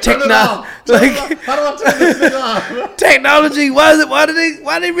it off. technology. Like How do I turn this thing off? technology. Why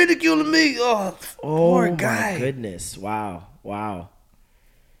are they ridiculing me? Oh, poor my guy. goodness. Wow.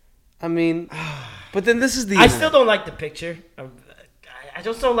 I mean, but then this is the. I still don't like the picture. I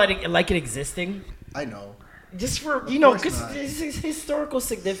just don't like it existing. I know. Just for, course because not. it's historical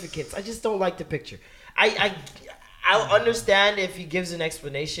significance. I just don't like the picture. I'll understand if he gives an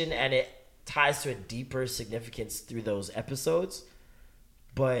explanation and it ties to a deeper significance through those episodes.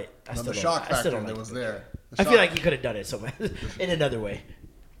 But I No, still the don't, shock I still factor don't that like was the there. picture. The I feel shock- like he could have done it so in another way.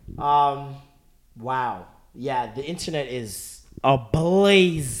 Wow. Yeah, the internet is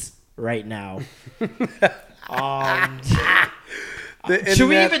ablaze right now. Should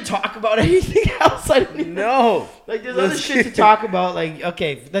we even talk about anything else? I don't even No. Like, there's other shit to talk about. Like,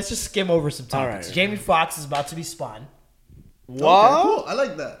 okay, let's just skim over some topics. All right. Jamie Foxx is about to be Spawn. Wow. Cool. I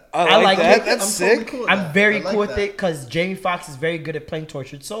like that. I like that. it. That's I'm sick. totally cool with I'm that. very I like cool with that. it because Jamie Foxx is very good at playing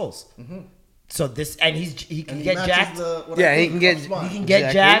tortured souls. So this, and he can And he get matches jacked. what Yeah, I he think can of get- Spawn. He can get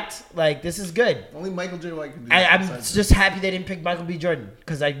Exactly. jacked. Like, this is good. Only Michael J. White can do I'm that. besides just happy they didn't pick Michael B. Jordan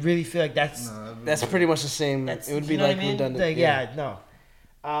because I really feel like that's That's pretty much the same. that's It would be you know like what I mean? redundant. Like, yeah,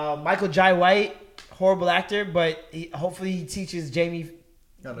 no. Michael J. White, horrible actor, but hopefully he teaches Jamie,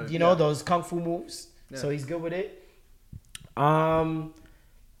 those kung fu moves. So he's good with it.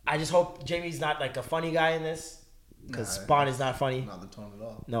 I just hope Jamie's not like a funny guy in this because Spawn is not funny. Not the tone at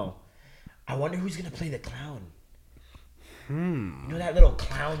all. No. I wonder who's gonna play the clown. You know that little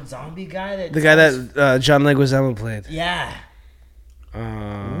clown zombie guy that The guy that John Leguizamo played. yeah.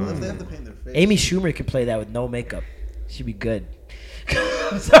 Well, if they have to paint their face. Amy Schumer could play that with no makeup. She'd be good.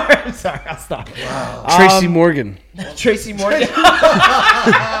 I'm sorry. I'll stop. Wow. Tracy Morgan. Tracy Morgan.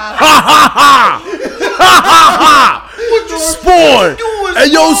 Spawn!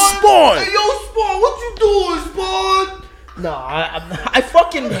 Hey, yo, Spawn! Hey, yo, Spawn, what you doing, Spawn? No, I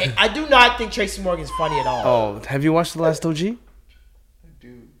fucking hate. I do not think Tracy Morgan's funny at all. Oh, have you watched The Last OG?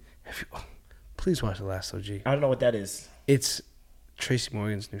 Dude. Please watch The Last OG. I don't know what that is. It's Tracy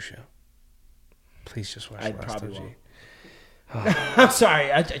Morgan's new show. Please just watch I The Last probably OG. won't. I'm sorry.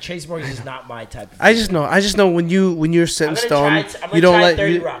 Tracy Morgan is not my type of. I just know when you're set in stone, I'm gonna you don't try let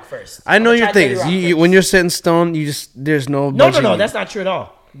 30 you, Rock first. I know I'm gonna your try thing 30 is Rock you, first. when you're set in stone, there's no No, budging you. that's not true at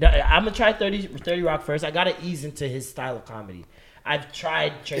all. I'm gonna try 30 Rock first. I gotta ease into his style of comedy. I've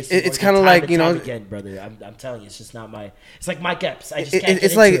tried Tracy. It's kind of like, you know- again, brother. I'm telling you, it's just not my. It's like Mike Epps. I just It- can't. Get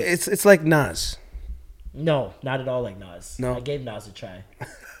it's into like it. it's like Nas. No, not at all like Nas. No? I gave Nas a try.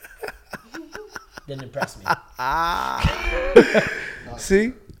 Didn't impress me.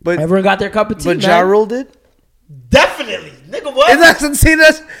 See, but Everyone got their cup of tea. but man. Ja Rule did. Definitely, nigga. What? It doesn't see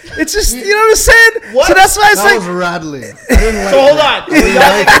that. It's just you know what I'm saying. What? So that's why it's That was like rattling. I didn't like So hold that. on. You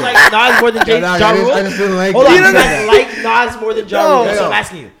guys think like Nas more than Ja Rule? I just didn't like Hold that. on. You You know guys like Nas more than Ja No. Rule? That's what I'm No.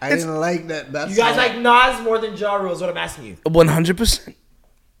 asking you. I didn't like that. That's You guys how- like Nas more than Ja Rule? Is what I'm asking you. 100%.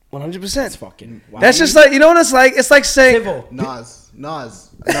 100%. That's fucking. Wow. That's just like you know what it's like. It's like saying civil. Nas.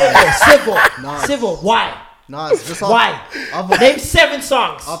 Civil. Nas. Civil. Why? Nas. Just off, Why? Off of, Name 7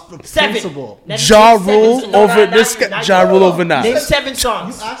 songs. Off the 7. principle. Name Ja 7 Rule songs. over not this even, guy. not Ja even. Rule over Nas. Name 7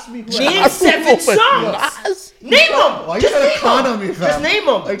 songs. You asked me who Name I asked. 7 over songs. Nas. Name them. Why you Just trying to name con them. on me, fam? Just name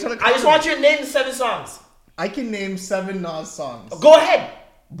them. Why you trying to I con just on want me? you to name the 7 songs. I can name 7 Nas songs, Go ahead.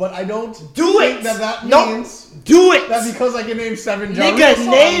 but I don't Do think it. that No. means Do it. that because I can name 7 Ja Rule Nigga, songs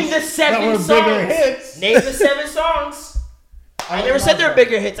name the that 7 were songs. bigger hits. Name the 7 songs. I never said they were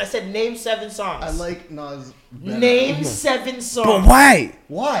bigger hits. I said name 7 songs. I like Nas better. Name 7 songs. But why?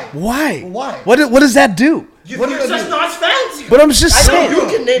 Why? Why? Why? What does that do? What You're did I such do? Nas fans. But I'm just I know saying.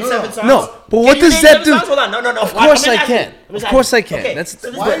 you can name No, 7 songs. No, but Can what you does name that 7 do? songs? Hold on. No. Of course I can. Of course I can. Okay, That's-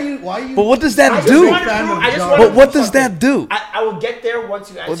 so this Why is- are you? But what does that I just do? wanted to Fan prove- of I just Ja wanted Rule. But what to prove does that something. do? I will get there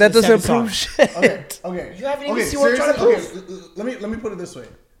once you answer Well, that the 7 doesn't prove songs. shit. Okay. You haven't even seen what I'm trying to seriously? prove. Okay, let me put it this way.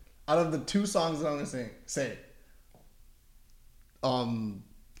 Out of the 2 songs that I'm gonna say,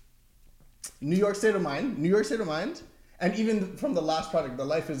 New York State of Mind, and even from the last project, the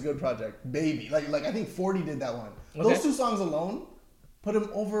Life Is Good project, Baby. Like I think 40 did that one. Okay. Those 2 songs alone put him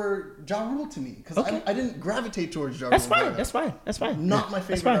over Ja Rule to me because Okay. I didn't gravitate towards Ja Rule. That's growing fine. up. That's fine. Not my That's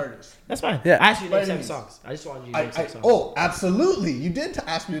favorite fine. artist. That's fine. Yeah. I asked you to By name 7 any songs. I just wanted you to name 7 songs. Oh, absolutely. You did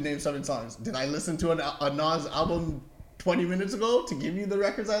ask me to name 7 songs. Did I listen to a Nas album 20 minutes ago to give you the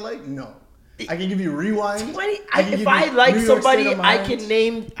records I like? No. I can give you Rewind. 20, I can if give I you like New York somebody, State of I Mind. can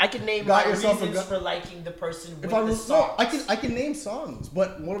name Got my yourself a reasons gu- for liking the person with If I the was song. I can name songs,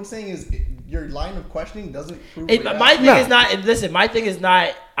 but what I'm saying is your line of questioning doesn't prove. My thing is not. and Listen, my thing is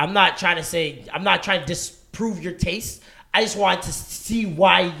not. I'm not trying to disprove your taste. I just want to see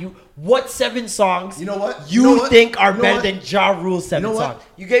what 7 songs You know what? you You know what? think are You know better what? than Ja Rule's 7 You know what? songs.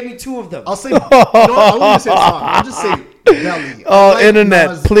 You gave me 2 of them. I'll say. You know what? I won't say song. I'll just say Belly. Oh, I like internet,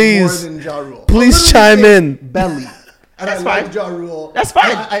 Nas please. More than Ja Rule. Please I'll literally chime say in. Belly. And That's I like fine. Ja Rule. That's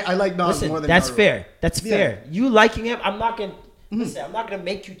fine. I like Nas Listen, more than that's Ja Rule. fair. That's Yeah. fair. You liking him, I'm not gonna. Listen, I'm not gonna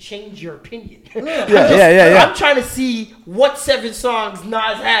make you change your opinion. Yeah. I'm trying to see what 7 songs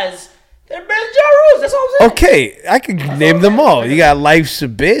Nas has that are better than Ja Rule's. That's all I'm saying. Okay, I can name them all. You got Life's a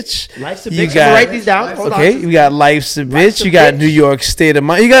Bitch. Life's a You bitch. got- Write these down. Life's Hold Okay, on. you got Life's a Life's Bitch. a You got Bitch. New York State of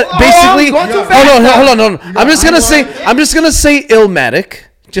Mind. You got I'm basically. going too Hold fast. on. I'm just gonna say. I'm just gonna say Illmatic.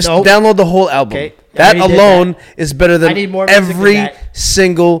 Just Nope. download the whole album. Okay, I That already did alone is better I than need more music than every that.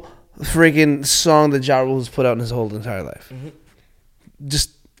 single freaking song that Ja Rule has put out in his whole entire life. Mm-hmm.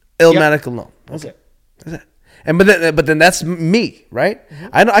 Just Illmatic alone. That's Okay. it. That's it. And but then that's me, right?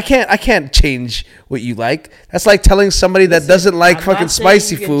 I can't change what you like. That's like telling somebody that doesn't like I'm fucking not saying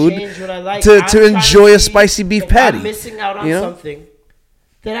spicy you can food change what I like. to I'm trying enjoy a see spicy beef if patty. I'm missing out on you know? something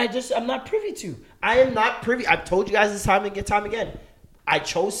that I'm not privy to. I am not privy. I've told you guys this time again. I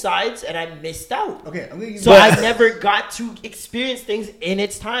chose sides and I missed out. Okay, I'm gonna give So you. I never got to experience things in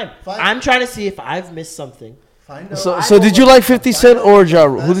its time. Fine. I'm trying to see if I've missed something. Find out. So did you like 50 Cent or Ja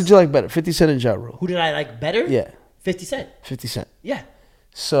Rule? Who did you like better, 50 Cent and Ja Rule? Who did I like better? Yeah, 50 Cent. 50 Cent. Yeah.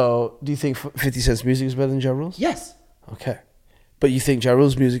 So do you think 50 Cent's music is better than Ja Rule's? Yes. Okay, but you think Ja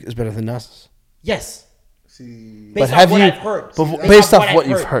Rule's music is better than Nas's? Yes. See, Based But off have what you- I've heard. but based off what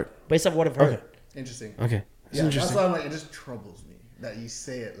you've heard. Based off what I've heard. Okay. interesting. Okay, that's Yeah, that's interesting. why I'm like, it just troubles me that you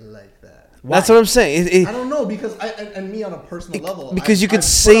say it like that. That's what I'm saying. I don't know because and me on a personal level. Because you could I've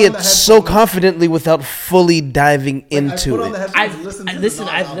say put on it the so headphones- confidently without fully diving like, I into put on the it. headphones, listened to the Nas I've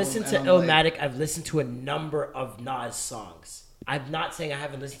album, listened to and I'm like, Illmatic. I've listened to a number of Nas songs. I'm not saying I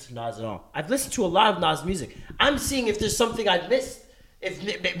haven't listened to Nas at all. I've listened to a lot of Nas music. I'm seeing if there's something I've missed. If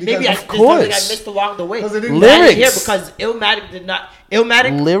maybe there's something I course. missed along the way. Because it didn't- Lyrics. Yeah, because Illmatic did not.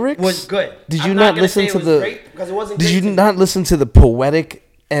 Illmatic Lyrics was good. Did I'm you not gonna listen say it to was the? great because it wasn't. Did great you to me. not listen to the poetic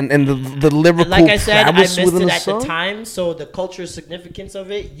and the lyrical Like I said, I prowess missed within it the at song? the time, so the cultural significance of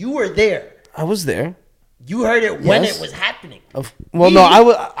it. You were there. I was there. You heard it when Yes. it was happening. Well, no,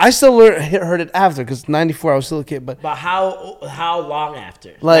 I still heard it after because '94 I was still a kid, but But how long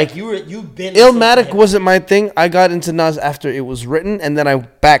after? Like, you've been listening to Illmatic him. wasn't my thing. I got into Nas after it was written, and then I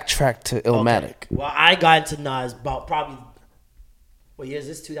backtracked to Illmatic. Okay. Well, I got into Nas about probably. What year is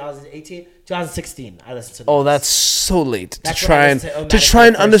this? 2018, 2016. I listened to. Nas. Oh, that's so late That's to when I try and listened to to Illmatic try for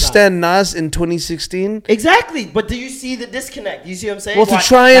and the first understand Nas in 2016. Exactly, but do you see the disconnect? You see what I'm saying? Well, to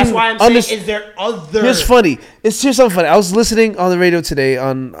try that's and why I'm saying, is there other? Here's funny. Here's something funny. I was listening on the radio today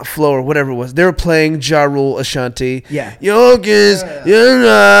on Flow or whatever it was. They were playing Ja Rule, Ashanti. Yeah. Yogas,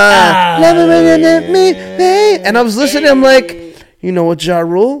 and I was listening. I'm like, you know what, Ja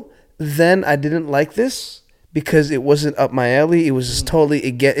Rule? Then I didn't like this because it wasn't up my alley. It was just totally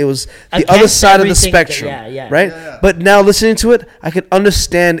it was the Against other side of the everything spectrum, right? Yeah. But now listening to it, I can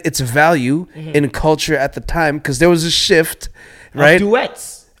understand its value in culture at the time because there was a shift, right?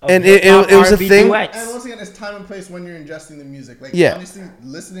 Duets. And it was a R&B thing. duets. And once again, it's time and place when you're ingesting the music. Like, Yeah. honestly,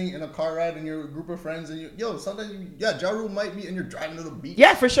 listening in a car ride and you're a group of friends and sometimes Ja Rule might be and you're driving to the beach.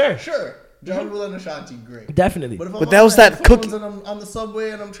 Yeah, for sure. Sure. Ja Rule and Ashanti, great. Definitely. But if I'm But on that was my that headphones cookie- and I'm on the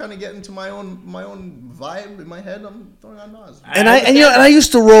subway and I'm trying to get into my own vibe in my head, I'm throwing on Nas. And I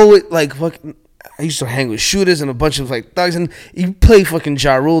used to roll with like fucking. I used to hang with shooters and a bunch of like thugs, and you play fucking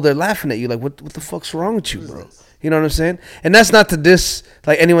Ja Rule, they're laughing at you like, what the fuck's wrong with you, bro? You know what I'm saying? And that's not to diss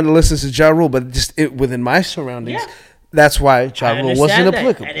like anyone that listens to Ja Rule, but just within my surroundings, Yeah. that's why Ja I Rule understand wasn't that.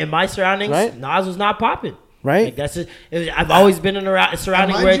 applicable. And in my surroundings, Right? Nas was not popping. Right? Like that's I've always been in a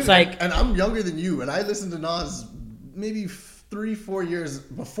surrounding Mind where you, it's like, and I'm younger than you, and I listened to Nas maybe 3-4 years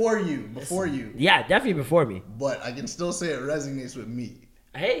before you. yeah, definitely before me. But I can still say it resonates with me.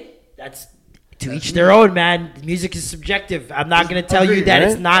 Hey, that's to each their own, man. Music is subjective. I'm not gonna tell you Agreed, that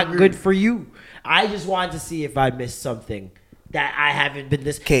right? it's not Agreed. good for you. I just wanted to see if I missed something that I haven't been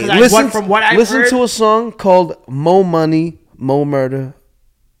this. Okay, 'cause from what I've listen heard, to a song called Mo Money, Mo Murder,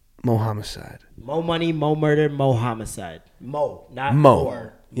 Mo Homicide. Mo Money, Mo Murder, Mo Homicide. Mo, not Mo.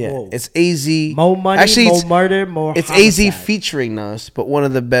 more. Yeah, Mo. it's AZ. Mo Money, Actually, Mo it's, Murder, Mo it's Homicide. AZ featuring Nas, but one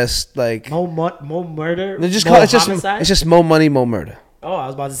of the best like. Mo Murder. They just Mo call it's Homicide? just Mo Money, Mo Murder. Oh, I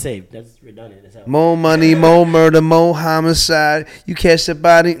was about to say that's redundant as hell. Mo money, mo murder, mo homicide. You catch the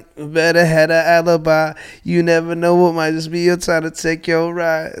body, better had an alibi. You never know what might just be your time to take your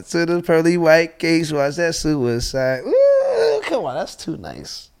ride to the pearly white gates. Watch that suicide. Ooh, come on, that's too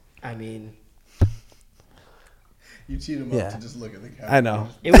nice. I mean, You cheat him Yeah. up to just look at the camera. I know.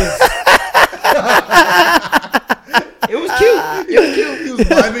 it was. It was cute. It was cute. He was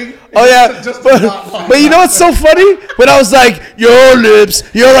vibing. Oh yeah, Just but, to not vibe. but you know what's so funny? When I was like, your lips,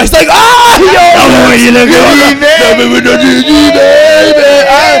 your eyes, like your lips, you look at me,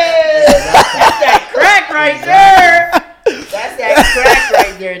 That's that crack right there. That's that crack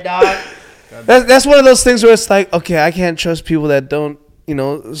right there, dog. That's one of those things where it's like, okay, I can't trust people that don't,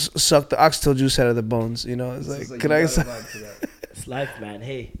 suck the oxtail juice out of the bones. You know, it's like, It's like can you I? gotta vibe to that. It's life, man.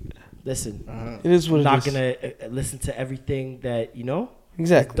 Hey, listen. It is what I'm it not is. gonna listen to everything that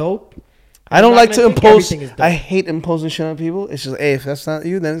Exactly. is dope. I don't I'm like not to gonna think impose. everything is dope. I hate imposing shit on people. It's just, hey, if that's not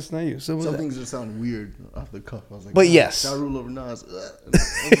you, then it's not you. So Some things just sound weird off the cuff. I was like, But nah, yes. Ja Rule over Nas. And I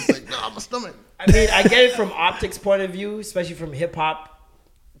was just like, nah, my stomach. I mean, I get it from optics point of view, especially from hip hop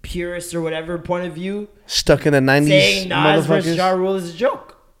purists or whatever point of view. stuck in the 90s, Saying Nas versus Ja motherfuckers. Rule is a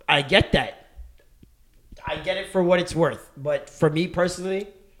joke. I get that. I get it for what it's worth. But for me personally,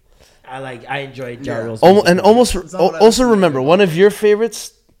 I enjoyed Ja Rule's Almost, music. and almost It's not what I was also thinking remember about. one of your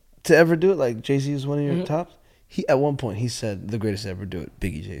favorites to ever do it. Like Jay-Z is one of your Mm-hmm. tops. He at one point he said the greatest to ever do it,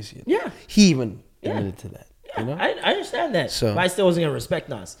 Biggie Jay-Z. Yeah. He even Yeah. admitted to that. You know. I understand that. So- but I still wasn't gonna respect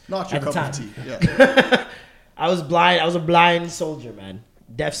Nas. Not your at the cup time. of tea. Yeah. I was blind. I was a blind soldier, man.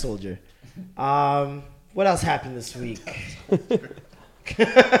 Deaf soldier. What else happened this week?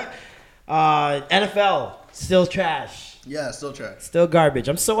 NFL still trash. Yeah, still trash. Still garbage.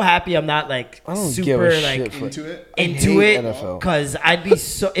 I'm so happy I'm not like I don't super give a like shit for Into it. into hate it NFL. because I'd be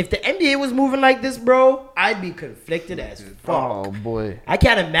so if the NBA was moving like this, bro, I'd be conflicted as fuck. Oh boy. I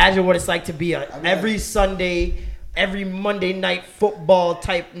can't imagine what it's like to be every Sunday, every Monday night football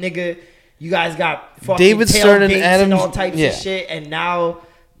type nigga. You guys got fucking David Stern and tailgates Adams- all types yeah. of shit, and now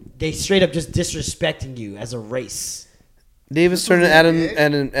they straight up just disrespecting you as a race. David Stern was and the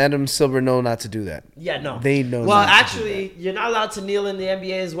and Adam Silver know not to do that. Yeah, no. They know Well, not to do actually, you're not allowed to kneel in the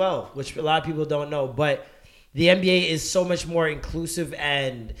NBA as well, which a lot of people don't know. But the NBA is so much more inclusive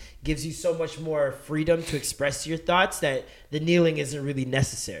and gives you so much more freedom to express your thoughts that the kneeling isn't really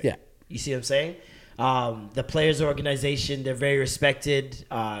necessary. Yeah. You see what I'm saying? The players' organization, they're very respected.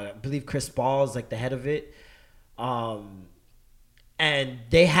 I believe Chris Paul is like the head of it. And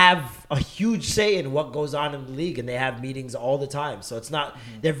they have a huge say in what goes on in the league, and they have meetings all the time. So it's not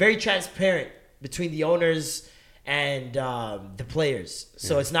they're very transparent between the owners and the players.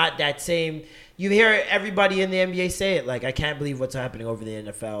 So it's not that same. You hear everybody in the NBA say it like, "I can't believe what's happening over the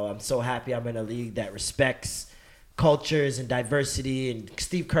NFL. I'm so happy I'm in a league that respects cultures and diversity." And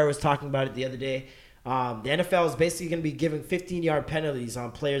Steve Kerr was talking about it the other day. The NFL is basically going to be giving 15-yard penalties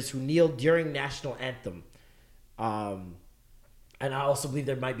on players who kneel during national anthem. And I also believe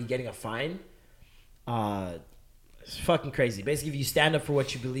they might be getting a fine. It's fucking crazy. Basically, if you stand up for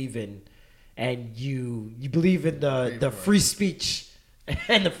what you believe in, and you believe in the free speech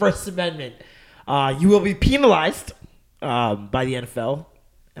and the First Amendment, you will be penalized by the NFL,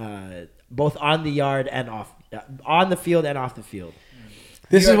 both on the yard and on the field and off the field.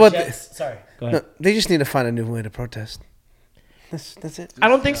 This New is York what Jets- sorry, go no, ahead. they just need to find a new way to protest. That's it. I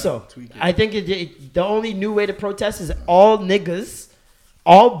don't think so. tweak it. I think the only new way to protest is all niggas,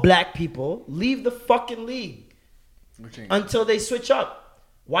 all black people, leave the fucking league Which ain't until they switch up.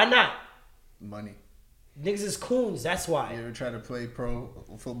 Why not? money. Niggas is coons. That's why. You ever try to play pro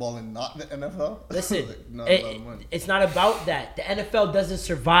football and not the NFL? Listen, Like, not a lot of money. it's not about that. The NFL doesn't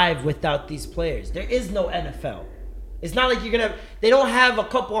survive without these players. There is no NFL. It's not like they don't have a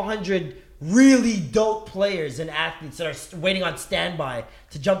couple hundred really dope players and athletes that are waiting on standby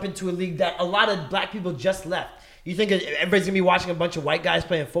to jump into a league that a lot of black people just left. You think everybody's gonna be watching a bunch of white guys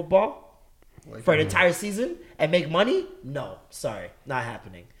playing football for an entire season and make money? No, sorry, not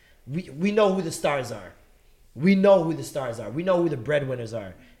happening. We know who the stars are. We know who the stars are. We know who the breadwinners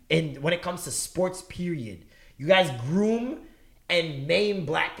are. And when it comes to sports, period, you guys groom and maim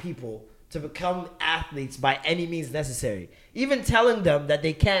black people to become athletes by any means necessary. Even telling them that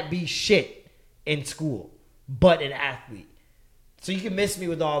they can't be shit in school, but an athlete. So you can miss me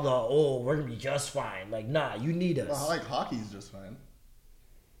with all the, we're going to be just fine. Like, nah, you need us. Well, I like hockey's just fine.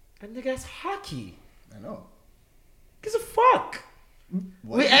 And nigga, that's hockey. I know. Gives a fuck.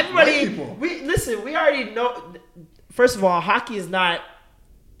 White people. We already know. First of all, hockey is not,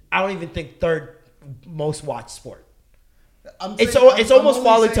 I don't even think third most watched sport. It's almost only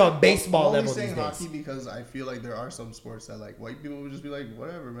fallen to saying- a baseball I'm only level saying these hockey days. because I feel like there are some sports that like white people would just be like,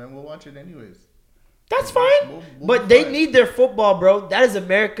 whatever, man, we'll watch it anyways. That's fine. We'll But be they fine. need their football, bro. That is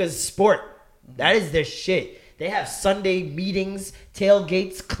America's sport. That is their shit. They have Sunday meetings,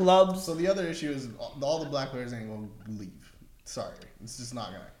 tailgates, clubs. So the other issue is all the black players ain't gonna leave. Sorry, it's just not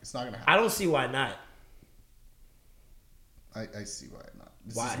gonna happen. I don't see why not. I see why not.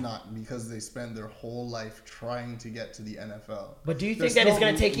 This Why? is not because they spend their whole life trying to get to the NFL. But do you They're think that it's still-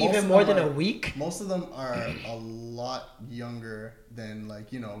 going to take most even of more them than a are- week? Most of them are a lot younger than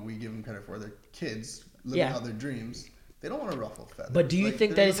we give them credit for. They're kids living Yeah. out their dreams. They don't want to ruffle feathers. But do you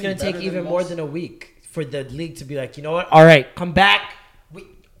think that they're it's going to living take better than even more most- than a week for the league to be like, you know what? All right, come back.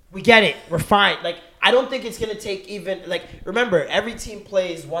 We get it. We're fine. Like, I don't think it's going to take even, like, remember, every team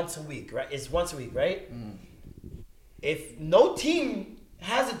plays once a week, right? It's once a week, right? If no team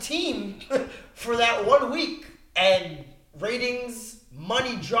has a team for that 1 week and ratings,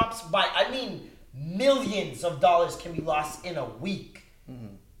 money drops by, millions of dollars can be lost in a week.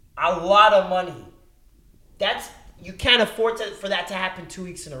 A lot of money. You can't afford for that to happen 2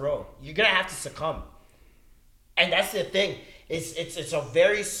 weeks in a row. You're gonna have to succumb, and that's the thing. It's a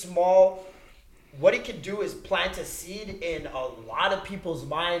very small. What it can do is plant a seed in a lot of people's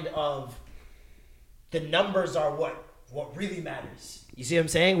mind of the numbers are what really matters. You see what I'm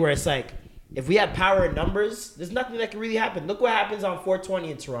saying? Where it's like, if we have power in numbers, there's nothing that can really happen. Look what happens on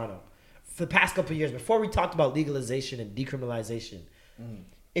 420 in Toronto for the past couple of years. Before we talked about legalization and decriminalization,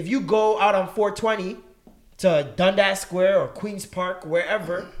 if you go out on 420 to Dundas Square or Queen's Park,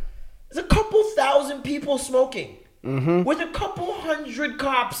 wherever, there's a couple thousand people smoking with a couple hundred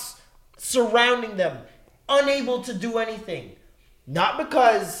cops surrounding them, unable to do anything. Not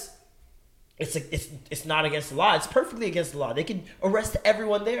because it's not against the law. It's perfectly against the law. They can arrest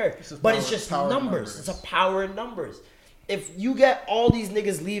everyone there. But it's just numbers. It's a power in numbers. If you get all these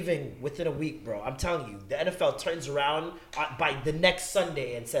niggas leaving within a week, bro, I'm telling you, the NFL turns around by the next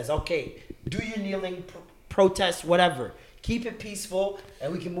Sunday and says, okay, do your kneeling, protest, whatever. Keep it peaceful,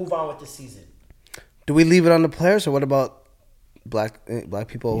 and we can move on with the season. Do we leave it on the players, or what about black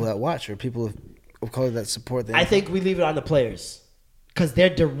people that watch, or people of color that support the NFL? I think we leave it on the players because they're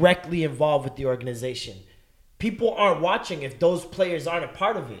directly involved with the organization. People aren't watching if those players aren't a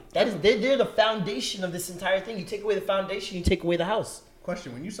part of it. They're the foundation of this entire thing. You take away the foundation, you take away the house.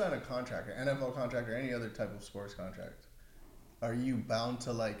 Question: when you sign a contract, an NFL contract or any other type of sports contract, are you bound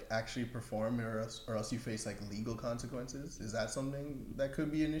to like actually perform, or else you face like legal consequences? Is that something that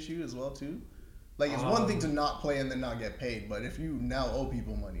could be an issue as well too? Like, it's one thing to not play and then not get paid, but if you now owe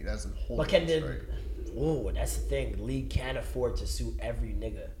people money, that's a whole different story. Oh, that's the thing. The league can't afford to sue every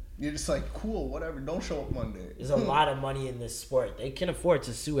nigga. You're just like, cool, whatever. Don't show up Monday. There's a lot of money in this sport. They can afford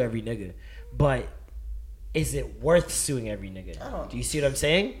to sue every nigga, but is it worth suing every nigga? Do you see what I'm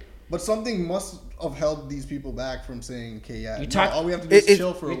saying? But something must have held these people back from saying, okay, yeah, all we have to do is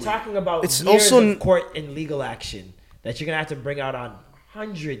chill for a week. You're talking about it's years also of court and legal action that you're going to have to bring out on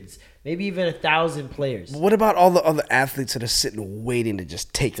hundreds, maybe even 1,000 players. What about all the other athletes that are sitting waiting to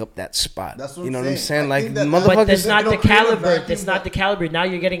just take up that spot? That's what you know I'm what I'm saying? I Like, think that- motherfuckers. But that's not They the don't create a caliber. vacuum, That's not but- the caliber. Now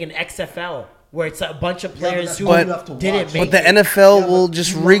you're getting an XFL where it's a bunch of Yeah, players that's who all you have to didn't watch. make But the it. NFL Yeah, will but just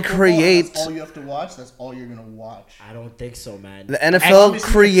you want football, recreate. That's all you have to watch. That's all you're gonna watch. I don't think so, man. The NFL Obviously,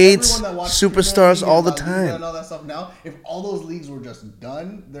 creates everyone that watches superstars Premier all the League and La Liga time. and all that stuff. Now, if all those leagues were just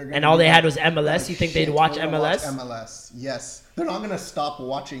done, they're gonna And all be they had like, was MLS, you think they'd shit, watch we're gonna MLS? MLS, yes. They're not gonna stop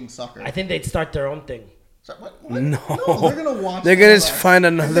watching soccer. I think they'd start their own thing. So, what? No. they're gonna watch. They're gonna MLS. find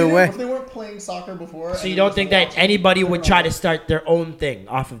another way. If they weren't playing soccer before, So you don't think that anybody would try to start their own thing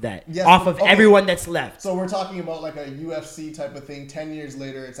off of that? Yes, off of okay. everyone that's left? So we're talking about like a UFC type of thing. 10 years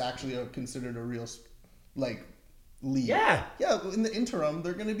later, it's actually considered a real like league. Yeah. Yeah. In the interim,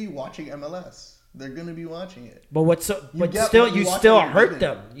 they're gonna be watching MLS. They're gonna be watching it. But what's so, You but get still, what you you watch still when you're hurt getting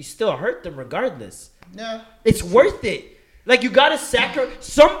them. You still hurt them regardless. Yeah. It's worth it. Like, you gotta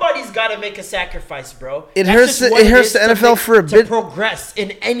somebody's gotta make a sacrifice, bro. It That's hurts just the- what it hurts is the to NFL for a to bit. progress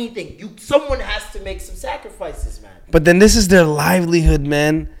in anything. Someone has to make some sacrifices, man. But then this is their livlivelihood,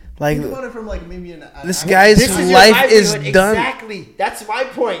 man. Like, Think about it from like maybe an this guy's This is your life is livelihood. done. Exactly. That's my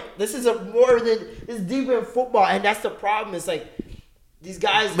point. This is it's deeper in football, and that's the problem. It's like these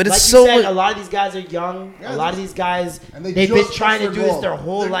guys, But it's like so you said, what- a lot of these guys are young. Yeah, a lot of these guys, and they they've just been trying to touched do their this their goal.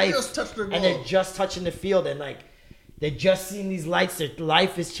 whole They life, just touched their and goal. they're just touching the field, and like they're just seeing these lights. Their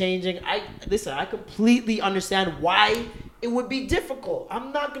life is changing. I completely understand why it would be difficult.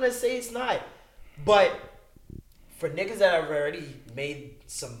 I'm not gonna say it's not, but for niggas that have already made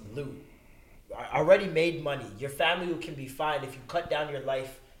some loot, already made money, your family can be fine if you cut down your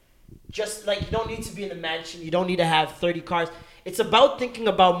life. Just like, you don't need to be in a mansion, you don't need to have 30 cars. It's about thinking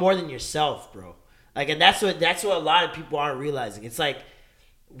about more than yourself, bro. Like, and that's what a lot of people aren't realizing. It's like,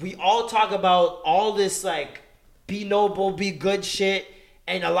 we all talk about all this like be noble, be good shit,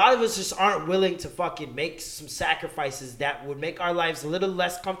 and a lot of us just aren't willing to fucking make some sacrifices that would make our lives a little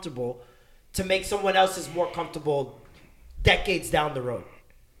less comfortable to make someone else's more comfortable decades down the road.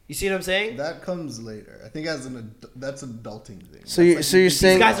 You see what I'm saying? That comes later. I think that's an adulting thing. So That's you're you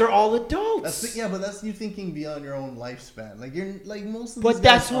saying- These guys are all adults. but that's you thinking beyond your own lifespan. Like you're like most of these But guys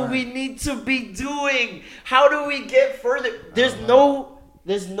that's what aren't. we need to be doing. How do we get further? There's no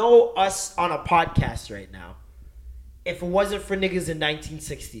us on a podcast right now. If it wasn't for niggas in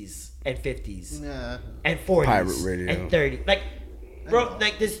 1960s and 50s Yeah. and 40s Pirate radio. and 30s, like, bro,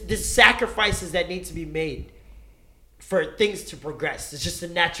 like there's sacrifices that need to be made for things to progress. It's just the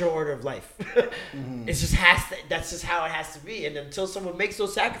natural order of life. It's just that's just how it has to be. And until someone makes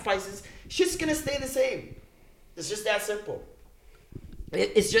those sacrifices, shit's gonna stay the same. It's just that simple.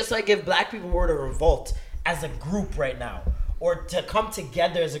 It's just like if black people were to revolt as a group right now, or to come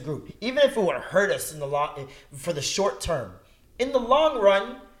together as a group, even if it would hurt us for the short term, in the long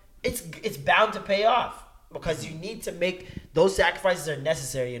run, it's bound to pay off, because you need to make those sacrifices are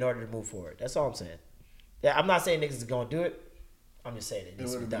necessary in order to move forward. That's all I'm saying. Yeah, I'm not saying niggas is gonna do it. I'm just saying it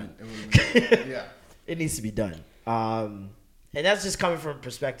needs to be done. It would've been, yeah. It needs to be done. And that's just coming from a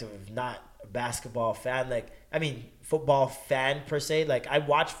perspective of not a basketball fan. Football fan per se. Like, I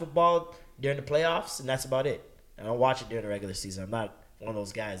watch football during the playoffs, and that's about it. I don't watch it during the regular season. I'm not one of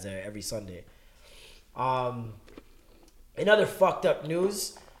those guys there every Sunday. In other fucked up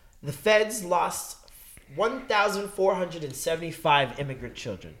news, the feds lost 1,475 immigrant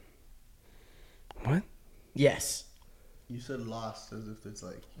children. What? Yes. You said lost as if it's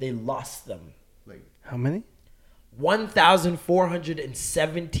like They lost them. like How many?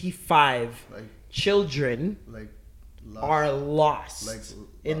 1,475 like children like lost, are lost like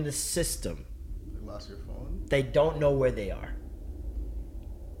in the system. lost your phone. They don't know where they are.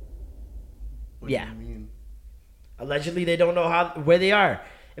 What Yeah. do you mean? Allegedly, they don't know where they are.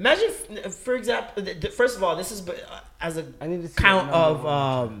 Imagine, for example, first of all, this is as a I need to see count that number.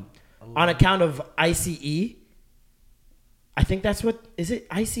 of on account of ICE. I think that's what is it.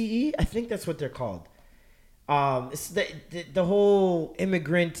 ICE? I think that's what they're called. It's the whole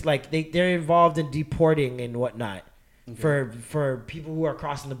immigrant, like they're involved in deporting and whatnot for people who are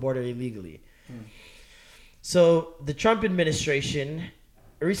crossing the border illegally. So the Trump administration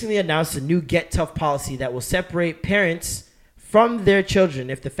recently announced a new Get Tough policy that will separate parents from their children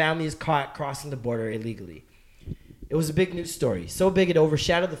if the family is caught crossing the border illegally. It was a big news story. So big it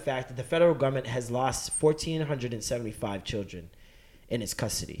overshadowed the fact that the federal government has lost 1,475 children in its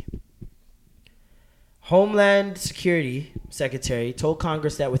custody. Homeland Security Secretary told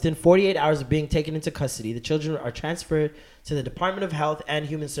Congress that within 48 hours of being taken into custody, the children are transferred to the Department of Health and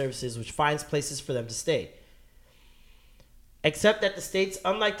Human Services, which finds places for them to stay. Except that the states,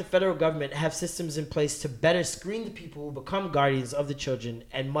 unlike the federal government, have systems in place to better screen the people who become guardians of the children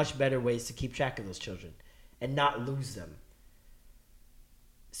and much better ways to keep track of those children and not lose them.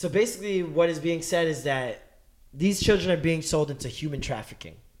 So basically what is being said is that these children are being sold into human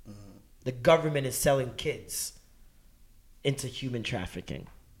trafficking. The government is selling kids into human trafficking.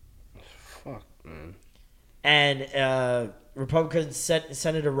 Fuck, man. And Republican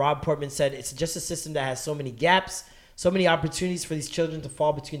Senator Rob Portman said it's just a system that has so many gaps, so many opportunities for these children to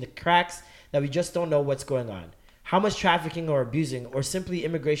fall between the cracks that we just don't know what's going on. How much trafficking or abusing or simply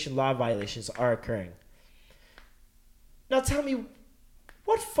immigration law violations are occurring. Now tell me,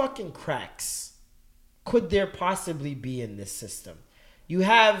 what fucking cracks could there possibly be in this system? You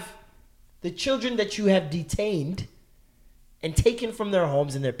have the children that you have detained and taken from their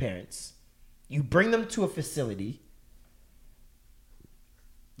homes and their parents. You bring them to a facility.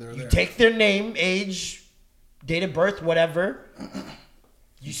 You take their name, age, date of birth, whatever.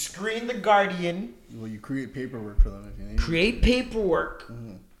 You screen the guardian. Well, you create paperwork for them if you need. Create paperwork.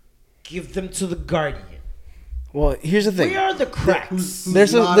 Give them to the guardian. Well, here's the thing. Where are the cracks? Who's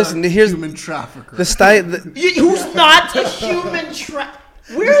There's a not listen. Here's human trafficker. the style. Who's not a human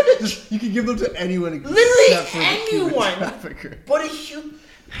Where are the... You can give them to anyone. Literally except for the human anyone. trafficker. But a human...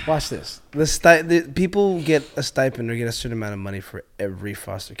 Watch this. The people get a stipend or get a certain amount of money for every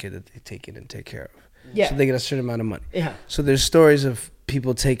foster kid that they take in and take care of. Yeah. So they get a certain amount of money. Yeah. So there's stories of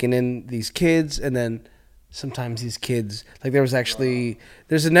people taking in these kids, and then sometimes these kids, like there's a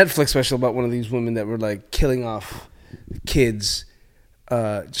Netflix special about one of these women that were like killing off kids,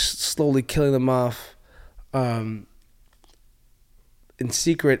 just slowly killing them off, in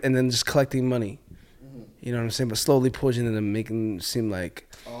secret, and then just collecting money. You know what I'm saying? But slowly poisoning them, making them seem like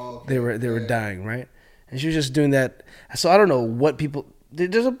they were dying, right? And she was just doing that. So I don't know what people.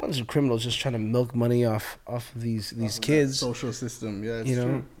 There's a bunch of criminals just trying to milk money off these kids. Social system, yeah, it's you know,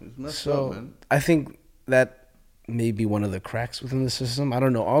 true. It's messed so up, man. I think that may be one of the cracks within the system. I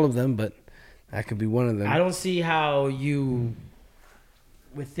don't know all of them, but that could be one of them. I don't see how you,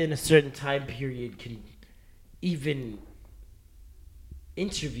 within a certain time period, can even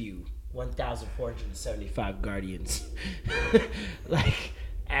interview 1,475 guardians.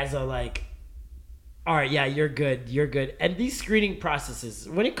 All right, yeah, you're good. And these screening processes,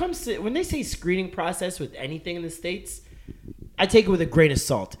 when they say screening process with anything in the States, I take it with a grain of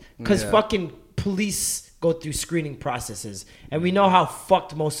salt. Because fucking police go through screening processes. And we know how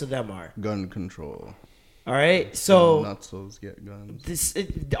fucked most of them are. Gun control. All right? So Nutsos get guns.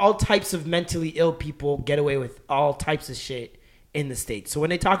 All types of mentally ill people get away with all types of shit in the States. So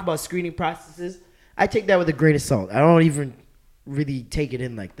when they talk about screening processes, I take that with a grain of salt. I don't even really take it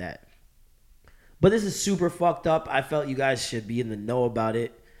in like that. But this is super fucked up. I felt you guys should be in the know about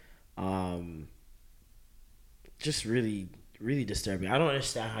it. Just really, really disturbing. I don't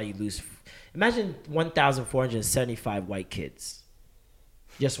understand how you lose. Imagine 1,475 white kids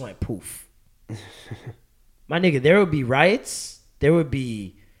just went poof. My nigga, there would be riots. There would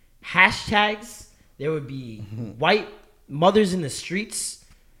be hashtags. There would be white mothers in the streets.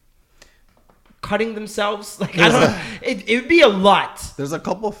 cutting themselves. Like I don't. It would be a lot. There's a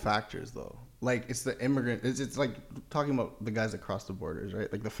couple factors though. Like it's the immigrant. It's like talking about the guys that cross the borders,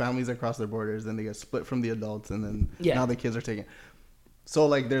 right? Like the families that cross their borders, then they get split from the adults, and then now the kids are taken. So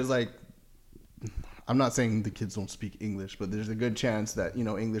like there's like, I'm not saying the kids don't speak English, but there's a good chance that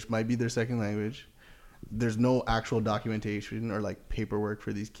English might be their second language. There's no actual documentation or like paperwork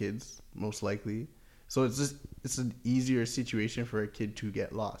for these kids, most likely. So it's an easier situation for a kid to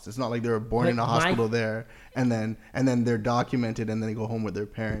get lost. It's not like they were born in a hospital there and then they're documented and then they go home with their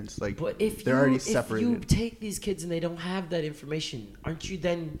parents. Like, but if they're already separated. If you take these kids and they don't have that information, aren't you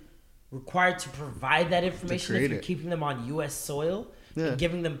then required to provide that information if you're keeping them on U.S. soil and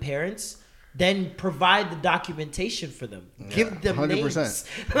giving them parents? Then provide the documentation for them. Yeah, give them 100%. Names.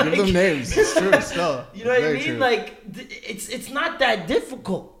 Give them names. It's true. Still, you know what I mean? True. Like it's not that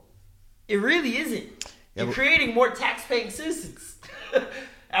difficult. It really isn't. Yeah, you're creating more tax-paying citizens.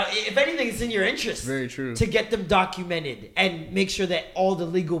 If anything, it's in your interest. Very true. To get them documented and make sure that all the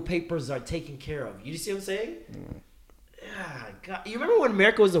legal papers are taken care of. You see what I'm saying? God. You remember when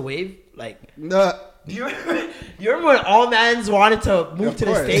America was a wave? Like, do you remember when all mans wanted to move to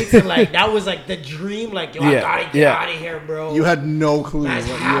the States and like that was like the dream? Like, yo, I gotta get out of here, bro. You had no clue. I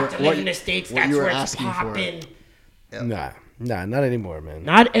have to live in the States. That's where it's popping. Nah, not anymore, man.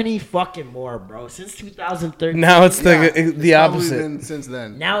 Not any fucking more, bro. Since 2013. Now it's the opposite. Since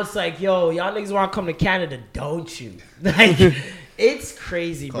then. Now it's like, yo, y'all niggas want to come to Canada, don't you? Like, it's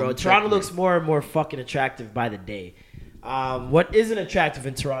crazy, bro. Toronto looks more and more fucking attractive by the day. What isn't attractive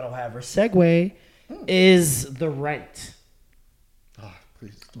in Toronto, however, segue, is the rent.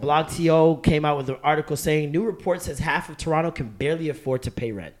 BlogTO came out with an article saying new report says half of Toronto can barely afford to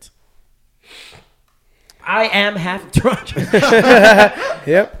pay rent. I am half of Toronto.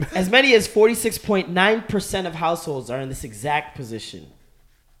 Yep. As many as 46.9% of households are in this exact position.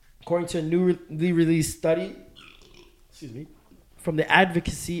 According to a newly released study, from the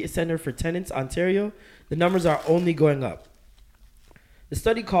Advocacy Center for Tenants, Ontario, the numbers are only going up. The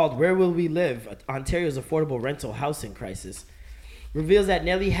study called Where Will We Live? Ontario's Affordable Rental Housing Crisis reveals that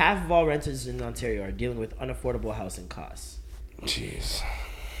nearly half of all renters in Ontario are dealing with unaffordable housing costs. Jeez.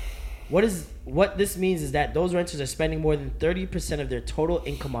 What this means is that those renters are spending more than 30% of their total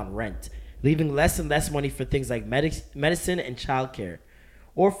income on rent, leaving less and less money for things like medicine and childcare,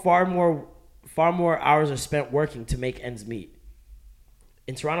 or far more hours are spent working to make ends meet.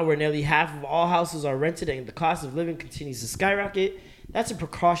 In Toronto, where nearly half of all houses are rented and the cost of living continues to skyrocket, that's a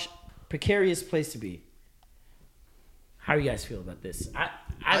precarious place to be. How do you guys feel about this?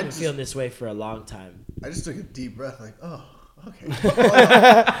 I've been feeling this way for a long time. I just took a deep breath, like, oh. Okay.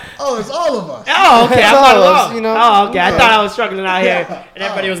 Oh, it's all of us. Oh, okay. I thought it was, Oh, okay. I thought I was struggling out here and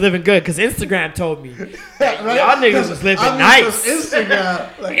everybody was living good because Instagram told me y'all niggas was living nice.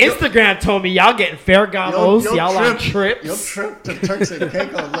 Instagram told me y'all getting Ferragamos, y'all on trips. Your trip to Turks and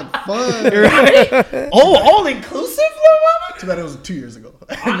Caicos looked fun. Right? Oh, all inclusive, little mama? Too bad it was 2 years ago.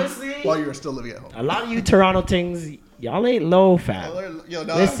 Honestly. While you were still living at home. A lot of you Toronto things, y'all ain't low, fam.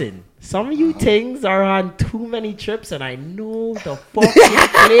 Listen. Some of you things are on too many trips, and I know the fucking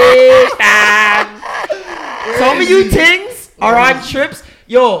place, man. Some of you things are on trips.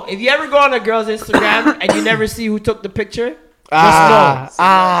 Yo, if you ever go on a girl's Instagram and you never see who took the picture,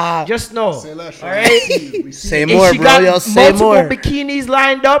 just know. Say less, all right? Say more, bro. Yo, say more. Multiple bikinis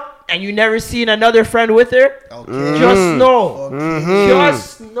lined up, and you never seen another friend with her. Okay. Just know. Okay.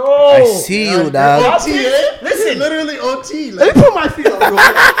 Just know. I see you, dog. Listen. Literally OT. Let me put my feet up, bro.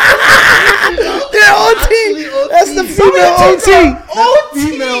 They're OT. That's the female OT.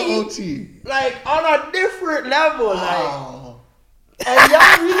 Female OT. Like, on a different level. Like. And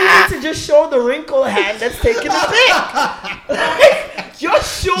y'all really need to just show the wrinkled hand that's taking the pic. Like,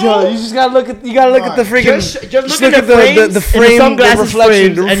 just show. Yo, you just gotta look at the freaking. Just look at the frame, the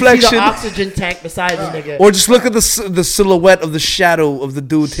reflection, and see the oxygen tank beside the nigga. Or just look at the silhouette of the shadow of the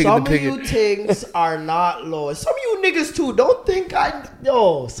dude taking the picture. Some of you things are not low. Some of you niggas too. Don't think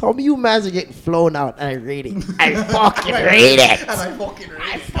some of you mans are getting flown out. And I rate it. I fucking rate it. And I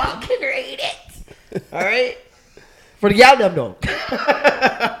fucking rate it. All right. For the y'all them though.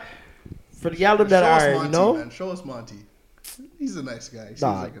 For the y'all them that are, Monty, you know. Man. Show us Monty. He's a nice guy. He seems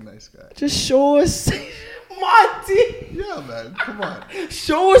like a nice guy. Just show us Monty. Yeah, man. Come on.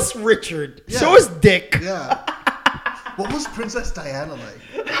 Show us Richard. Yeah. Show us Dick. Yeah. What was Princess Diana like?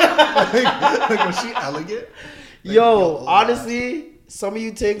 Was she elegant? Like, yo, honestly, some of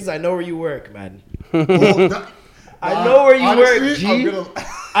you things, I know where you work, man. I know where you work, G.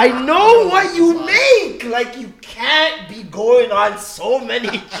 I know what you make. Like, you can't be going on so many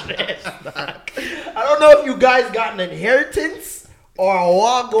trips. I don't know if you guys got an inheritance or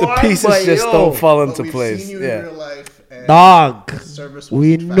walk The on, pieces but just yo, don't fall But into we've place. seen you in Yeah. real life, and Dog, the service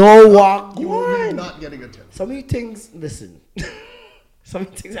we wasn't know fast. walk You will be on. not getting a tip. Some of you things, listen. Some of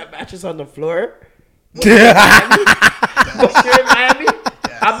you things have mattress on the floor. But you're in Miami,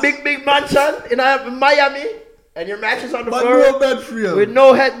 a big mansion in Miami, and your mattress on the But floor no bed frame. with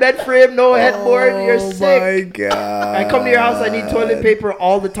no bed frame, no headboard. You're Oh sick. my god! I come to your house, I need toilet paper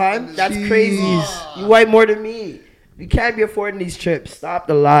all the time. That's crazy. Jeez. You wipe more than me. You can't be affording these trips. Stop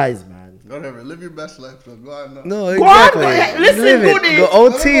the lies, man. Whatever. Live your best life. So go on. No, Go on, exactly. go ahead. Listen, Live it. Goody. Go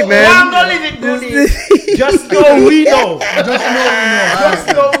OT, Go man. on, go live it, Goody. Just know we know. Just know we know. Just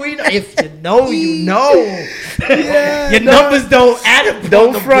know we know. If you know, you know. Yeah, Your numbers don't add up. Don't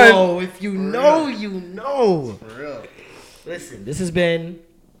on the front. blow. If you know, you know. For real. Listen, this has been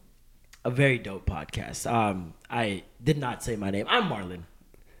a very dope podcast. I did not say my name. I'm Marlon.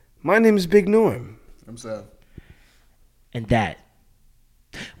 My name is Big Norm. I'm sad. And that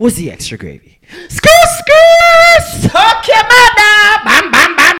was the extra gravy. Suck your mother. Bam,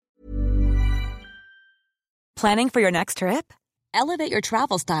 bam, bam. Planning for your next trip? Elevate your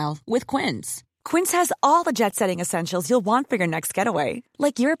travel style with Quince. Quince has all the jet-setting essentials you'll want for your next getaway,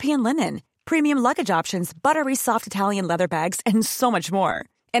 like European linen, premium luggage options, buttery soft Italian leather bags, and so much more.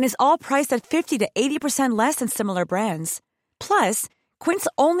 And is all priced at 50 to 80% less than similar brands. Plus, Quince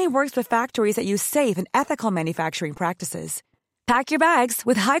only works with factories that use safe and ethical manufacturing practices. Pack your bags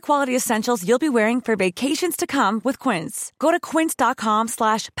with high-quality essentials you'll be wearing for vacations to come with Quince. Go to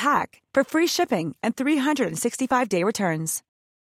quince.com/pack for free shipping and 365-day returns.